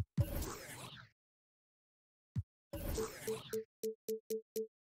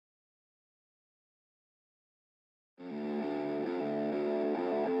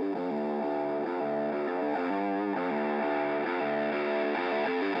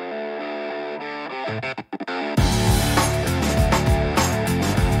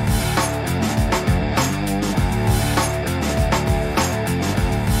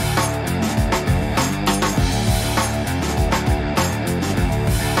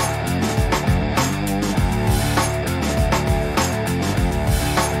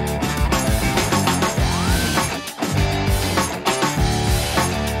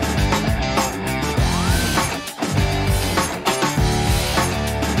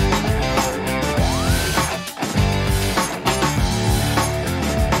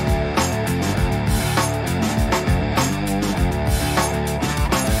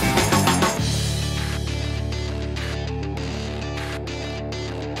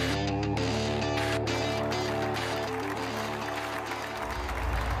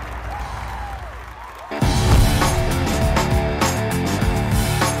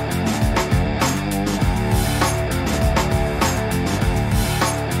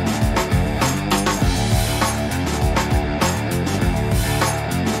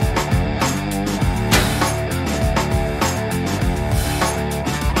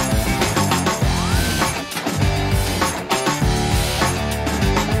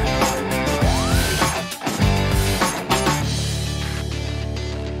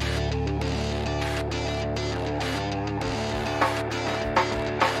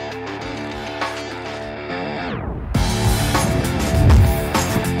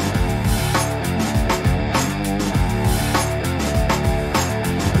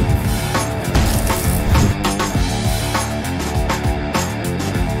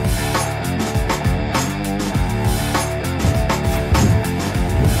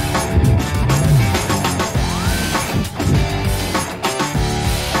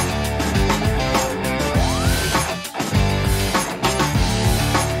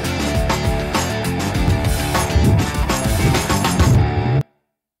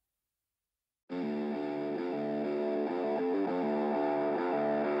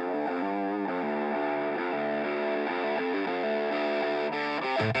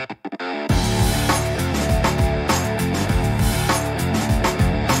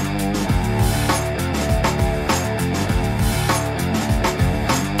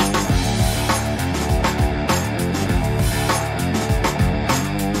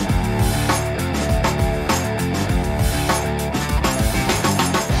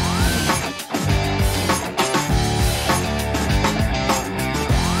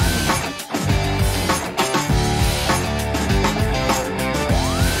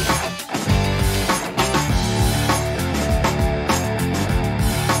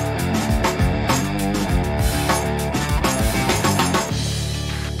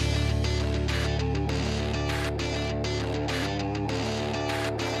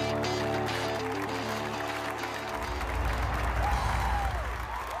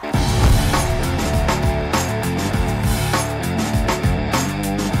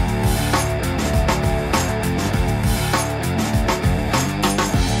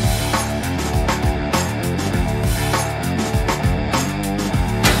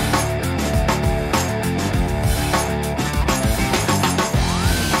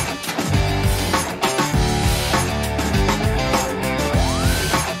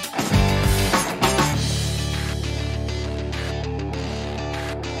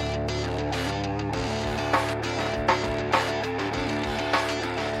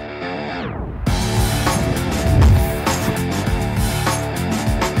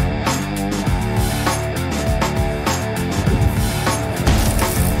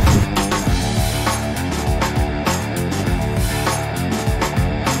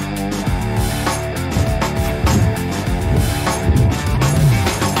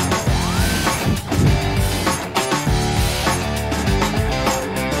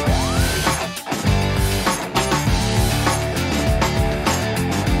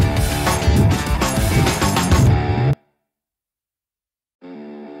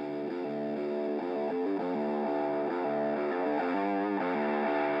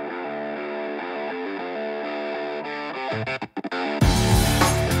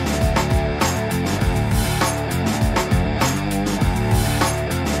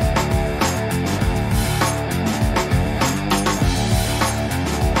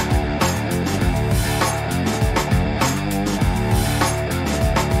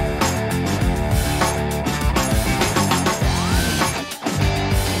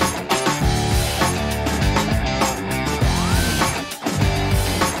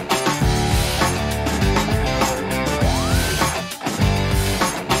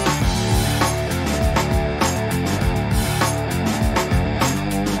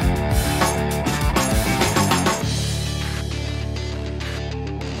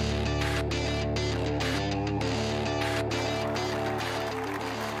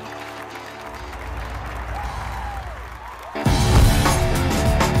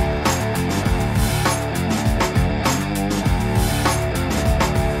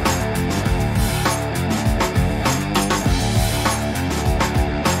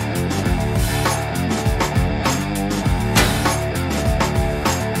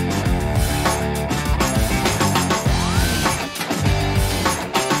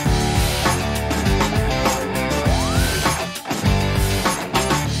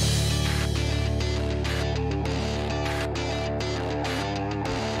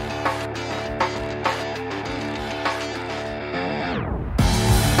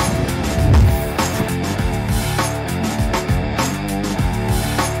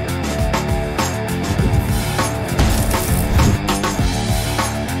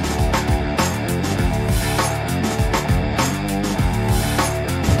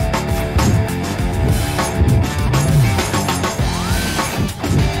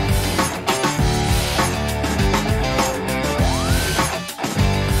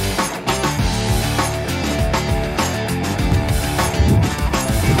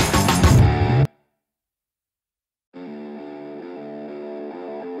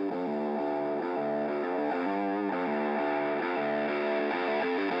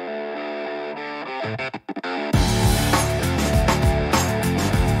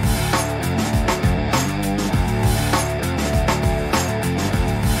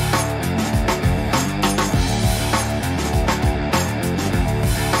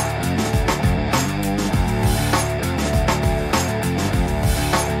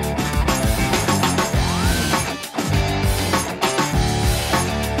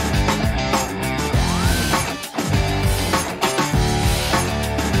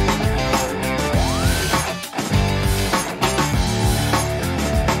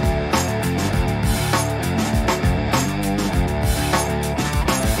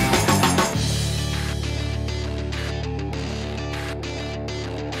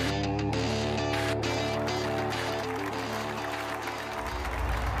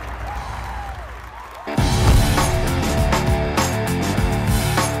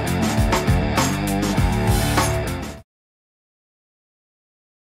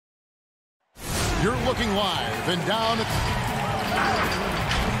 drive and down.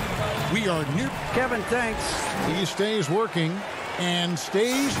 We are near. Kevin, thanks. He stays working and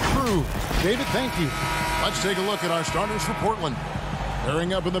stays true. David, thank you. Let's take a look at our starters for Portland.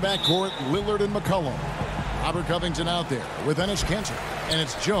 Pairing up in the backcourt, Lillard and McCollum. Robert Covington out there with Enes Kanter. And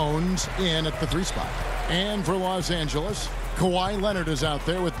it's Jones in at the 3 spot. And for Los Angeles, Kawhi Leonard is out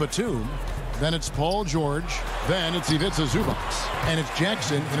there with Batum. Then it's Paul George. Then it's Ivica Zubac. And it's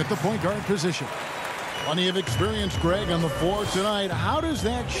Jackson in at the point guard position. Plenty of experience, Greg, on the floor tonight. How does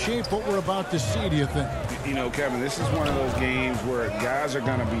that shape what we're about to see, do you think? You know, Kevin, this is one of those games where guys are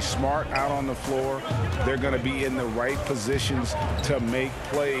going to be smart out on the floor. They're going to be in the right positions to make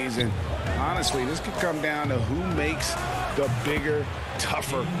plays. And honestly, this could come down to who makes the bigger,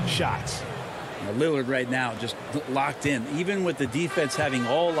 tougher shots. Now, Lillard right now just locked in, even with the defense having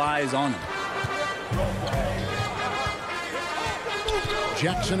all eyes on him.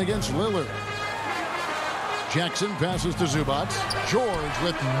 Jackson against Lillard. Jackson passes to Zubac. George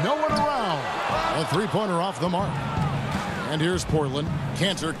with no one around. A 3-pointer off the mark. And here's Portland.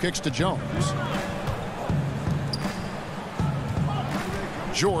 Kanter kicks to Jones.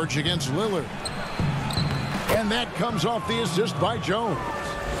 George against Lillard. And that comes off the assist by Jones.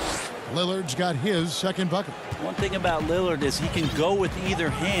 Lillard's got his second bucket. One thing about Lillard is he can go with either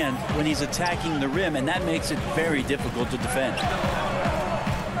hand when he's attacking the rim, and that makes it very difficult to defend.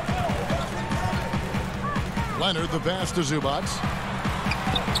 Leonard the pass to Zubac.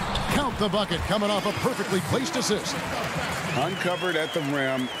 Count the bucket coming off a perfectly placed assist. Uncovered at the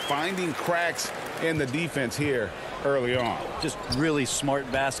rim, finding cracks in the defense here early on. Just really smart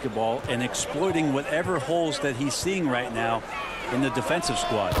basketball and exploiting whatever holes that he's seeing right now in the defensive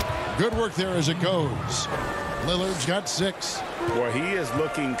squad. Good work there as it goes. Lillard's got 6. Boy, he is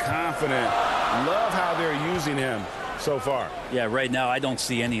looking confident. Love how they're using him so far. Yeah, right now I don't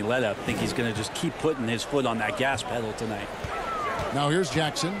see any let up. I think he's going to just keep putting his foot on that gas pedal tonight. Now here's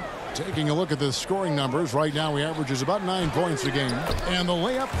Jackson taking a look at the scoring numbers. Right now he averages about 9 points a game. And the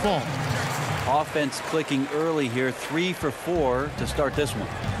layup falls. Offense clicking early here. 3 for 4 to start this one.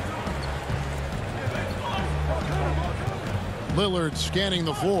 Lillard scanning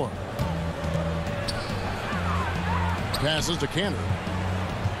the floor. Passes to Kanter.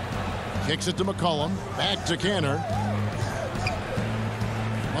 Kicks it to McCollum. Back to Kanter.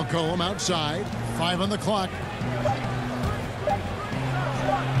 McCollum outside. 5 on the clock.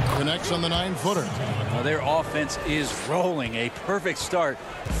 Connects on the 9-footer. Well, their offense is rolling. A perfect start.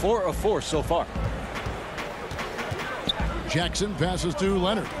 4 of 4 so far. Jackson passes to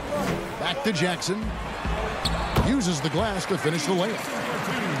Leonard. Back to Jackson. Uses the glass to finish the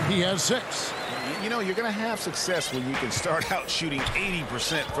layup. He has 6. You know, you're going to have success when you can start out shooting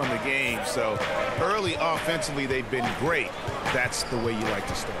 80% from the game. So early offensively, they've been great. That's the way you like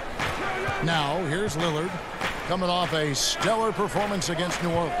to start. Now, here's Lillard coming off a stellar performance against New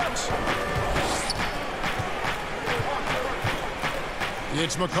Orleans.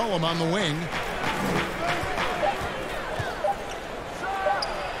 It's McCollum on the wing.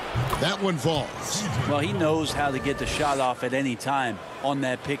 That one falls. Well, he knows how to get the shot off at any time on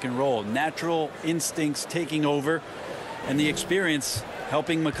that pick and roll. Natural instincts taking over, and the experience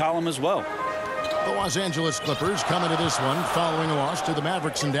helping McCollum as well. The Los Angeles Clippers coming to this one following a loss to the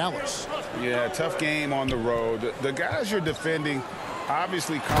Mavericks in Dallas. Yeah, tough game on the road. The guys you're defending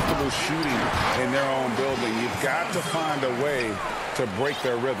obviously comfortable shooting in their own building. You've got to find a way to break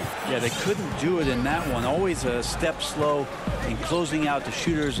their rhythm. Yeah, they couldn't do it in that one. Always a step slow in closing out the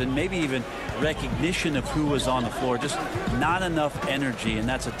shooters, and maybe even recognition of who was on the floor. Just not enough energy, and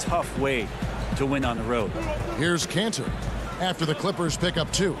that's a tough way to win on the road. Here's Kanter after the Clippers pick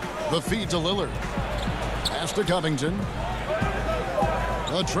up 2. The feed to Lillard. Pass to Covington.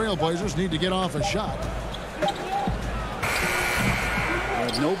 The Trailblazers need to get off a shot.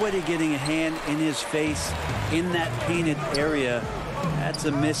 Nobody getting a hand in his face in that painted area. That's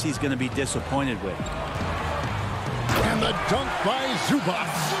a miss he's going to be disappointed with. And the dunk by Zubac.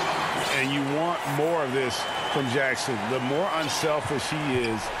 And you want more of this from Jackson. The more unselfish he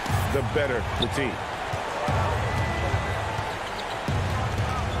is, the better the team.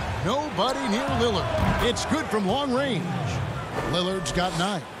 Nobody near Lillard. It's good from long range. Lillard's got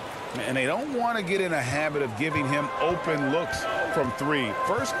 9. And they don't want to get in a habit of giving him open looks from 3.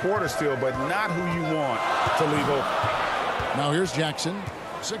 First quarter still, but not who you want to leave open. Now here's Jackson.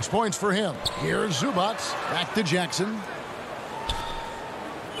 6 points for him. Here's Zubac. Back to Jackson.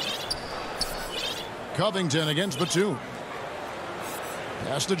 Covington against Batum.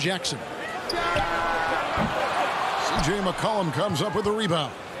 Pass to Jackson. C.J. McCollum comes up with the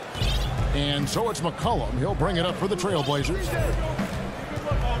rebound. And so it's McCollum. He'll bring it up for the Trailblazers.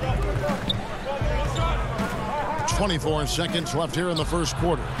 24 seconds left here in the first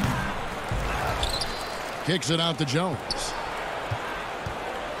quarter. Kicks it out to Jones.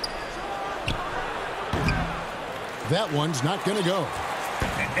 That one's not going to go.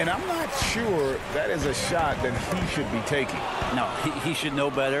 And I'm not sure that is a shot that he should be taking. No, he should know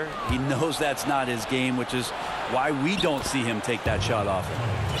better. He knows that's not his game, which is why we don't see him take that shot often.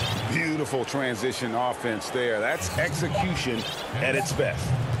 Beautiful transition offense there. That's execution at its best.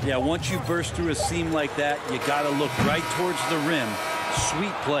 Yeah, once you burst through a seam like that, you got to look right towards the rim.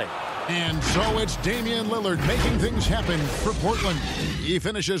 Sweet play. And so it's Damian Lillard making things happen for Portland. He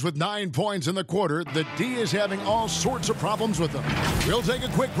finishes with 9 points in the quarter. The D is having all sorts of problems with them. We'll take a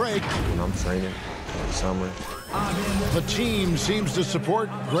quick break. When I'm training in the summer. The team seems to support,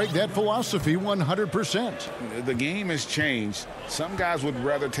 Greg, that philosophy 100%. The game has changed. Some guys would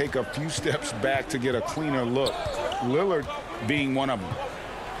rather take a few steps back to get a cleaner look. Lillard being one of them.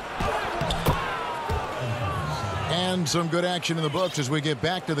 And some good action in the books as we get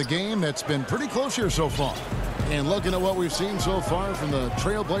back to the game that's been pretty close here so far. And looking at what we've seen so far from the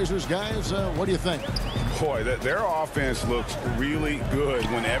Trailblazers, guys, what do you think? Boy, their offense looks really good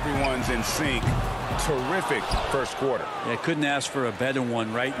when everyone's in sync. Terrific first quarter. Yeah, couldn't ask for a better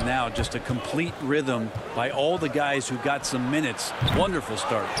one right now. Just a complete rhythm by all the guys who got some minutes. Wonderful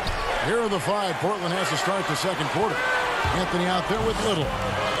start. Here are the 5 Portland has to start the second quarter. Anthony out there with Little.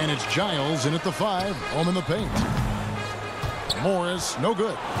 And it's Giles in at the 5, home in the paint. Morris, no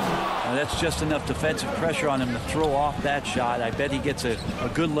good. Now that's just enough defensive pressure on him to throw off that shot. I bet he gets a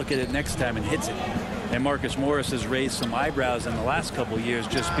good look at it next time and hits it. And Marcus Morris has raised some eyebrows in the last couple of years,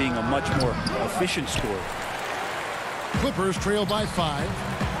 just being a much more efficient scorer. Clippers trail by 5.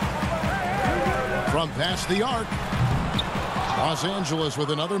 From past the arc. Los Angeles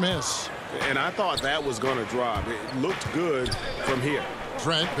with another miss. And I thought that was going to drop. It looked good from here.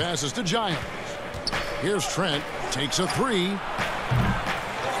 Trent passes to Giles. Here's Trent. Takes a 3.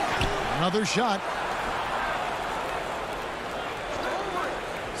 Another shot.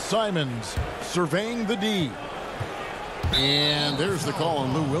 Simons surveying the D. And there's the call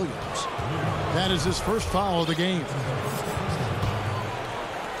on Lou Williams. That is his first foul of the game.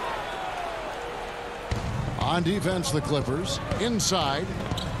 On defense, the Clippers. Inside.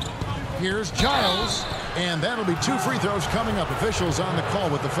 Here's Giles. And that'll be 2 free throws coming up. Officials on the call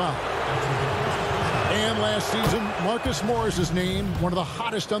with the foul. And last season, Marcus Morris's name, one of the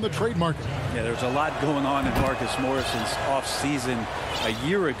hottest on the trade market. Yeah, there's a lot going on in Marcus Morris's offseason a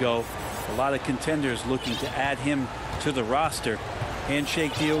year ago. A lot of contenders looking to add him to the roster.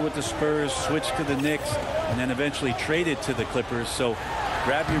 Handshake deal with the Spurs, switch to the Knicks, and then eventually traded to the Clippers. So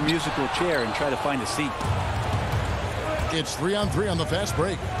grab your musical chair and try to find a seat. It's 3-on-3 on the fast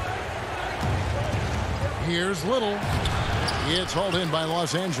break. Here's Little. It's hauled in by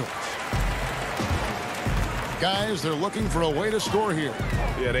Los Angeles. Guys, they're looking for a way to score here.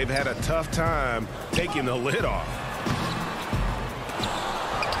 Yeah, they've had a tough time taking the lid off.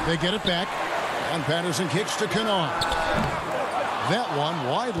 They get it back. And Patterson kicks to Kanawha. That one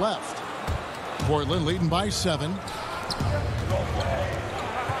wide left. Portland leading by 7.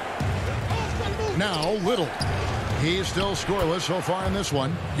 Now Little. He's still scoreless so far in this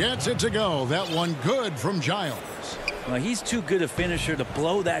one. Gets it to go. That one good from Giles. Well, he's too good a finisher to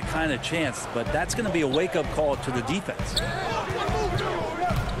blow that kind of chance, but that's going to be a wake-up call to the defense.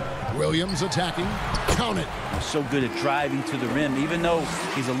 Williams attacking. Count it. So good at driving to the rim. Even though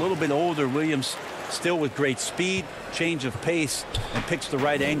he's a little bit older, Williams still with great speed, change of pace, and picks the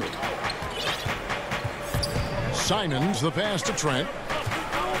right angle. Simons, the pass to Trent.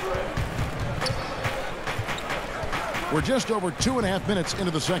 We're just over 2.5 minutes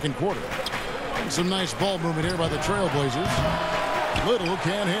into the second quarter. And some nice ball movement here by the Trailblazers. Little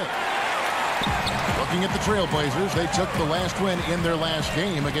can't hit. Looking at the Trailblazers, they took the last win in their last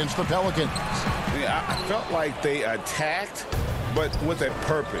game against the Pelicans. Yeah, I felt like they attacked, but with a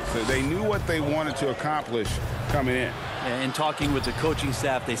purpose. They knew what they wanted to accomplish coming in. In talking with the coaching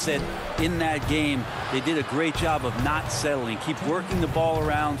staff, they said in that game they did a great job of not settling. Keep working the ball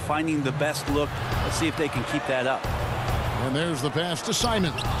around, finding the best look. Let's see if they can keep that up. And there's the pass to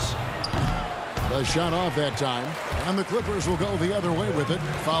Simons. The shot off that time. And the Clippers will go the other way with it.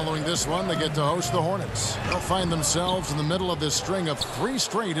 Following this one, they get to host the Hornets. They'll find themselves in the middle of this string of 3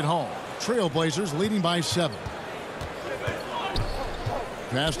 straight at home. Trailblazers leading by 7.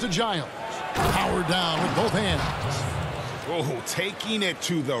 Pass to Giles. Powered down with both hands. Oh, taking it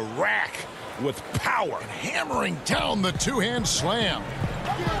to the rack with power. And hammering down the 2-hand slam.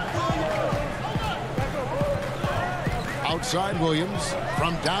 Outside Williams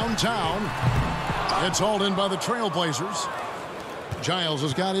from downtown. It's hauled in by the Trailblazers. Giles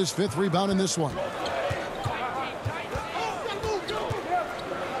has got his 5th rebound in this one.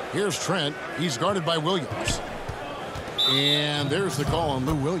 Here's Trent. He's guarded by Williams. And there's the call on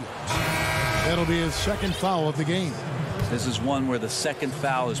Lou Williams. That'll be his second foul of the game. This is one where the second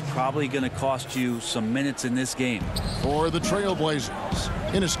foul is probably going to cost you some minutes in this game. For the Trailblazers,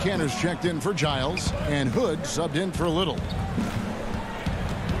 Enes Kanter's checked in for Giles, and Hood subbed in for Little.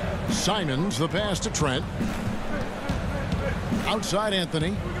 Simons, the pass to Trent. Outside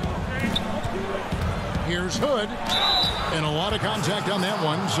Anthony. Here's Hood. And a lot of contact on that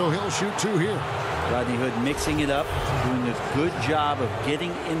one, so he'll shoot 2 here. Rodney Hood mixing it up, doing a good job of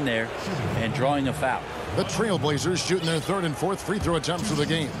getting in there and drawing a foul. The Trailblazers shooting their 3rd and 4th free throw attempts of the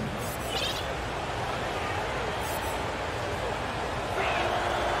game.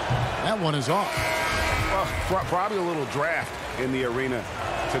 That one is off. Well, probably a little draft in the arena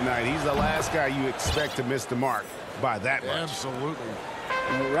tonight. He's the last guy you expect to miss the mark by that much. Absolutely.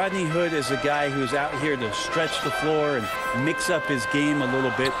 Rodney Hood is a guy who's out here to stretch the floor and mix up his game a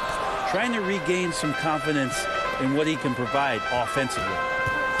little bit, trying to regain some confidence in what he can provide offensively.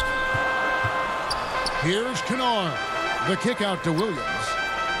 Here's Kennard. The kick out to Williams.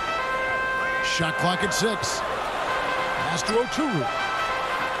 Shot clock at 6. Pass to Oturu.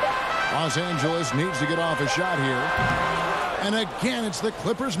 Los Angeles needs to get off a shot here. And again, it's the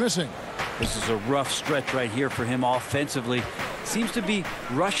Clippers missing. This is a rough stretch right here for him offensively. Seems to be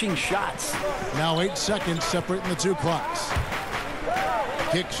rushing shots. Now 8 seconds separating the 2 clocks.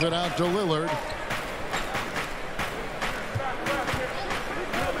 Kicks it out to Lillard.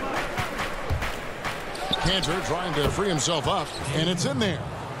 Kanter trying to free himself up, and it's in there.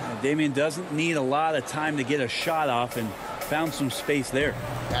 Damian doesn't need a lot of time to get a shot off and found some space there.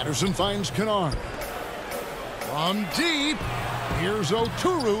 Patterson finds Kennard. From deep, here's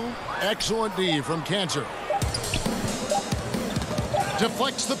Oturu. Excellent D from Kanter.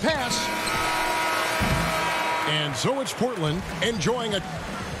 Deflects the pass. And so it's Portland enjoying it.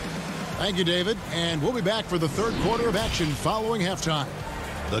 Thank you, David. And we'll be back for the 3rd quarter of action following halftime.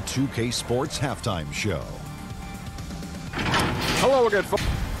 The 2K Sports Halftime Show. Hello again, folks.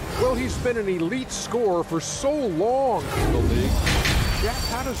 Well, he's been an elite scorer for so long in the league. Jack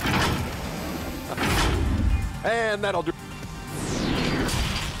Patterson. And that'll do.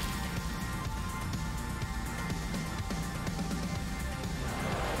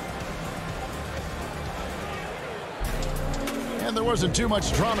 And there wasn't too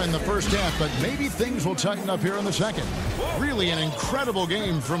much drama in the first half, but maybe things will tighten up here in the second. Really an incredible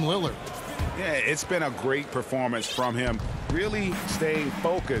game from Lillard. Yeah, it's been a great performance from him, really staying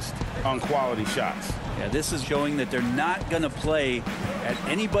focused on quality shots. Yeah, this is showing that they're not going to play at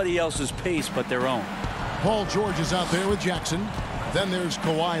anybody else's pace but their own. Paul George is out there with Jackson. Then there's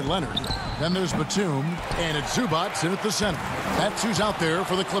Kawhi Leonard. Then there's Batum. And it's Zubac in at the center. That's who's out there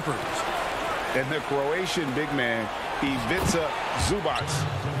for the Clippers. And the Croatian big man, Ivica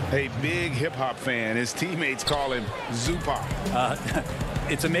Zubac, a big hip-hop fan. His teammates call him Zupac.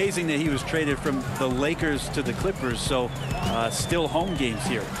 It's amazing that he was traded from the Lakers to the Clippers, so still home games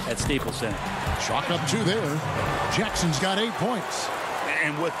here at Staples Center. Chalk up 2 there. Jackson's got 8 points.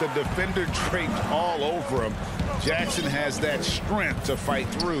 And with the defender draped all over him, Jackson has that strength to fight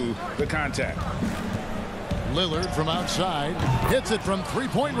through the contact. Lillard from outside hits it from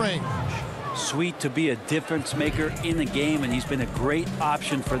 3-point range. Sweet to be a difference maker in the game, and he's been a great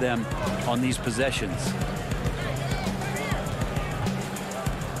option for them on these possessions.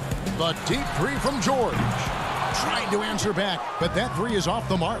 The deep 3 from George. Trying to answer back, but that 3 is off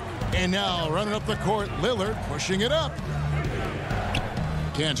the mark. And now running up the court, Lillard pushing it up.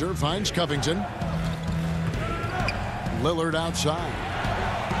 Kanter finds Covington. Lillard outside.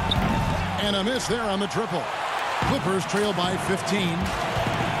 And a miss there on the triple. Clippers trail by 15.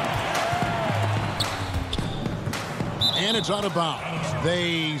 And it's out of bounds.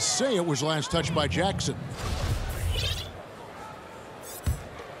 They say it was last touched by Jackson.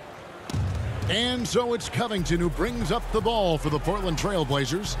 And so it's Covington who brings up the ball for the Portland Trail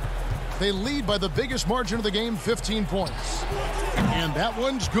Blazers. They lead by the biggest margin of the game, 15 points. And that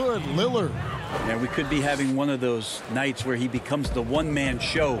one's good, Lillard. Yeah, we could be having one of those nights where he becomes the one-man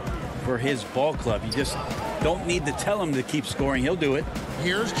show for his ball club. You just don't need to tell him to keep scoring. He'll do it.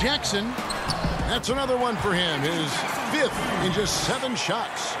 Here's Jackson. That's another one for him. His 5th in just 7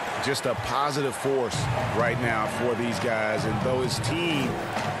 shots. Just a positive force right now for these guys. And though his team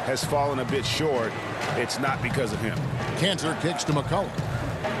has fallen a bit short, it's not because of him. Kanter kicks to McCollum.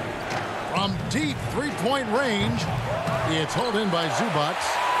 From deep 3-point range, it's held in by Zubac.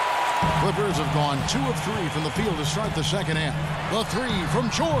 Clippers have gone 2 of 3 from the field to start the second half. The 3 from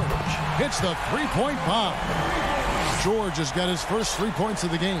George hits the 3-point bomb. George has got his first 3 points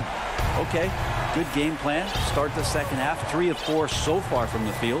of the game. Okay, Good game plan. Start the second half. 3 of 4 so far from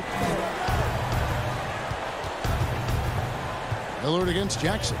the field. Lillard against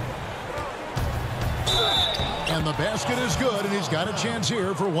Jackson. And the basket is good, and he's got a chance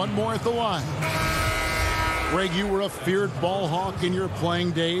here for one more at the line. Greg, you were a feared ball hawk in your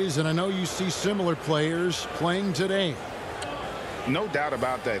playing days, and I know you see similar players playing today. No doubt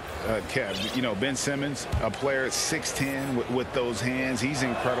about that, Kev. You know, Ben Simmons, a player at 6'10" with those hands. He's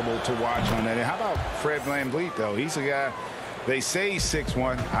incredible to watch on that. And how about Fred VanVleet, though? He's a guy, they say he's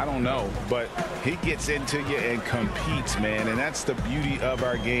 6'1". I don't know. But he gets into you and competes, man. And that's the beauty of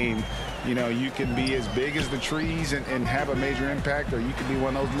our game. You know, you can be as big as the trees and have a major impact, or you can be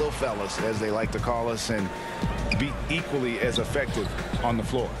one of those little fellas, as they like to call us, and be equally as effective on the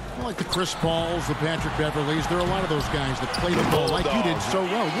floor. Like the Chris Pauls, the Patrick Beverleys, there are a lot of those guys that play the ball like you did so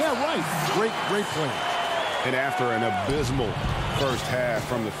well. Yeah, right. Great play. And after an abysmal first half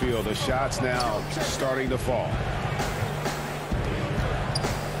from the field, the shots now starting to fall.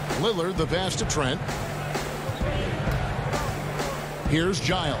 Lillard, the pass to Trent. Here's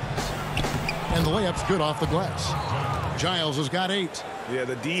Giles. And the layup's good off the glass. Giles has got 8. Yeah,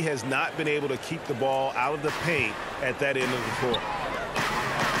 the D has not been able to keep the ball out of the paint at that end of the floor.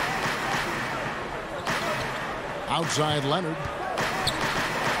 Outside Leonard.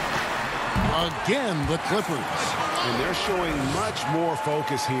 Again, the Clippers. And they're showing much more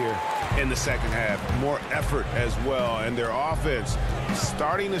focus here in the second half. More effort as well. And their offense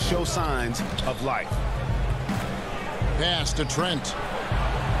starting to show signs of life. Pass to Trent.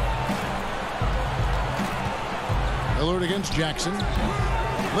 Lillard against Jackson.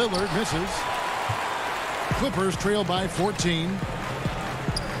 Lillard misses. Clippers trail by 14.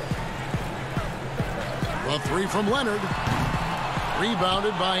 The 3 from Leonard.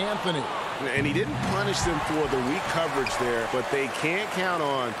 Rebounded by Anthony. And he didn't punish them for the weak coverage there, but they can't count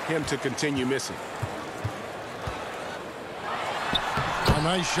on him to continue missing. A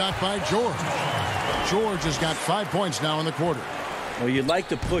nice shot by George. George has got 5 points now in the quarter. Well, you'd like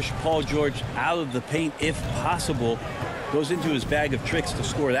to push Paul George out of the paint if possible. Goes into his bag of tricks to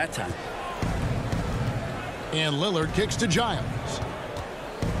score that time. And Lillard kicks to Giles.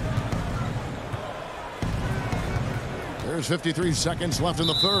 There's 53 seconds left in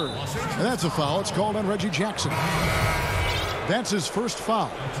the third. And that's a foul. It's called on Reggie Jackson. That's his first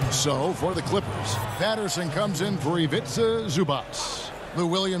foul. So for the Clippers, Patterson comes in for Ivica Zubac. Lou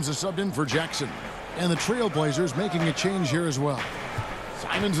Williams is subbed in for Jackson. And the Trailblazers making a change here as well.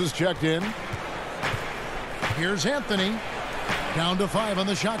 Simons is checked in. Here's Anthony. Down to 5 on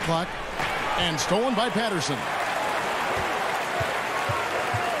the shot clock. And stolen by Patterson.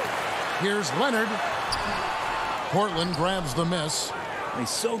 Here's Leonard. Portland grabs the miss. He's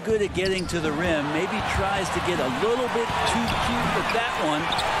so good at getting to the rim. Maybe tries to get a little bit too cute with that one.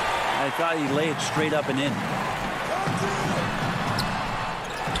 I thought he'd lay it straight up and in.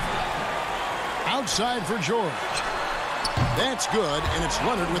 Outside for George. That's good, and it's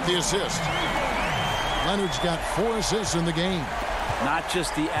Leonard with the assist. Leonard's got 4 assists in the game. Not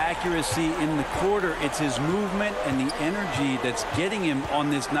just the accuracy in the quarter, it's his movement and the energy that's getting him on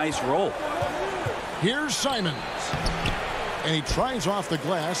this nice roll. Here's Simons. And he tries off the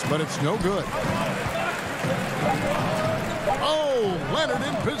glass, but it's no good. Oh, Leonard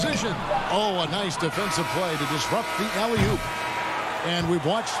in position. Oh, a nice defensive play to disrupt the alley-oop. And we've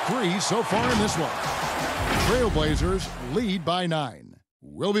watched 3 so far in this one. Trailblazers lead by 9.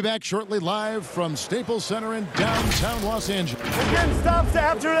 We'll be back shortly live from Staples Center in downtown Los Angeles. We're getting stops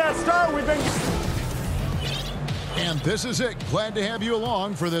after that start. We've been... And this is it. Glad to have you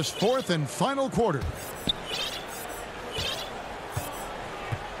along for this 4th and final quarter.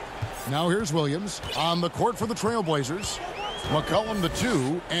 Now here's Williams on the court for the Trailblazers. McCollum the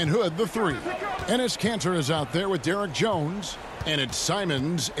 2 and Hood the 3. Enes Kanter is out there with Derek Jones. And it's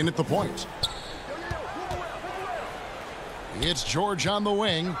Simons in at the point. It's George on the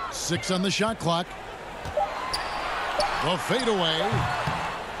wing. 6 on the shot clock. The fadeaway.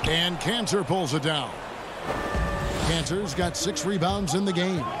 And Kanter pulls it down. Kanter's got 6 rebounds in the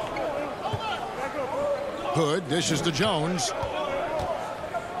game. Hood dishes to Jones.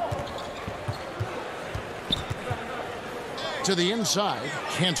 To the inside.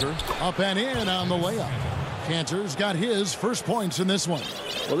 Kanter up and in on the layup. Kanter's got his first points in this one.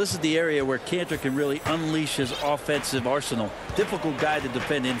 Well, this is the area where Kanter can really unleash his offensive arsenal. Difficult guy to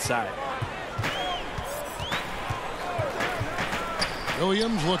defend inside.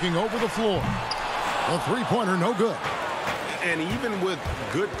 Williams looking over the floor. The three-pointer no good. And even with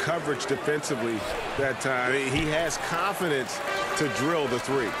good coverage defensively that time, he has confidence to drill the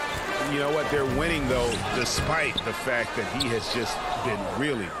 3. You know what? They're winning, though, despite the fact that he has just been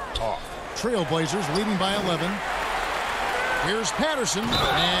really off. Trailblazers leading by 11. Here's Patterson,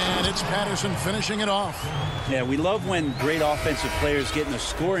 and it's Patterson finishing it off. Yeah, we love when great offensive players get in a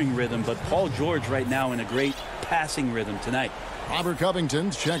scoring rhythm, but Paul George right now in a great passing rhythm tonight. Robert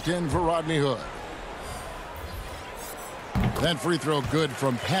Covington's checked in for Rodney Hood. That free throw good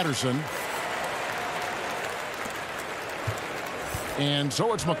from Patterson. And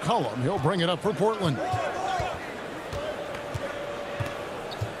so it's McCollum. He'll bring it up for Portland.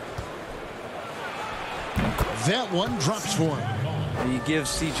 That one drops for him. You give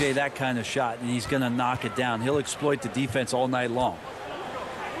CJ that kind of shot, and he's going to knock it down. He'll exploit the defense all night long.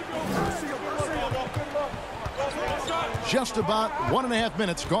 Just about 1.5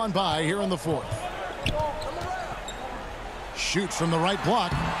 minutes gone by here in the fourth. Shoots from the right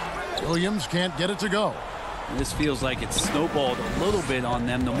block. Williams can't get it to go. This feels like it's snowballed a little bit on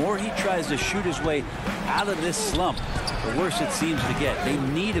them. The more he tries to shoot his way out of this slump, the worse it seems to get. They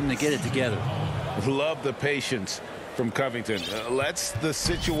need him to get it together. Love the patience from Covington. Lets the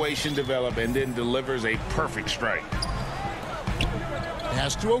situation develop and then delivers a perfect strike.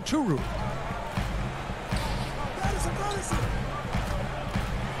 Pass to Oturu.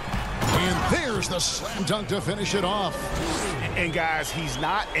 And there's the slam dunk to finish it off. And guys, he's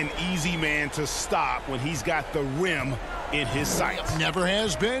not an easy man to stop when he's got the rim in his sights. Never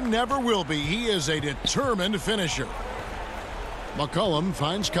has been, never will be. He is a determined finisher. McCollum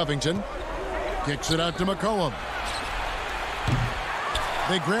finds Covington. Kicks it out to McCollum.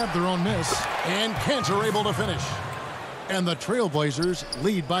 They grab their own miss, and Cantor able to finish. And the Trailblazers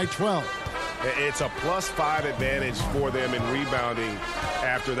lead by 12. It's a +5 advantage for them in rebounding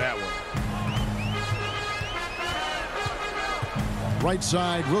after that one. Right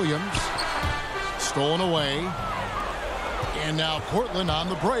side, Williams. Stolen away. And now Portland on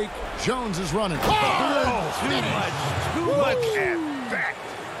the break. Jones is running. Oh, too much. Look at that.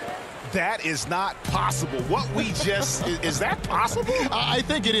 That is not possible. What we just, is that possible? I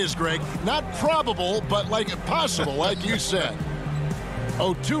think it is, Greg. Not probable, but like possible, like you said.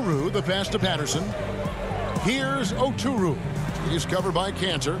 Oturu, the pass to Patterson. Here's Oturu. He's covered by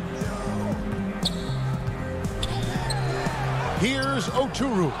Cantor. Here's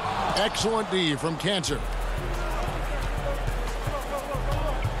Oturu. Excellent D from Cantor.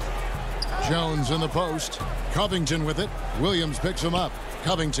 Jones in the post. Covington with it. Williams picks him up.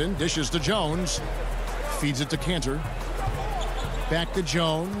 Covington dishes to Jones. Feeds it to Cantor. Back to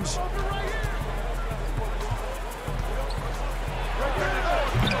Jones.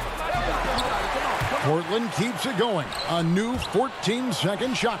 Portland keeps it going. A new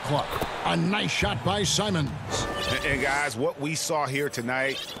 14-second shot clock. A nice shot by Simons. And guys, what we saw here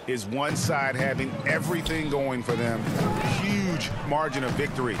tonight is one side having everything going for them. Huge margin of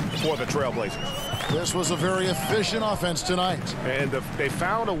victory for the Trailblazers. This was a very efficient offense tonight. And they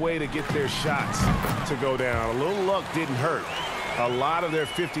found a way to get their shots to go down. A little luck didn't hurt. A lot of their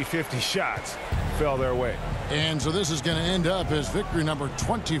 50-50 shots fell their way. And so this is going to end up as victory number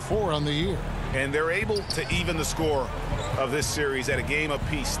 24 on the year. And they're able to even the score of this series at a game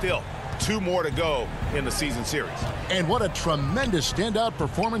apiece. Still, 2 more to go in the season series. And what a tremendous standout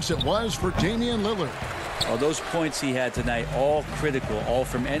performance it was for Damian Lillard. Oh, those points he had tonight, all critical, all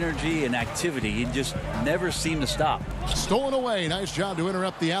from energy and activity. He just never seemed to stop. Stolen away. Nice job to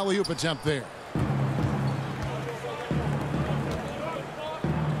interrupt the alley-oop attempt there.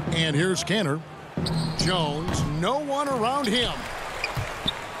 And here's Cantor. Jones, no one around him.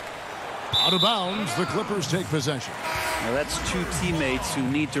 Out of bounds, the Clippers take possession. Now that's two teammates who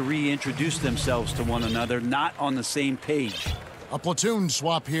need to reintroduce themselves to one another, not on the same page. A platoon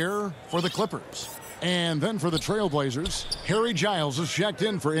swap here for the Clippers. And then for the Trailblazers, Harry Giles is checked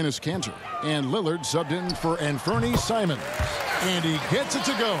in for Enes Kanter. And Lillard subbed in for Anthony Simons. And he gets it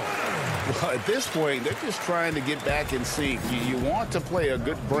to go. Well, at this point, they're just trying to get back in sync. You want to play a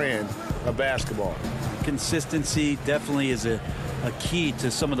good brand of basketball. Consistency definitely is a key to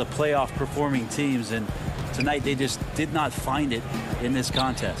some of the playoff performing teams, and tonight they just did not find it in this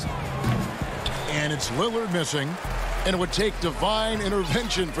contest. And it's Lillard missing, and it would take divine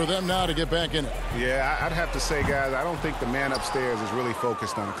intervention for them now to get back in it. Yeah, I'd have to say, guys, I don't think the man upstairs is really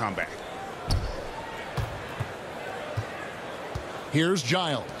focused on a comeback. Here's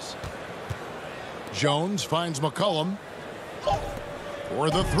Giles. Jones finds McCollum for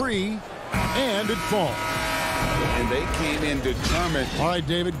the 3, and it falls. And they came in determined. All right,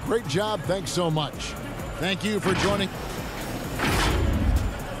 David, great job. Thanks so much. Thank you for joining.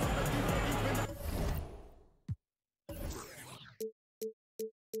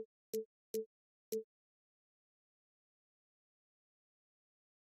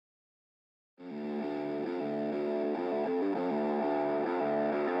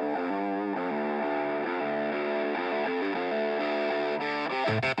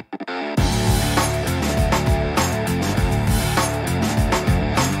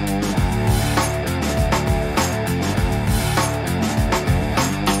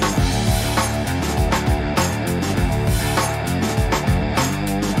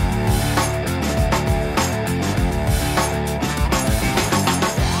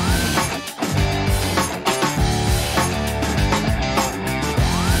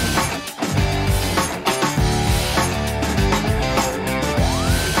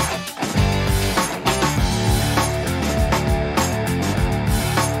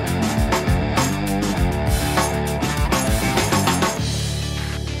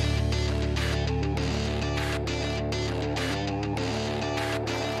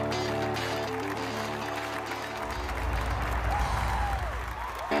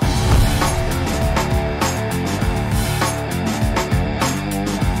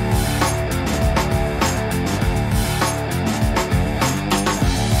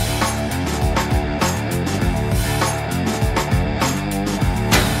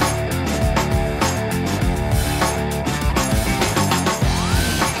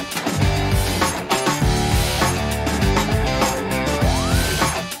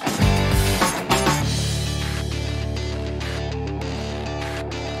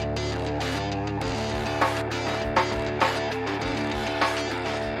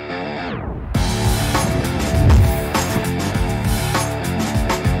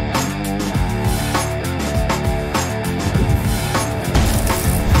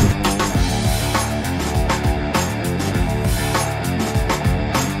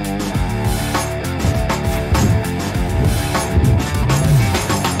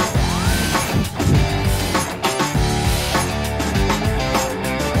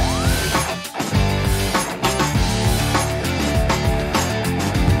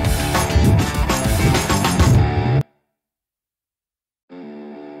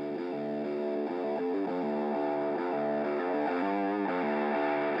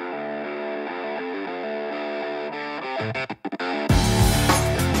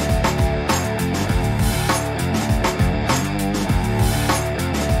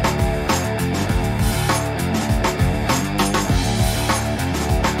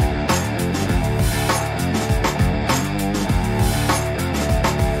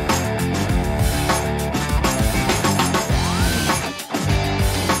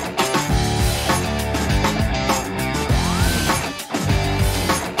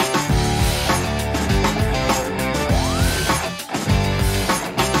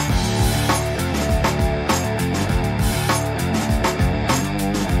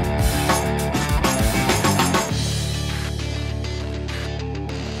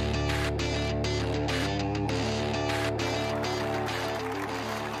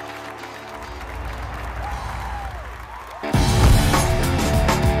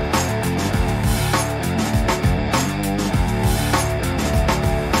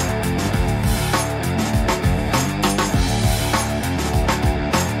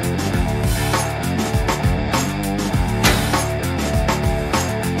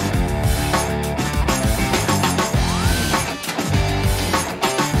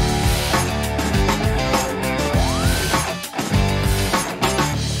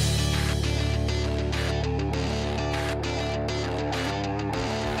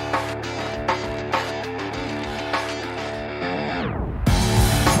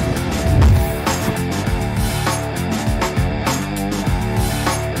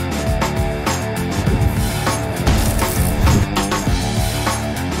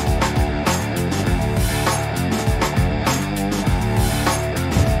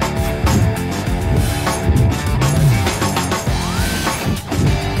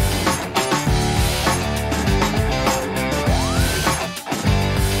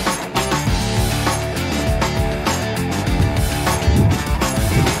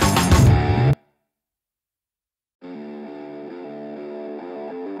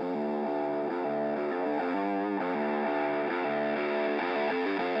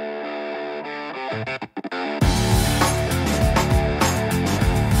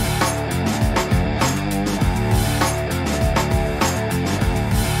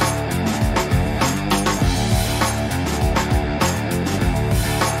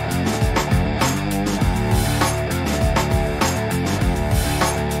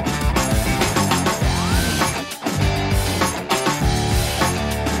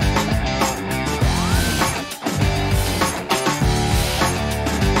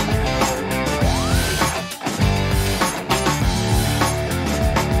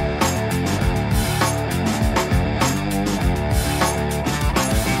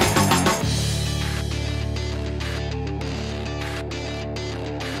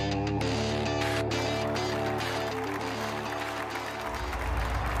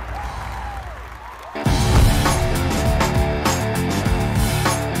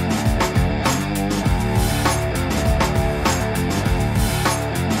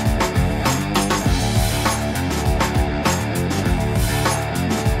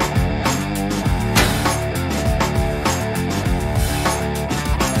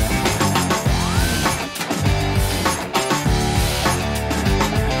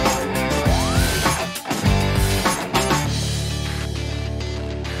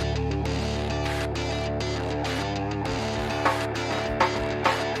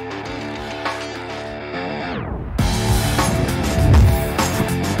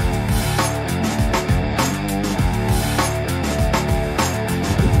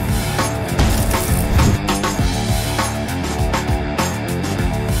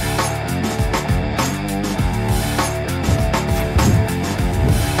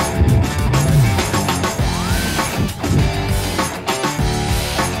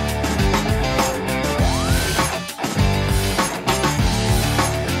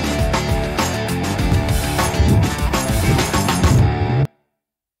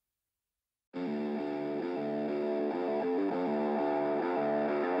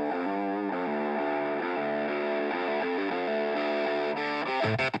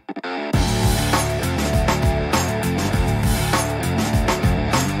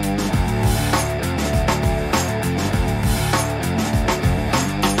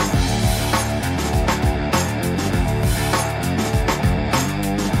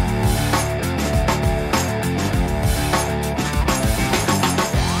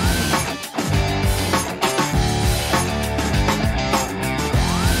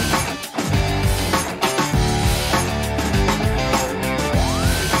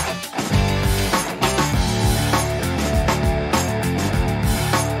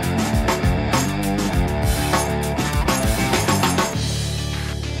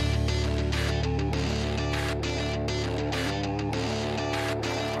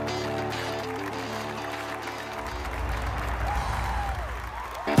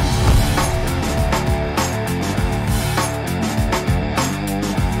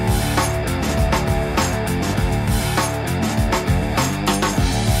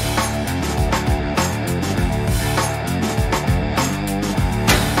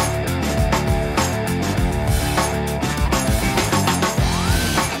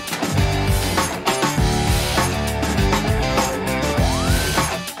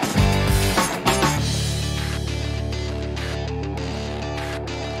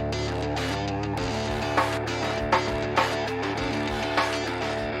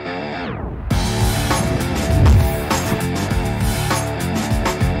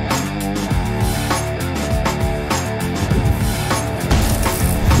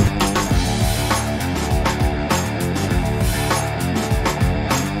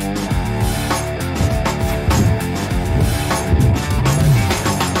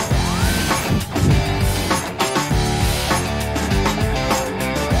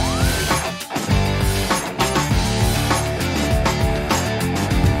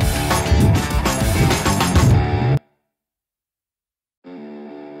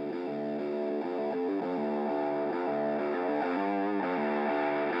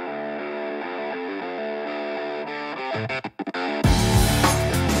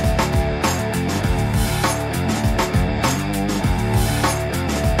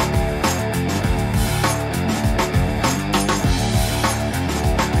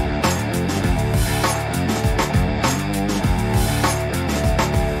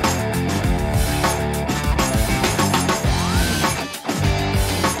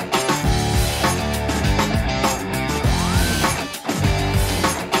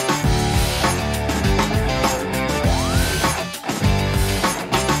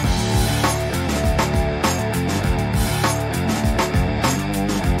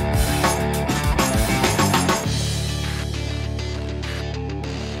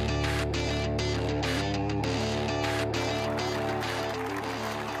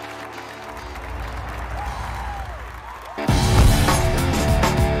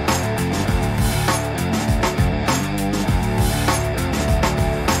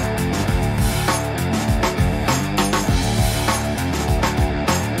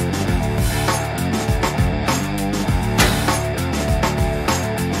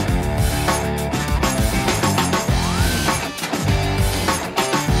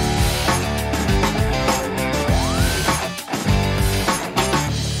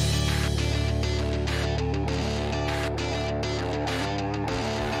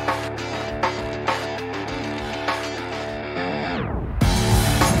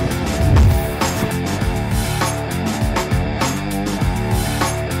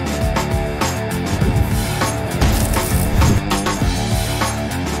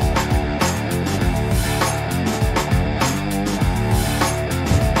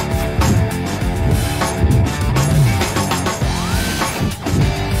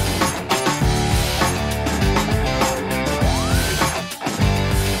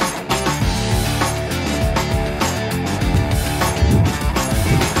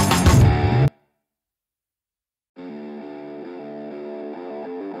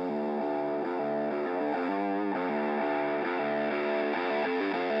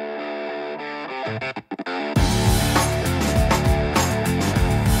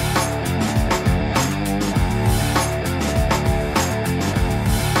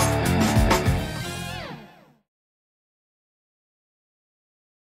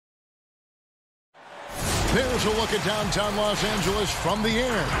 There's a look at downtown Los Angeles from the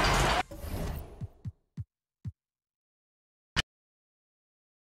air.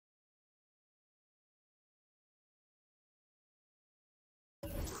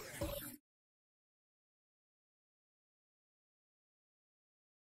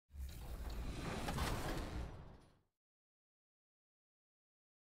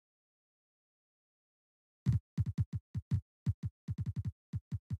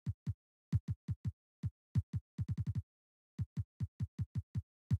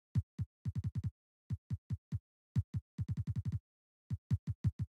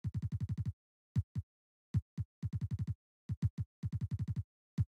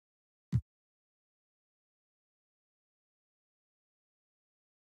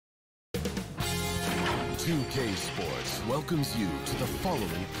 2K Sports welcomes you to the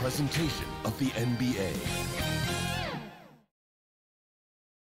following presentation of the NBA.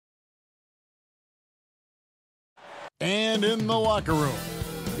 And in the locker room,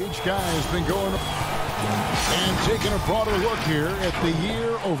 each guy has been going and taking a broader look here at the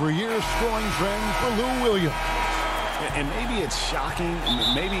year-over-year scoring trend for Lou Williams. And maybe it's shocking,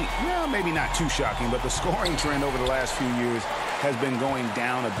 maybe not too shocking, but the scoring trend over the last few years has been going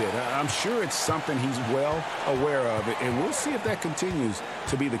down a bit. I'm sure it's something he's well aware of, and we'll see if that continues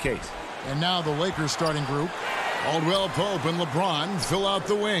to be the case. And now the Lakers starting group. Caldwell Pope and LeBron fill out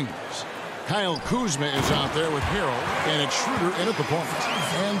the wings. Kyle Kuzma is out there with Harrell, and it's Schroeder in at the point.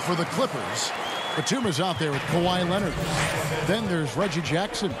 And for the Clippers, Batum is out there with Kawhi Leonard. Then there's Reggie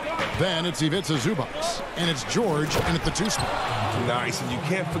Jackson. Then it's Ivica Zubac. And it's George in at the 2 spot. Nice, and you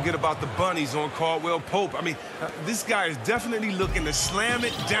can't forget about the bunnies on Caldwell Pope. I mean, this guy is definitely looking to slam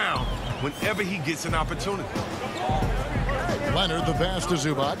it down whenever he gets an opportunity. Leonard the pass to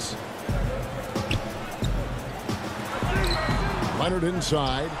Zubac. Leonard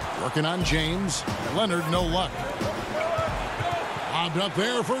inside, working on James. Leonard, no luck. Lobbed up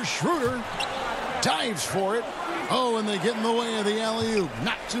there for Schroeder. Dives for it. Oh, and they get in the way of the alley-oop.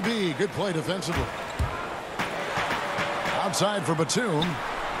 Not to be. Good play defensively. Outside for Batum.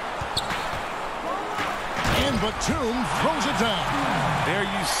 And Batum throws it down. There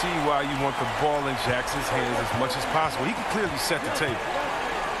you see why you want the ball in Jackson's hands as much as possible. He can clearly set the table.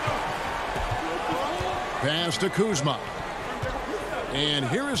 Pass to Kuzma. And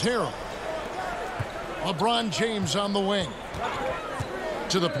here is Harrell. LeBron James on the wing.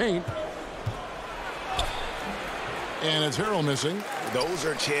 To the paint. And it's Harrell missing. Those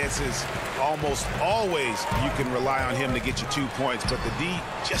are chances almost always you can rely on him to get you 2 points, but the D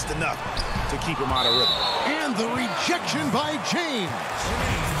just enough to keep him out of rhythm. And the rejection by James.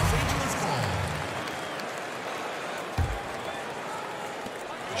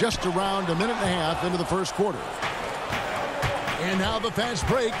 Just around a minute and a half into the first quarter. And now the fast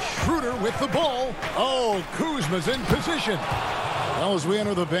break. Schroeder with the ball. Oh, Kuzma's in position. Well, as we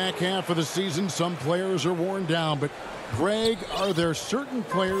enter the back half of the season, some players are worn down. But, Greg, are there certain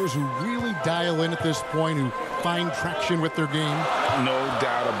players who really dial in at this point, who find traction with their game? No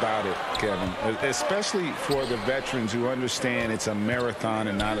doubt about it, Kevin. Especially for the veterans who understand it's a marathon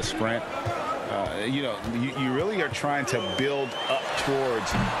and not a sprint. You really are trying to build up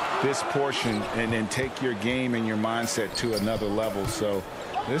towards this portion and then take your game and your mindset to another level. So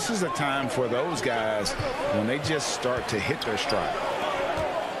this is a time for those guys when they just start to hit their stride.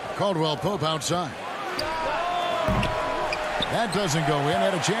 Caldwell Pope outside. That doesn't go in.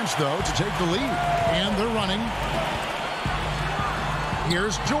 Had a chance, though, to take the lead. And they're running.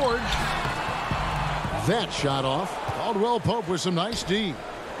 Here's George. That shot off. Caldwell Pope with some nice D.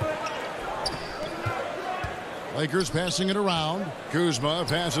 Lakers passing it around. Kuzma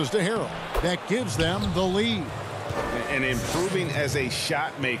passes to Harrell. That gives them the lead. And improving as a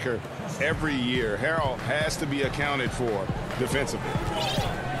shot maker every year. Harrell has to be accounted for defensively.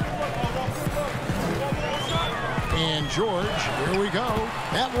 And George, here we go.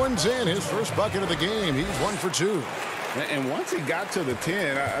 That one's in. His first bucket of the game. He's 1 for 2. And once he got to the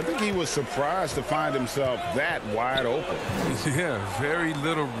 10, I think he was surprised to find himself that wide open. Yeah, very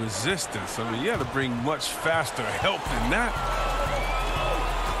little resistance. I mean, you had to bring much faster help than that.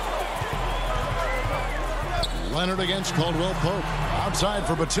 Leonard against Caldwell Pope. Outside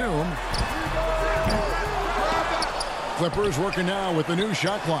for Batum. Clippers working now with the new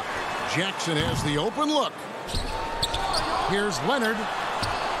shot clock. Jackson has the open look. Here's Leonard.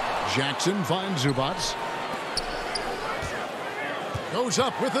 Jackson finds Zubac. Goes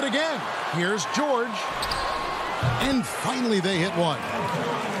up with it again. Here's George. And finally they hit one.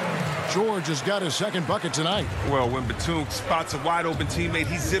 George has got his second bucket tonight. Well, when Batum spots a wide open teammate,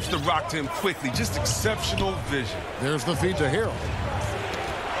 he zips the rock to him quickly. Just exceptional vision. There's the feed to Harrell.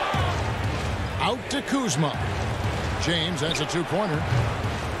 Out to Kuzma. James has a 2-pointer.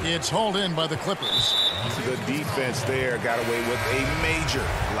 It's hauled in by the Clippers. The defense there got away with a major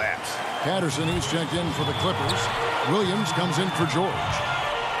lapse. Patterson, he's checked in for the Clippers. Williams comes in for George.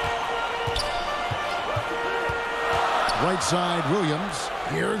 Right side, Williams.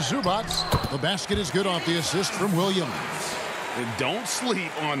 Here's Zubac. The basket is good off the assist from Williams. And don't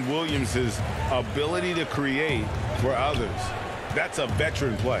sleep on Williams' ability to create for others. That's a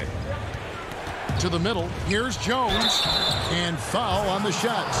veteran play. To the middle. Here's Jones. And foul on the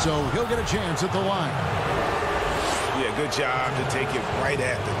shot, so he'll get a chance at the line. Yeah, good job to take it right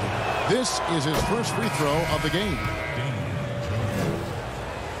at the line. This is his first free throw of the game.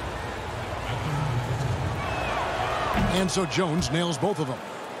 And so Jones nails both of them.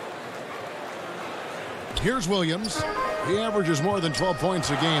 Here's Williams. He averages more than 12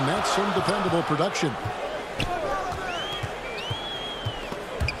 points a game. That's some dependable production.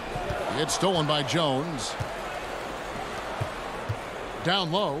 It's stolen by Jones.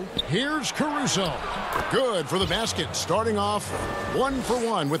 Down low. Here's Caruso. Good for the basket. Starting off 1 for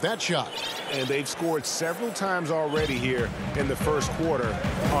 1 with that shot. And they've scored several times already here in the first quarter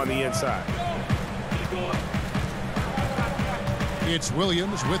on the inside. It's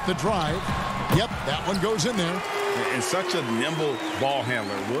Williams with the drive. Yep, that one goes in there. And such a nimble ball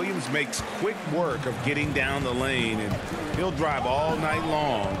handler. Williams makes quick work of getting down the lane, and he'll drive all night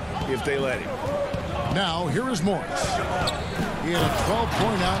long if they let him. Now, here is Morris. He had a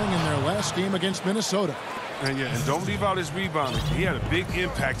 12-point outing in their last game against Minnesota. And don't leave out his rebounding. He had a big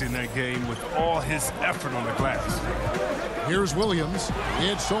impact in that game with all his effort on the glass. Here's Williams.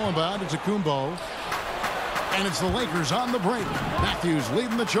 It's Solomon to Kumbo. And it's the Lakers on the break. Matthews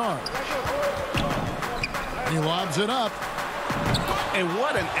leading the charge. He lobs it up. And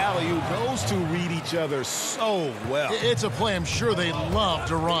what an alley-oop. Those two read each other so well. It's a play I'm sure they love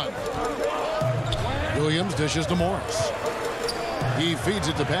to run. Williams dishes to Morris. He feeds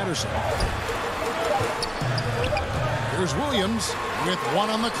it to Patterson. Here's Williams with 1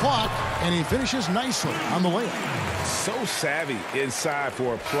 on the clock, and he finishes nicely on the layup. So savvy inside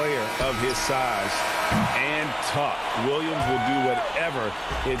for a player of his size, and tough. Williams will do whatever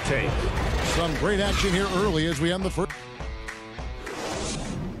it takes. Some great action here early as we end the first.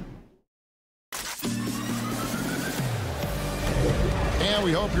 And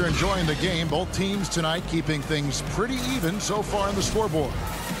we hope you're enjoying the game. Both teams tonight keeping things pretty even so far on the scoreboard.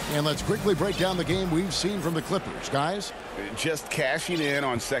 And let's quickly break down the game we've seen from the Clippers, guys. Just cashing in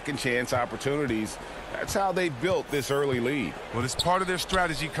on second chance opportunities. That's how they built this early lead. Well, it's part of their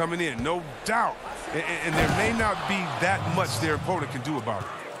strategy coming in, no doubt. And there may not be that much their opponent can do about it.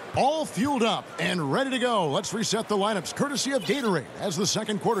 All fueled up and ready to go. Let's reset the lineups courtesy of Gatorade as the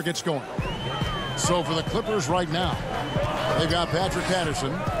second quarter gets going. So for the Clippers right now, they've got Patrick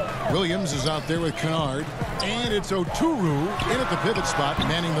Patterson. Williams is out there with Kennard. And it's Oturu in at the pivot spot,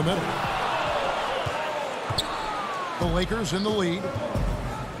 manning the middle. The Lakers in the lead.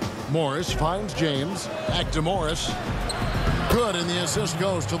 Morris finds James. Back to Morris. Good, and the assist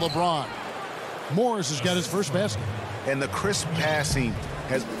goes to LeBron. Morris has got his first basket. And the crisp passing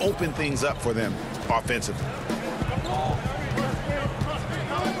has opened things up for them offensively.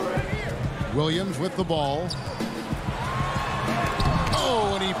 Williams with the ball.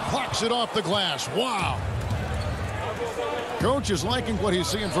 Oh, and he plucks it off the glass. Wow. Coach is liking what he's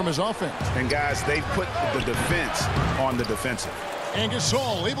seeing from his offense. And, guys, they've put the defense on the defensive. And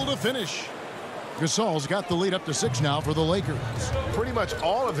Gasol able to finish. Gasol's got the lead up to 6 now for the Lakers. Pretty much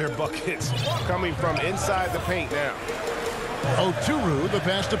all of their buckets coming from inside the paint now. Oturu, the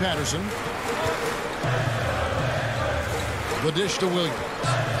pass to Patterson. The dish to Williams.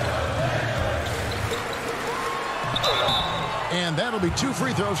 And that'll be 2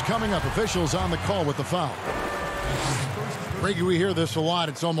 free throws coming up. Officials on the call with the foul. Reggie, we hear this a lot.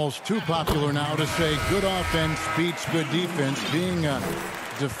 It's almost too popular now to say good offense beats good defense. Being a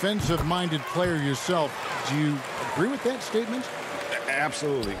defensive-minded player yourself, do you agree with that statement?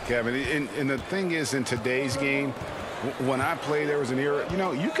 Absolutely, Kevin. And the thing is, in today's game, when I played, there was an era,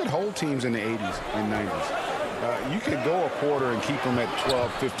 you could hold teams in the 80s and 90s. You could go a quarter and keep them at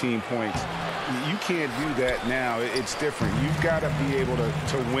 12, 15 points. You can't do that now. It's different. You've got to be able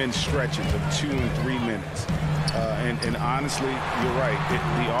to win stretches of 2 and 3 minutes. And honestly, you're right.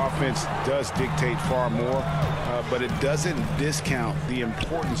 The offense does dictate far more, but it doesn't discount the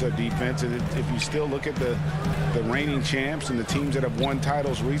importance of defense. And if you still look at the reigning champs and the teams that have won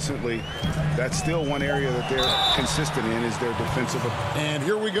titles recently, that's still one area that they're consistent in is their defensive. And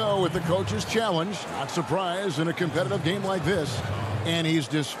here we go with the coach's challenge. Not surprised in a competitive game like this. And he's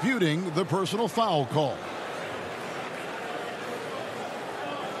disputing the personal foul call.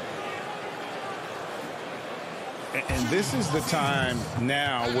 And this is the time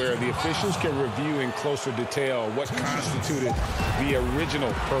now where the officials can review in closer detail what constituted the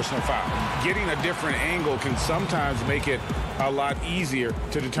original personal foul. Getting a different angle can sometimes make it a lot easier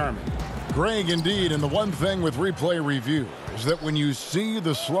to determine. Greg, indeed, and the one thing with replay review is that when you see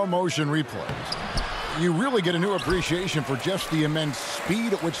the slow motion replays, you really get a new appreciation for just the immense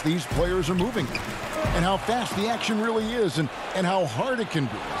speed at which these players are moving and how fast the action really is and how hard it can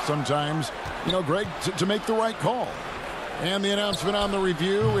be sometimes, Greg, to make the right call. And the announcement on the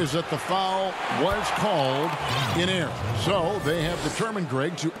review is that the foul was called in error. So they have determined,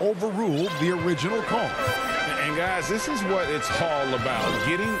 Greg, to overrule the original call. And, guys, this is what it's all about,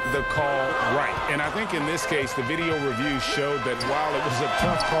 getting the call right. And I think in this case, the video review showed that while it was a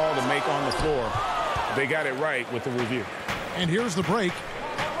tough call to make on the floor, They got it right with the review. And here's the break.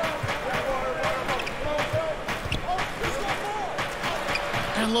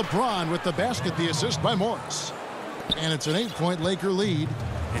 And LeBron with the basket, the assist by Morris. And it's an 8-point Laker lead.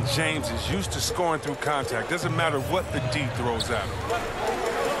 And James is used to scoring through contact. Doesn't matter what the D throws at him.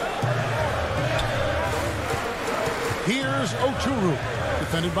 Here's Oturu,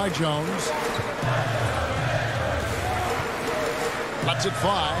 defended by Jones. Lets it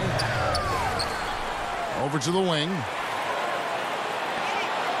fly. Over to the wing.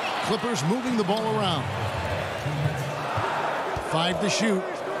 Clippers moving the ball around. 5 to shoot.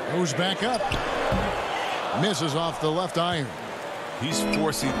 Goes back up. Misses off the left iron. He's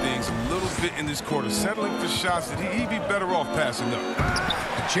forcing things a little bit in this quarter, settling for shots that he'd be better off passing up.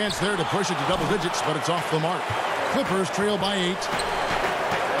 A chance there to push it to double digits, but it's off the mark. Clippers trail by 8.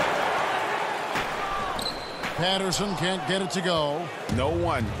 Patterson can't get it to go. No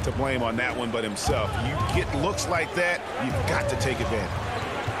one to blame on that one but himself. You get looks like that, you've got to take advantage.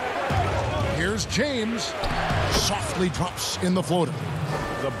 Here's James. Softly drops in the floater.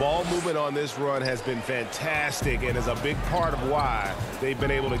 The ball movement on this run has been fantastic and is a big part of why they've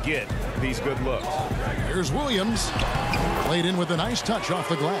been able to get these good looks. Here's Williams. Played in with a nice touch off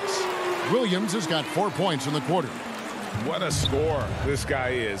the glass. Williams has got 4 points in the quarter. What a scorer this guy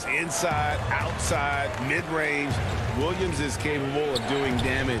is. Inside, outside, mid-range. Williams is capable of doing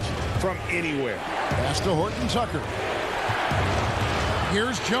damage from anywhere. Pass to Horton Tucker.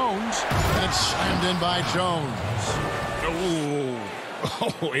 Here's Jones. And it's slammed in by Jones.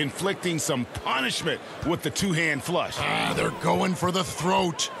 Oh, inflicting some punishment with the two-hand flush. They're going for the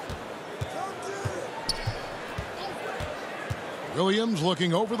throat. Williams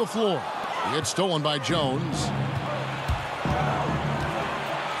looking over the floor. It's stolen by Jones.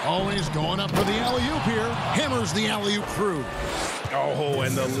 Always going up for the alley-oop here. Hammers the alley-oop through. Oh,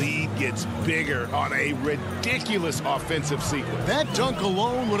 and the lead gets bigger on a ridiculous offensive sequence. That dunk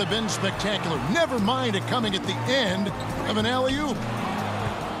alone would have been spectacular. Never mind it coming at the end of an alley-oop.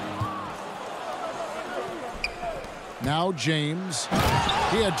 Now James.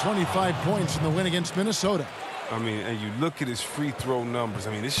 He had 25 points in the win against Minnesota. I mean, and you look at his free throw numbers.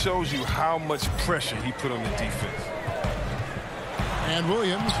 I mean, it shows you how much pressure he put on the defense. And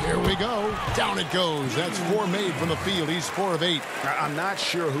Williams, here we go. Down it goes. That's 4 made from the field. He's 4 of 8. I'm not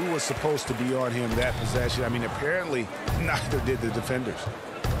sure who was supposed to be on him that possession. I mean, apparently neither did the defenders.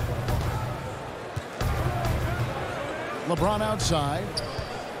 LeBron outside.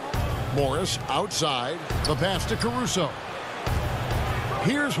 Morris outside. The pass to Caruso.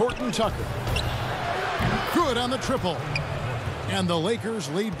 Here's Horton Tucker. Good on the triple. And the Lakers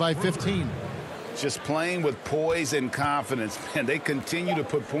lead by 15. Just playing with poise and confidence, and they continue to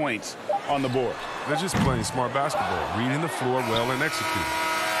put points on the board. They're just playing smart basketball, reading the floor well and executing.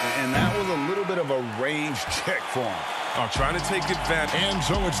 And that was a little bit of a range check for them. Trying to take advantage. And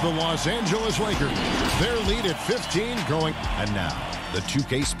so it's the Los Angeles Lakers. Their lead at 15 going. And now, the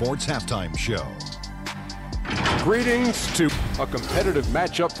 2K Sports Halftime Show. Greetings to a competitive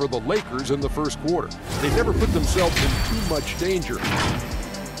matchup for the Lakers in the first quarter. They never put themselves in too much danger.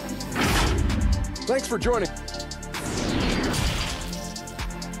 Thanks for joining.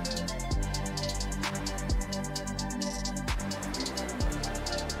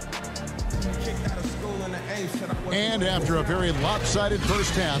 And after a very lopsided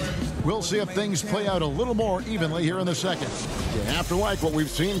first half, we'll see if things play out a little more evenly here in the second. You have to like what we've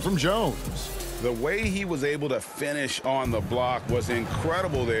seen from Jones. The way he was able to finish on the block was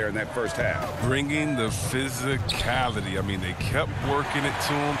incredible there in that first half. Bringing the physicality. I mean, they kept working it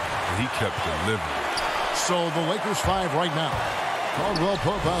to him, and he kept delivering. So the Lakers 5 right now. Caldwell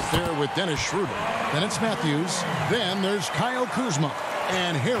Pope out there with Dennis Schroeder. Then it's Matthews. Then there's Kyle Kuzma.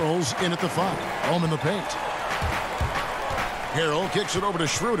 And Harrell's in at the 5. Home in the paint. Harrell kicks it over to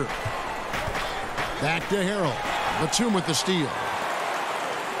Schroeder. Back to Harrell. Batum with the steal.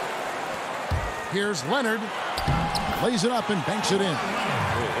 Here's Leonard. Lays it up and banks it in.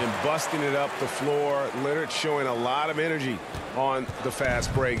 And busting it up the floor. Leonard showing a lot of energy on the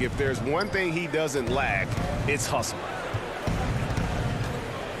fast break. If there's one thing he doesn't lack, it's hustle.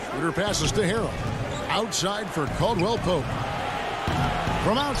 Schroeder passes to Harrell. Outside for Caldwell Pope.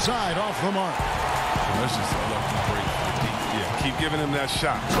 From outside, off the mark. That's just a lucky break. Yeah, keep giving him that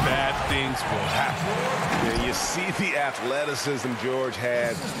shot. Bad things will happen. Yeah, you see the athleticism George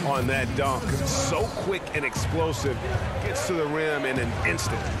had on that dunk. So quick and explosive. Gets to the rim in an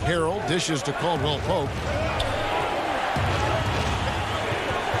instant. Harrell dishes to Caldwell Pope.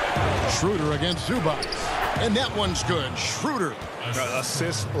 Schroeder against Zubac. And that one's good. Schroeder.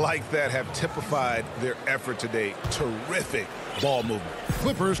 Assists like that have typified their effort today. Terrific ball movement.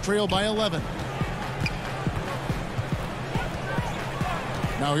 Clippers trail by 11.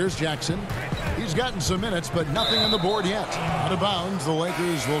 Now here's Jackson. He's gotten some minutes, but nothing on the board yet. Out of bounds, the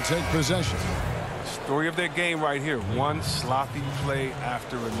Lakers will take possession. Story of their game right here. One sloppy play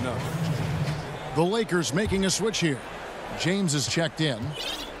after another. The Lakers making a switch here. James is checked in.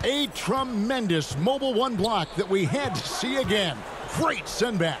 A tremendous mobile one block that we had to see again. Great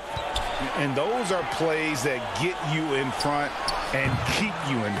send back. And those are plays that get you in front and keep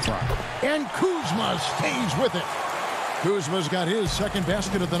you in front. And Kuzma stays with it. Kuzma's got his second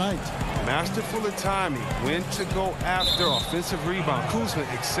basket of the night. Masterful at timing. When to go after offensive rebound. Kuzma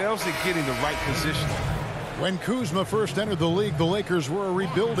excels at getting the right position. When Kuzma first entered the league, the Lakers were a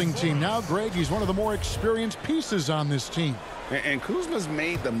rebuilding team. Now, Greg, he's one of the more experienced pieces on this team. And Kuzma's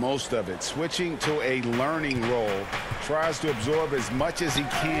made the most of it, switching to a learning role, tries to absorb as much as he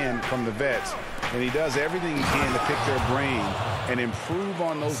can from the vets, and he does everything he can to pick their brain and improve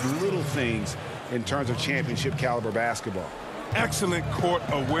on those little things in terms of championship caliber basketball. Excellent court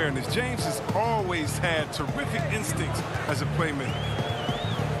awareness. James has always had terrific instincts as a playmaker.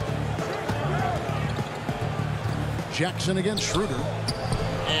 Jackson against Schroeder.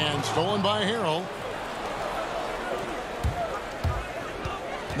 And stolen by Harrell.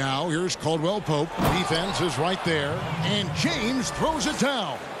 Now here's Caldwell Pope. Defense is right there. And James throws it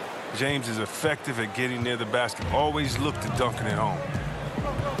down. James is effective at getting near the basket. Always look to dunking it home.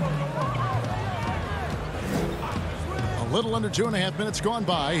 A little under 2.5 minutes gone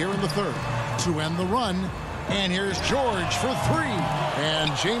by here in the third. To end the run. And here's George for three.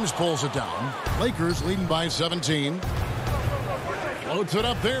 And James pulls it down. Lakers leading by 17. Floats it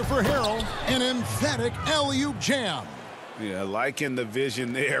up there for Harrell. An emphatic alley-oop jam. Yeah, liking the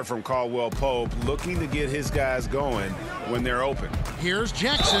vision there from Caldwell Pope, looking to get his guys going when they're open. Here's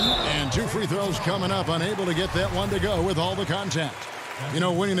Jackson, and 2 free throws coming up, unable to get that one to go with all the contact. You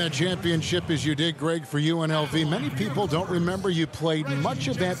know, winning that championship as you did, Greg, for UNLV, many people don't remember you played much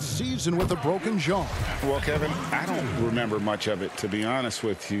of that season with a broken jaw. Well, Kevin, I don't remember much of it, to be honest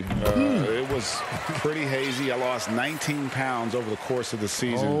with you. It was pretty hazy. I lost 19 pounds over the course of the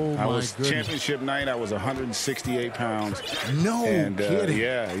season. Oh, my goodness. Championship night, I was 168 pounds. No kidding.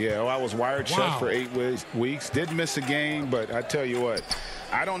 Yeah. Well, I was wired shut for 8 weeks. Did miss a game, but I tell you what,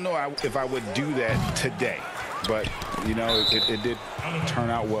 I don't know if I would do that today. But, you know, it did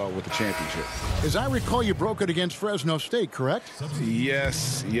turn out well with the championship. As I recall, you broke it against Fresno State, correct?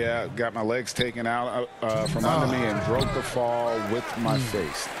 Yes, yeah. Got my legs taken out from under me and broke the fall with my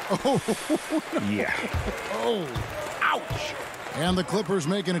face. Oh. Yeah. Oh, ouch. And the Clippers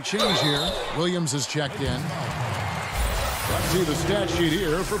making a change here. Williams is checked in. Let's see the stat sheet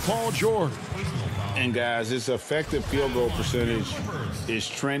here for Paul George. And, guys, his effective field goal percentage is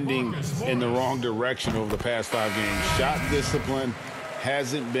trending in the wrong direction over the past 5 games. Shot discipline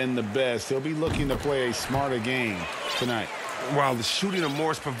hasn't been the best. He'll be looking to play a smarter game tonight. While the shooting of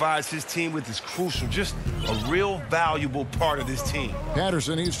Morris provides his team with is crucial, just a real valuable part of this team.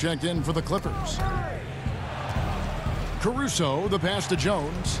 Patterson, he's checked in for the Clippers. Caruso, the pass to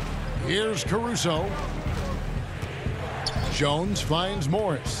Jones. Here's Caruso. Jones finds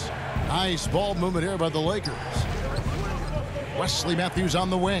Morris. Nice ball movement here by the Lakers. Wesley Matthews on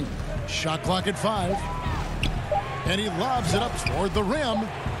the wing. Shot clock at 5. And he lobs it up toward the rim.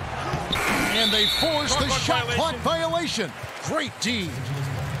 And they force the shot clock violation. Great D.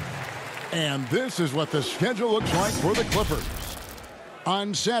 And this is what the schedule looks like for the Clippers.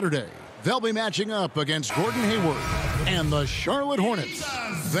 On Saturday, they'll be matching up against Gordon Hayward and the Charlotte Hornets.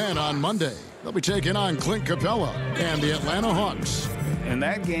 Then on Monday, they'll be taking on Clint Capella and the Atlanta Hawks. In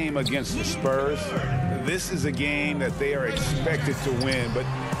that game against the Spurs, this is a game that they are expected to win. But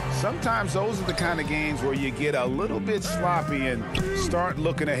sometimes those are the kind of games where you get a little bit sloppy and start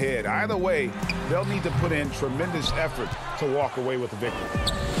looking ahead. Either way, they'll need to put in tremendous effort to walk away with the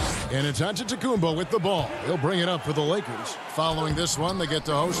victory. And it's Antetokounmpo with the ball. He'll bring it up for the Lakers. Following this one, they get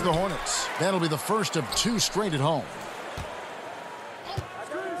to host the Hornets. That'll be the first of 2 straight at home.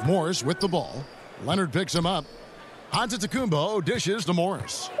 Morris with the ball. Leonard picks him up. Antetokounmpo dishes to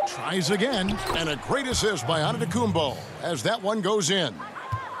Morris. Tries again, and a great assist by Antetokounmpo as that one goes in.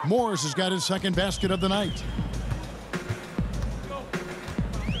 Morris has got his second basket of the night.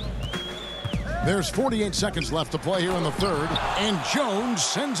 There's 48 seconds left to play here in the third, and Jones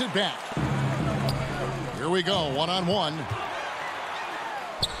sends it back. Here we go, one-on-one.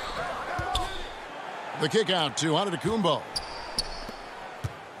 The kick out to Antetokounmpo.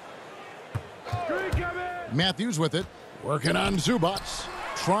 Matthews with it, working on Zubats,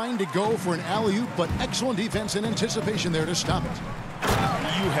 trying to go for an alley-oop, but excellent defense and anticipation there to stop it.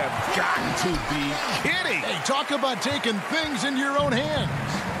 You have got to be kidding. Hey, talk about taking things into your own hands.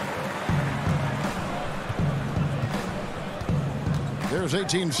 There's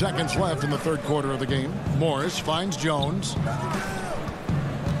 18 seconds left in the third quarter of the game. Morris finds Jones.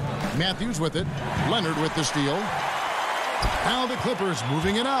 Matthews with it. Leonard with the steal. Now the Clippers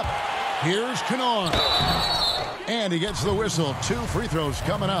moving it up. Here's Kennard. And he gets the whistle. 2 free throws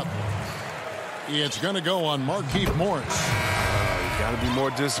coming up. It's going to go on Markieff Morris. You got to be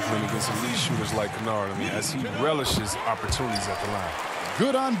more disciplined against elite shooters like Kennard. I mean, as he relishes opportunities at the line.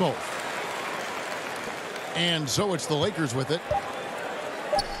 Good on both. And so it's the Lakers with it.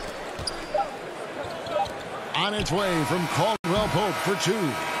 On its way from Caldwell Pope for 2.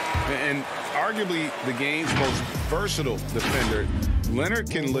 And arguably the game's most versatile defender. Leonard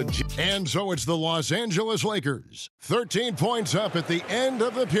can legit. And so it's the Los Angeles Lakers. 13 points up at the end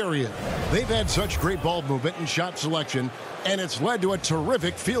of the period. They've had such great ball movement and shot selection, and it's led to a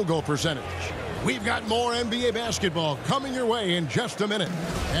terrific field goal percentage. We've got more NBA basketball coming your way in just a minute.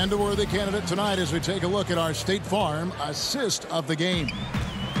 And a worthy candidate tonight as we take a look at our State Farm assist of the game.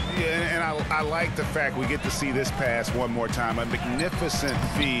 Yeah, and I like the fact we get to see this pass one more time. A magnificent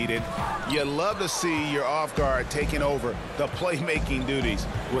feed, and you love to see your off guard taking over the playmaking duties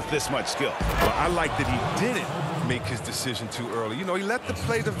with this much skill. Well, I like that he didn't make his decision too early. You know, he let the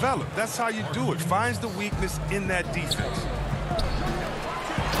play develop. That's how you do it. Finds the weakness in that defense.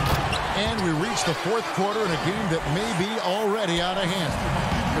 And we reach the fourth quarter in a game that may be already out of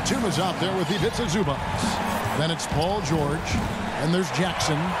hand. Batuma's out there with Ivica Zubac. Then it's Paul George. And there's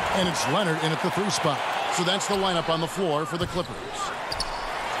Jackson, and it's Leonard in at the 3 spot. So that's the lineup on the floor for the Clippers.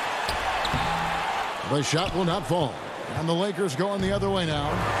 The shot will not fall. And the Lakers going the other way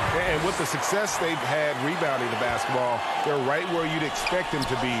now. And with the success they've had rebounding the basketball, they're right where you'd expect them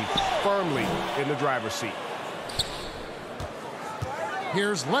to be, firmly in the driver's seat.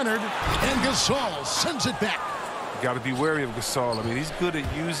 Here's Leonard, and Gasol sends it back. You got to be wary of Gasol. I mean, he's good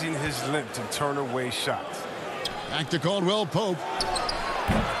at using his length to turn away shots. Back to Caldwell Pope.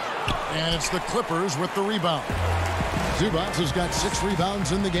 And it's the Clippers with the rebound. Zubac has got 6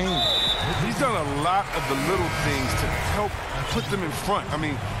 rebounds in the game. He's done a lot of the little things to help put them in front. I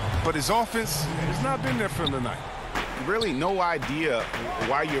mean, but his offense has not been there for him tonight. Really no idea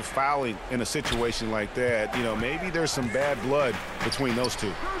why you're fouling in a situation like that. You know, maybe there's some bad blood between those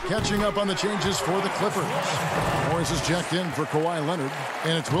two. Catching up on the changes for the Clippers. Morris is checked in for Kawhi Leonard,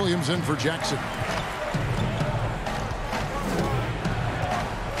 and it's Williams in for Jackson.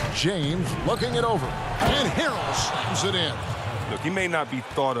 James looking it over, and Harrell slams it in. Look, he may not be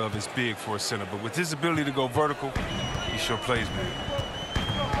thought of as big for a center, but with his ability to go vertical, he sure plays big.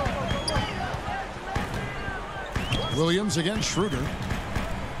 Williams against Schroeder.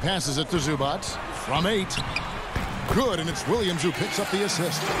 Passes it to Zubac from 8. Good, and it's Williams who picks up the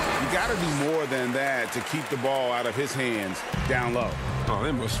assist. You got to do more than that to keep the ball out of his hands down low. Oh,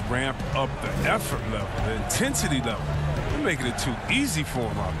 they must ramp up the effort level, the intensity level. They're making it too easy for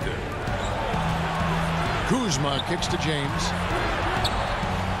him out there. Kuzma kicks to James.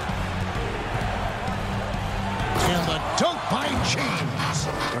 And the dunk by James.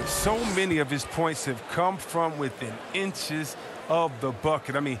 But so many of his points have come from within inches of the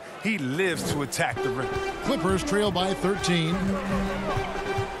bucket. I mean, he lives to attack the rim. Clippers trail by 13.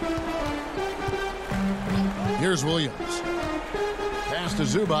 Here's Williams. Pass to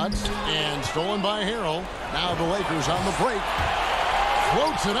Zubac, and stolen by Harrell. Now the Lakers on the break.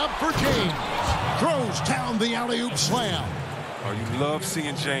 Floats it up for James. Throws down the alley-oop slam. Oh, you love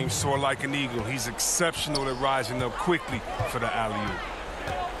seeing James soar like an eagle. He's exceptional at rising up quickly for the alley-oop.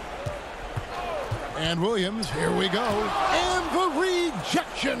 And Williams, here we go. And the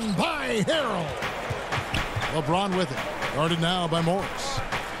rejection by Harrell. LeBron with it. Guarded now by Morris.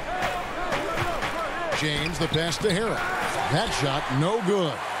 James, the pass to Harrell. That shot, no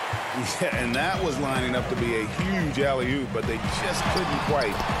good. Yeah, and that was lining up to be a huge alley-oop, but they just couldn't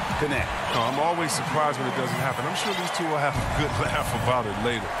quite connect. No, I'm always surprised when it doesn't happen. I'm sure these two will have a good laugh about it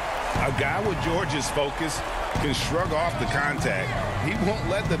later. A guy with George's focus can shrug off the contact. He won't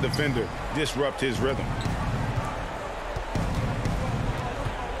let the defender disrupt his rhythm.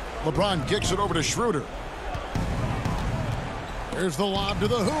 LeBron kicks it over to Schroeder. There's the lob to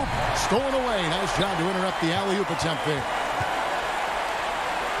the hoop. Stolen away. Nice job to interrupt the alley-oop attempt there.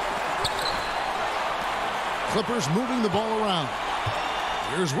 Clippers moving the ball around.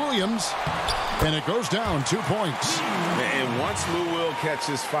 Here's Williams. And it goes down 2 points. And once Lou Will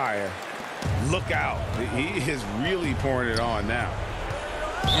catches fire, look out. He is really pouring it on now.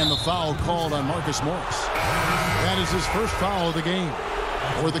 And the foul called on Marcus Morris. That is his first foul of the game.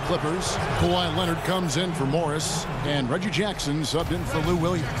 For the Clippers, Kawhi Leonard comes in for Morris, and Reggie Jackson subbed in for Lou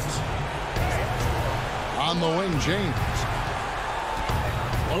Williams. On the wing, James.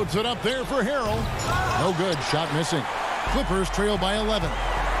 Loads it up there for Harrell. No good. Shot missing. Clippers trail by 11.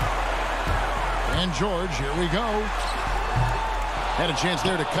 And George, here we go. Had a chance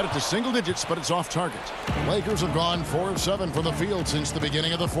there to cut it to single digits, but it's off target. Lakers have gone 4 of 7 from the field since the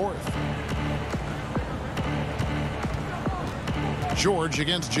beginning of the fourth. George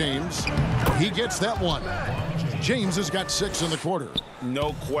against James. He gets that one. James has got 6 in the quarter.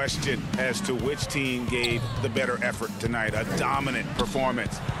 No question as to which team gave the better effort tonight. A dominant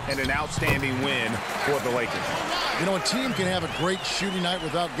performance and an outstanding win for the Lakers. You know, a team can have a great shooting night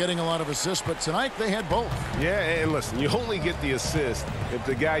without getting a lot of assists, but tonight they had both. Yeah, and listen, you only get the assist if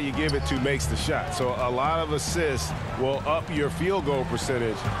the guy you give it to makes the shot. So a lot of assists will up your field goal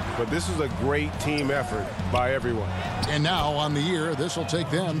percentage, but this was a great team effort by everyone. And now on the year, this will take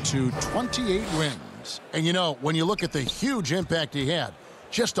them to 28 wins. And you know, when you look at the huge impact he had,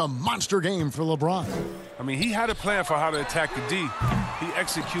 just a monster game for LeBron. I mean, he had a plan for how to attack the D. He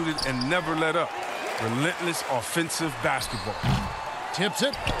executed and never let up. Relentless offensive basketball. Tips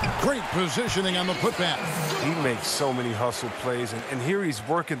it. Great positioning on the putback. He makes so many hustle plays, and here he's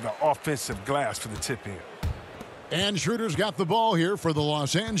working the offensive glass for the tip-in. And Schroeder's got the ball here for the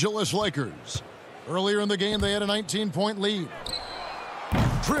Los Angeles Lakers. Earlier in the game, they had a 19-point lead.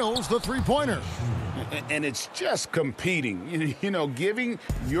 Drills the three-pointer. And it's just competing, you know, giving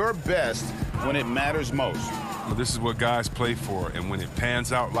your best when it matters most. Well, this is what guys play for, and when it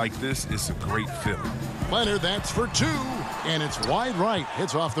pans out like this, it's a great feeling. Leonard, that's for 2, and it's wide right.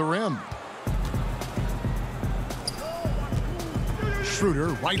 Hits off the rim. Schroeder,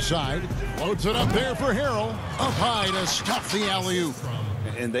 right side, loads it up there for Harrell. Up high to stuff the alley-oop.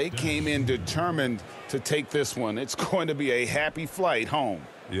 And they came in determined to take this one. It's going to be a happy flight home.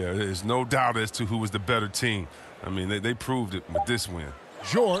 Yeah, there's no doubt as to who was the better team. I mean, they proved it with this win.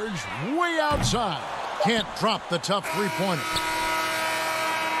 George, way outside. Can't drop the tough three-pointer.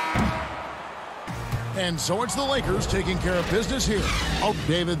 And so it's the Lakers taking care of business here. Oh,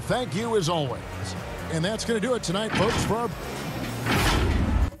 David, thank you as always. And that's going to do it tonight, folks, for our